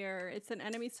 8th year. It's an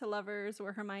enemies to lovers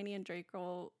where Hermione and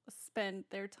Draco spend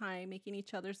their time making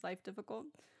each other's life difficult.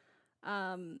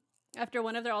 After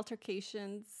one of their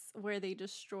altercations where they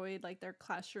destroyed like their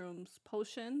classroom's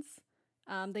potions,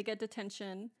 they get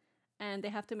detention and they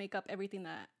have to make up everything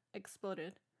that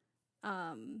exploded.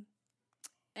 And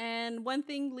one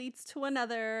thing leads to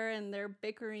another, and they're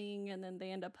bickering, and then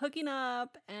they end up hooking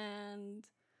up, and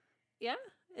yeah,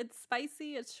 it's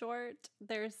spicy, it's short.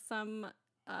 There's some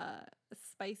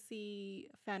spicy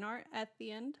fan art at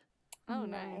the end. Oh,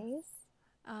 nice.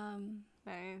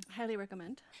 Nice. Highly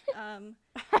recommend. The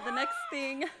next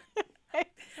thing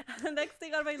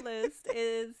on my list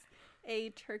is a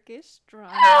Turkish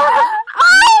drama. Oh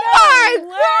my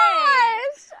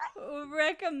gosh!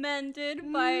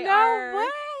 Recommended by our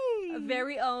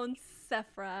very own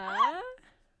Sephra.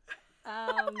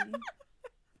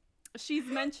 She's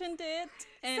mentioned it.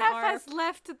 And Seph has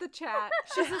left the chat.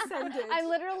 She's ascended. I'm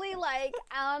literally like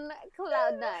on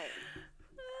cloud 9.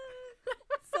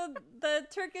 So the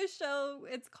Turkish show,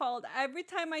 it's called, every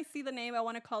time I see the name, I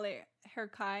want to call it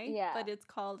Herkai. Yeah. But it's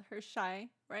called Hershai,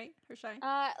 right? Hershai?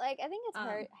 I think it's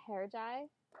Herjai,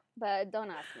 but don't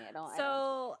ask me. I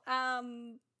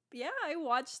don't. yeah, I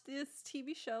watched this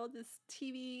TV show, this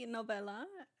TV novela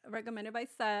recommended by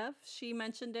Seth. She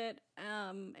mentioned it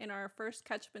in our first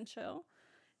Catchman show.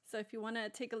 So if you want to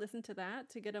take a listen to that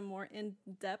to get a more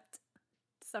in-depth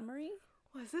summary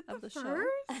Was it of the show.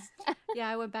 first? Yeah,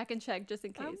 I went back and checked just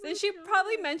in Oh case. my And she God.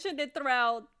 probably mentioned it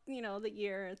throughout, the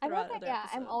year. I Throughout love other it. Yeah,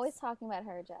 I'm episodes. always talking about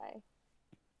her, Jai.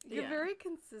 You're Yeah. very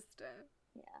consistent.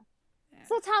 Yeah. Yeah.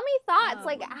 So tell me thoughts.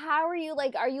 Like, Um, how are you?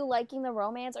 Like, are you liking the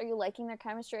romance? Are you liking their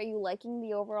chemistry? Are you liking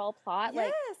the overall plot? Yes,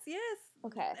 Like, yes.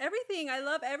 okay. Everything. I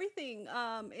love everything.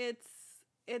 It's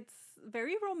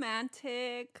very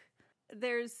romantic.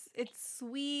 It's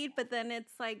sweet, but then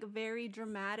it's like very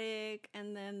dramatic,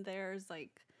 and then there's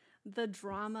like the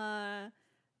drama.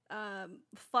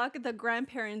 Fuck the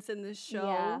grandparents in this show.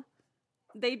 Yeah.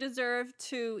 They deserve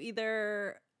to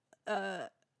either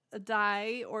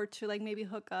die or to like maybe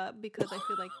hook up, because I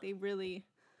feel like they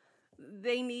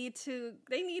need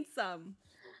some.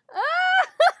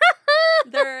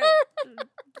 They're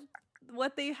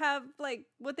what they have, like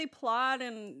what they plot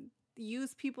and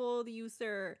use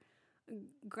their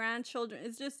grandchildren.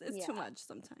 It's Yeah. too much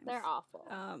sometimes. They're awful.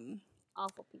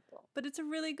 Awful people. But it's a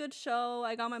really good show.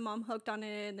 I got my mom hooked on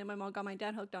it, and then my mom got my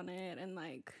dad hooked on it, and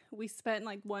like we spent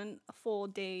like one full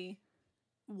day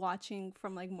watching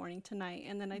from like morning to night.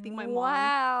 And then I think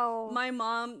Wow. my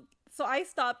mom, so I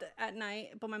stopped at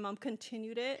night, but my mom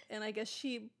continued it, and I guess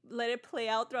she let it play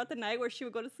out throughout the night, where she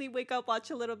would go to sleep, wake up, watch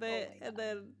a little bit, my and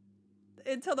then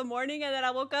until the morning, and then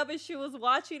I woke up and she was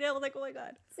watching it. I was like, oh my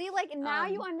God. See, like now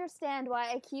you understand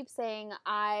why I keep saying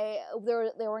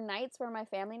there were nights where my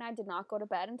family and I did not go to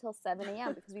bed until 7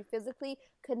 a.m. because we physically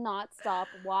could not stop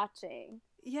watching.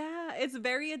 Yeah, it's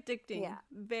very addicting. Yeah.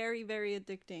 Very, very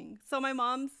addicting. So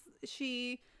my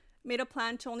she made a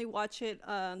plan to only watch it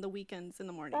on the weekends in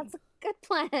the morning. That's a good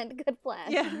plan. Good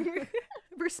plan. Yeah.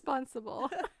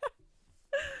 Responsible.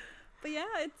 But yeah,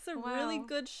 it's a really Wow.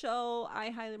 good show.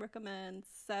 I highly recommend.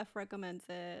 Seth recommends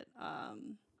it.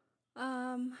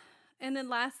 And then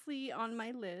lastly on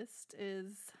my list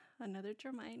is another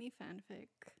Hermione fanfic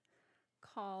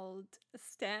called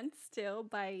Stand Still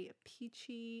by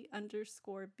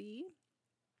Peachy_B.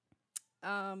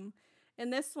 In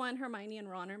this one, Hermione and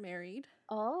Ron are married,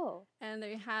 Oh. and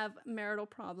they have marital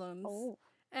problems. Oh.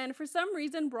 And for some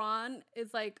reason, Ron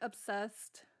is like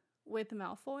obsessed with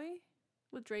Malfoy,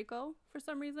 with Draco for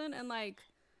some reason, and like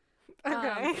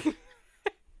Okay.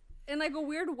 in like a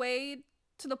weird way,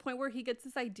 to the point where he gets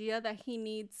this idea that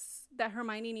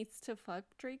Hermione needs to fuck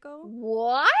Draco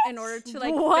What? in order to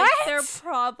like What? fix their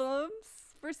problems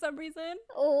for some reason.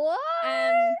 What?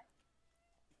 And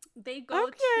they go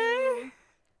Okay.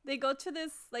 to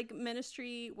this like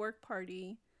ministry work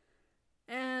party,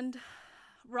 and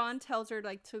Ron tells her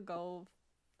like to go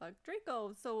fuck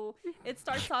Draco. So it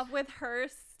starts off with her.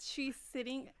 She's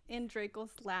sitting in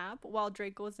Draco's lap while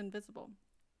Draco is invisible,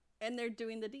 and they're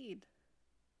doing the deed,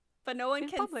 but no one In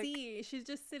can public. see. She's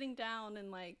just sitting down,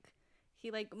 and like he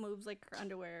like moves like her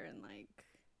underwear, and like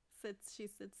she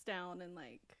sits down, and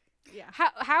like yeah.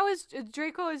 How is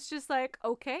Draco is just like,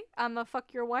 okay, I'ma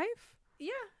fuck your wife? Yeah,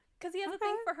 because he has a thing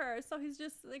Okay. for her, so he's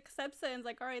just like, accepts it and is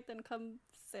like, all right, then come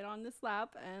sit on this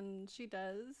lap, and she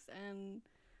does, and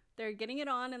they're getting it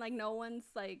on, and like no one's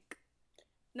like,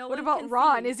 no What one about can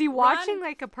Ron? see. Is he watching Ron,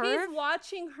 like a perv? He's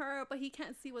watching her, but he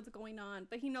can't see what's going on,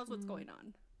 but he knows what's going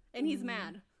on, and he's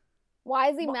mad. Why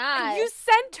is he mad? You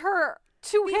sent her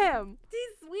to him.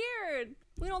 He's weird.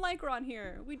 We don't like Ron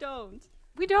here. We don't.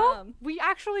 We don't. Um, We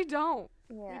actually don't.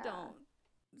 Yeah. We don't.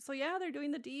 So yeah, they're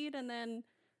doing the deed, and then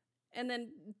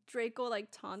Draco like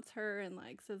taunts her and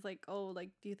like says like, oh, like,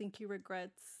 do you think he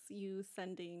regrets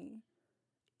sending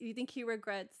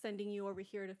you over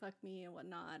here to fuck me and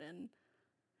whatnot? And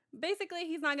basically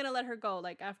he's not gonna let her go,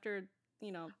 like, after,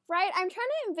 Right? I'm trying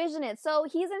to envision it. So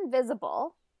he's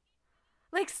invisible.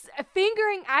 Like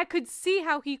fingering, I could see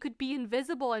how he could be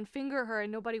invisible and finger her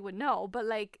and nobody would know. But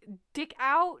like, dick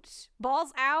out,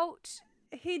 balls out.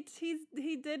 he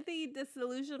did the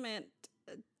disillusionment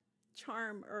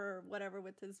charm or whatever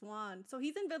with his wand. So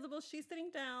he's invisible, she's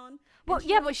sitting down. Well, and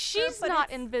yeah, has but her, she's but not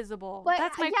it's- invisible. But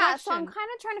That's my yeah, question. so I'm kind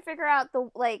of trying to figure out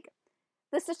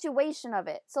the situation of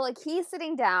it. So like he's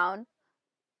sitting down,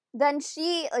 then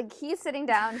he's sitting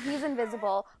down, he's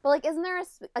invisible, but like isn't there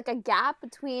a gap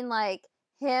between like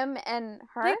him and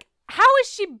her? Like, how is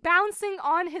she bouncing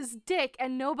on his dick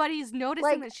and nobody's noticing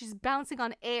Like, that she's bouncing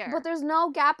on air? But there's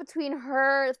no gap between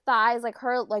her thighs, like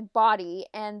her like body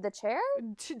and the chair?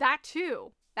 That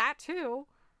too. That too.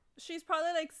 She's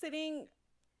probably like sitting.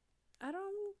 I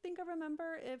don't think I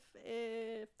remember if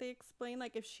they explain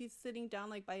like if she's sitting down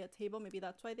like by a table, maybe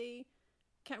that's why they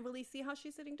can't really see how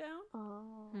she's sitting down.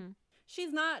 Oh.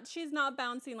 She's not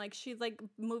bouncing, like she's like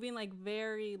moving like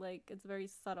very, like it's very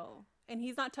subtle. And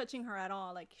he's not touching her at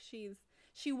all. Like she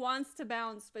wants to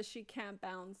bounce, but she can't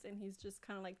bounce, and he's just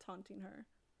kind of like taunting her.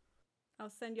 I'll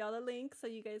send y'all the link so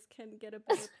you guys can get a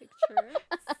better picture.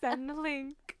 Send the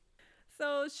link.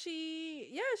 So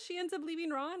she ends up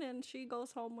leaving Ron, and she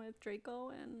goes home with Draco,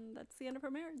 and that's the end of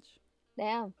her marriage.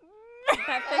 Damn.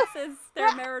 That fixes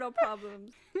their marital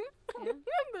problems. Yeah. I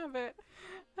love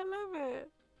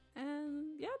it.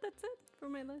 And yeah, that's it for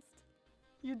my list.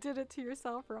 You did it to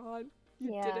yourself, Ron.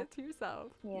 You did it to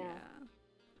yourself. Yeah.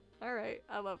 All right.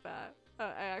 I love that.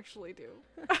 I actually do.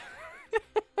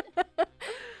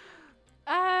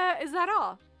 Is that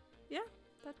all? Yeah,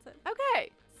 that's it.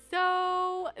 Okay.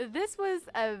 So this was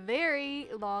a very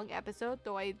long episode,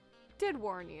 though I did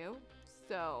warn you.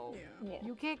 So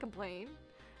you can't complain.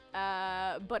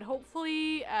 But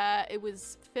hopefully it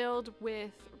was filled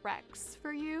with recs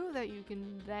for you that you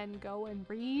can then go and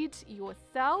read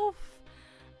yourself.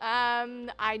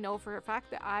 I know for a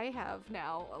fact that I have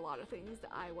now a lot of things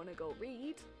that I want to go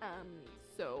read.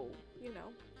 So, you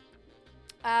know.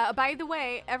 By the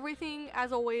way, everything,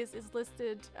 as always, is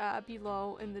listed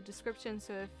below in the description.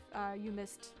 So if you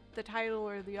missed the title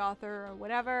or the author or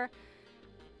whatever,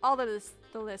 all the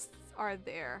lists are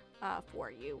there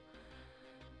for you.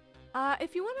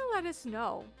 If you want to let us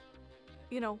know,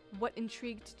 what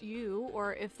intrigued you,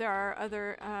 or if there are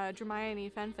other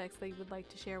Dramione fanfics that you would like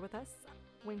to share with us,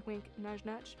 wink wink, nudge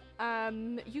nudge,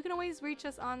 you can always reach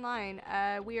us online.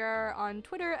 We are on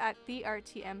Twitter at the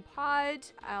RTM Pod,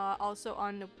 also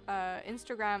on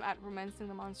Instagram at Romancing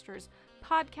the Monsters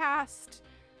Podcast.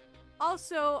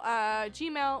 Also,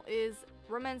 Gmail is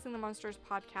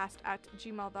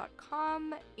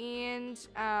romancingthemonsterspodcast@gmail.com, and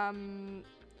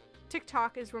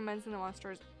TikTok is Romancing the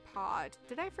Monsters Pod.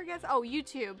 Did I forget? Oh,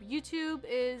 YouTube. YouTube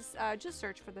is just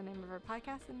search for the name of our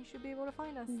podcast and you should be able to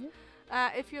find us. Mm-hmm.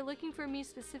 If you're looking for me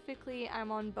specifically,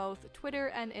 I'm on both Twitter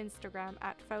and Instagram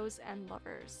at Foes and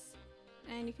Lovers.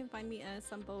 And you can find me as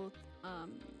on both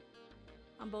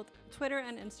Twitter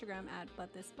and Instagram at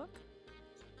But This Book.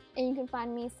 And you can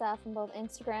find me, Seth, on both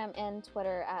Instagram and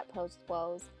Twitter at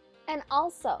PostWoes. And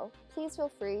also, please feel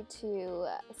free to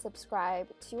subscribe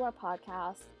to our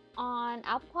podcast on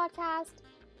Apple Podcast,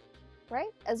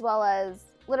 right? As well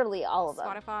as literally all of them.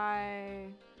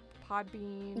 Spotify,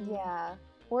 Podbean. Yeah,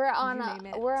 we're on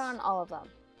all of them.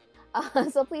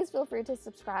 So please feel free to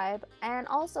subscribe and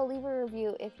also leave a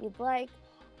review if you'd like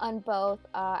on both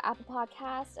Apple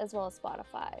Podcasts as well as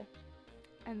Spotify.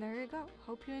 And there you go.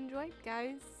 Hope you enjoyed,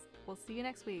 guys. We'll see you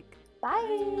next week.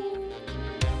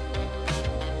 Bye.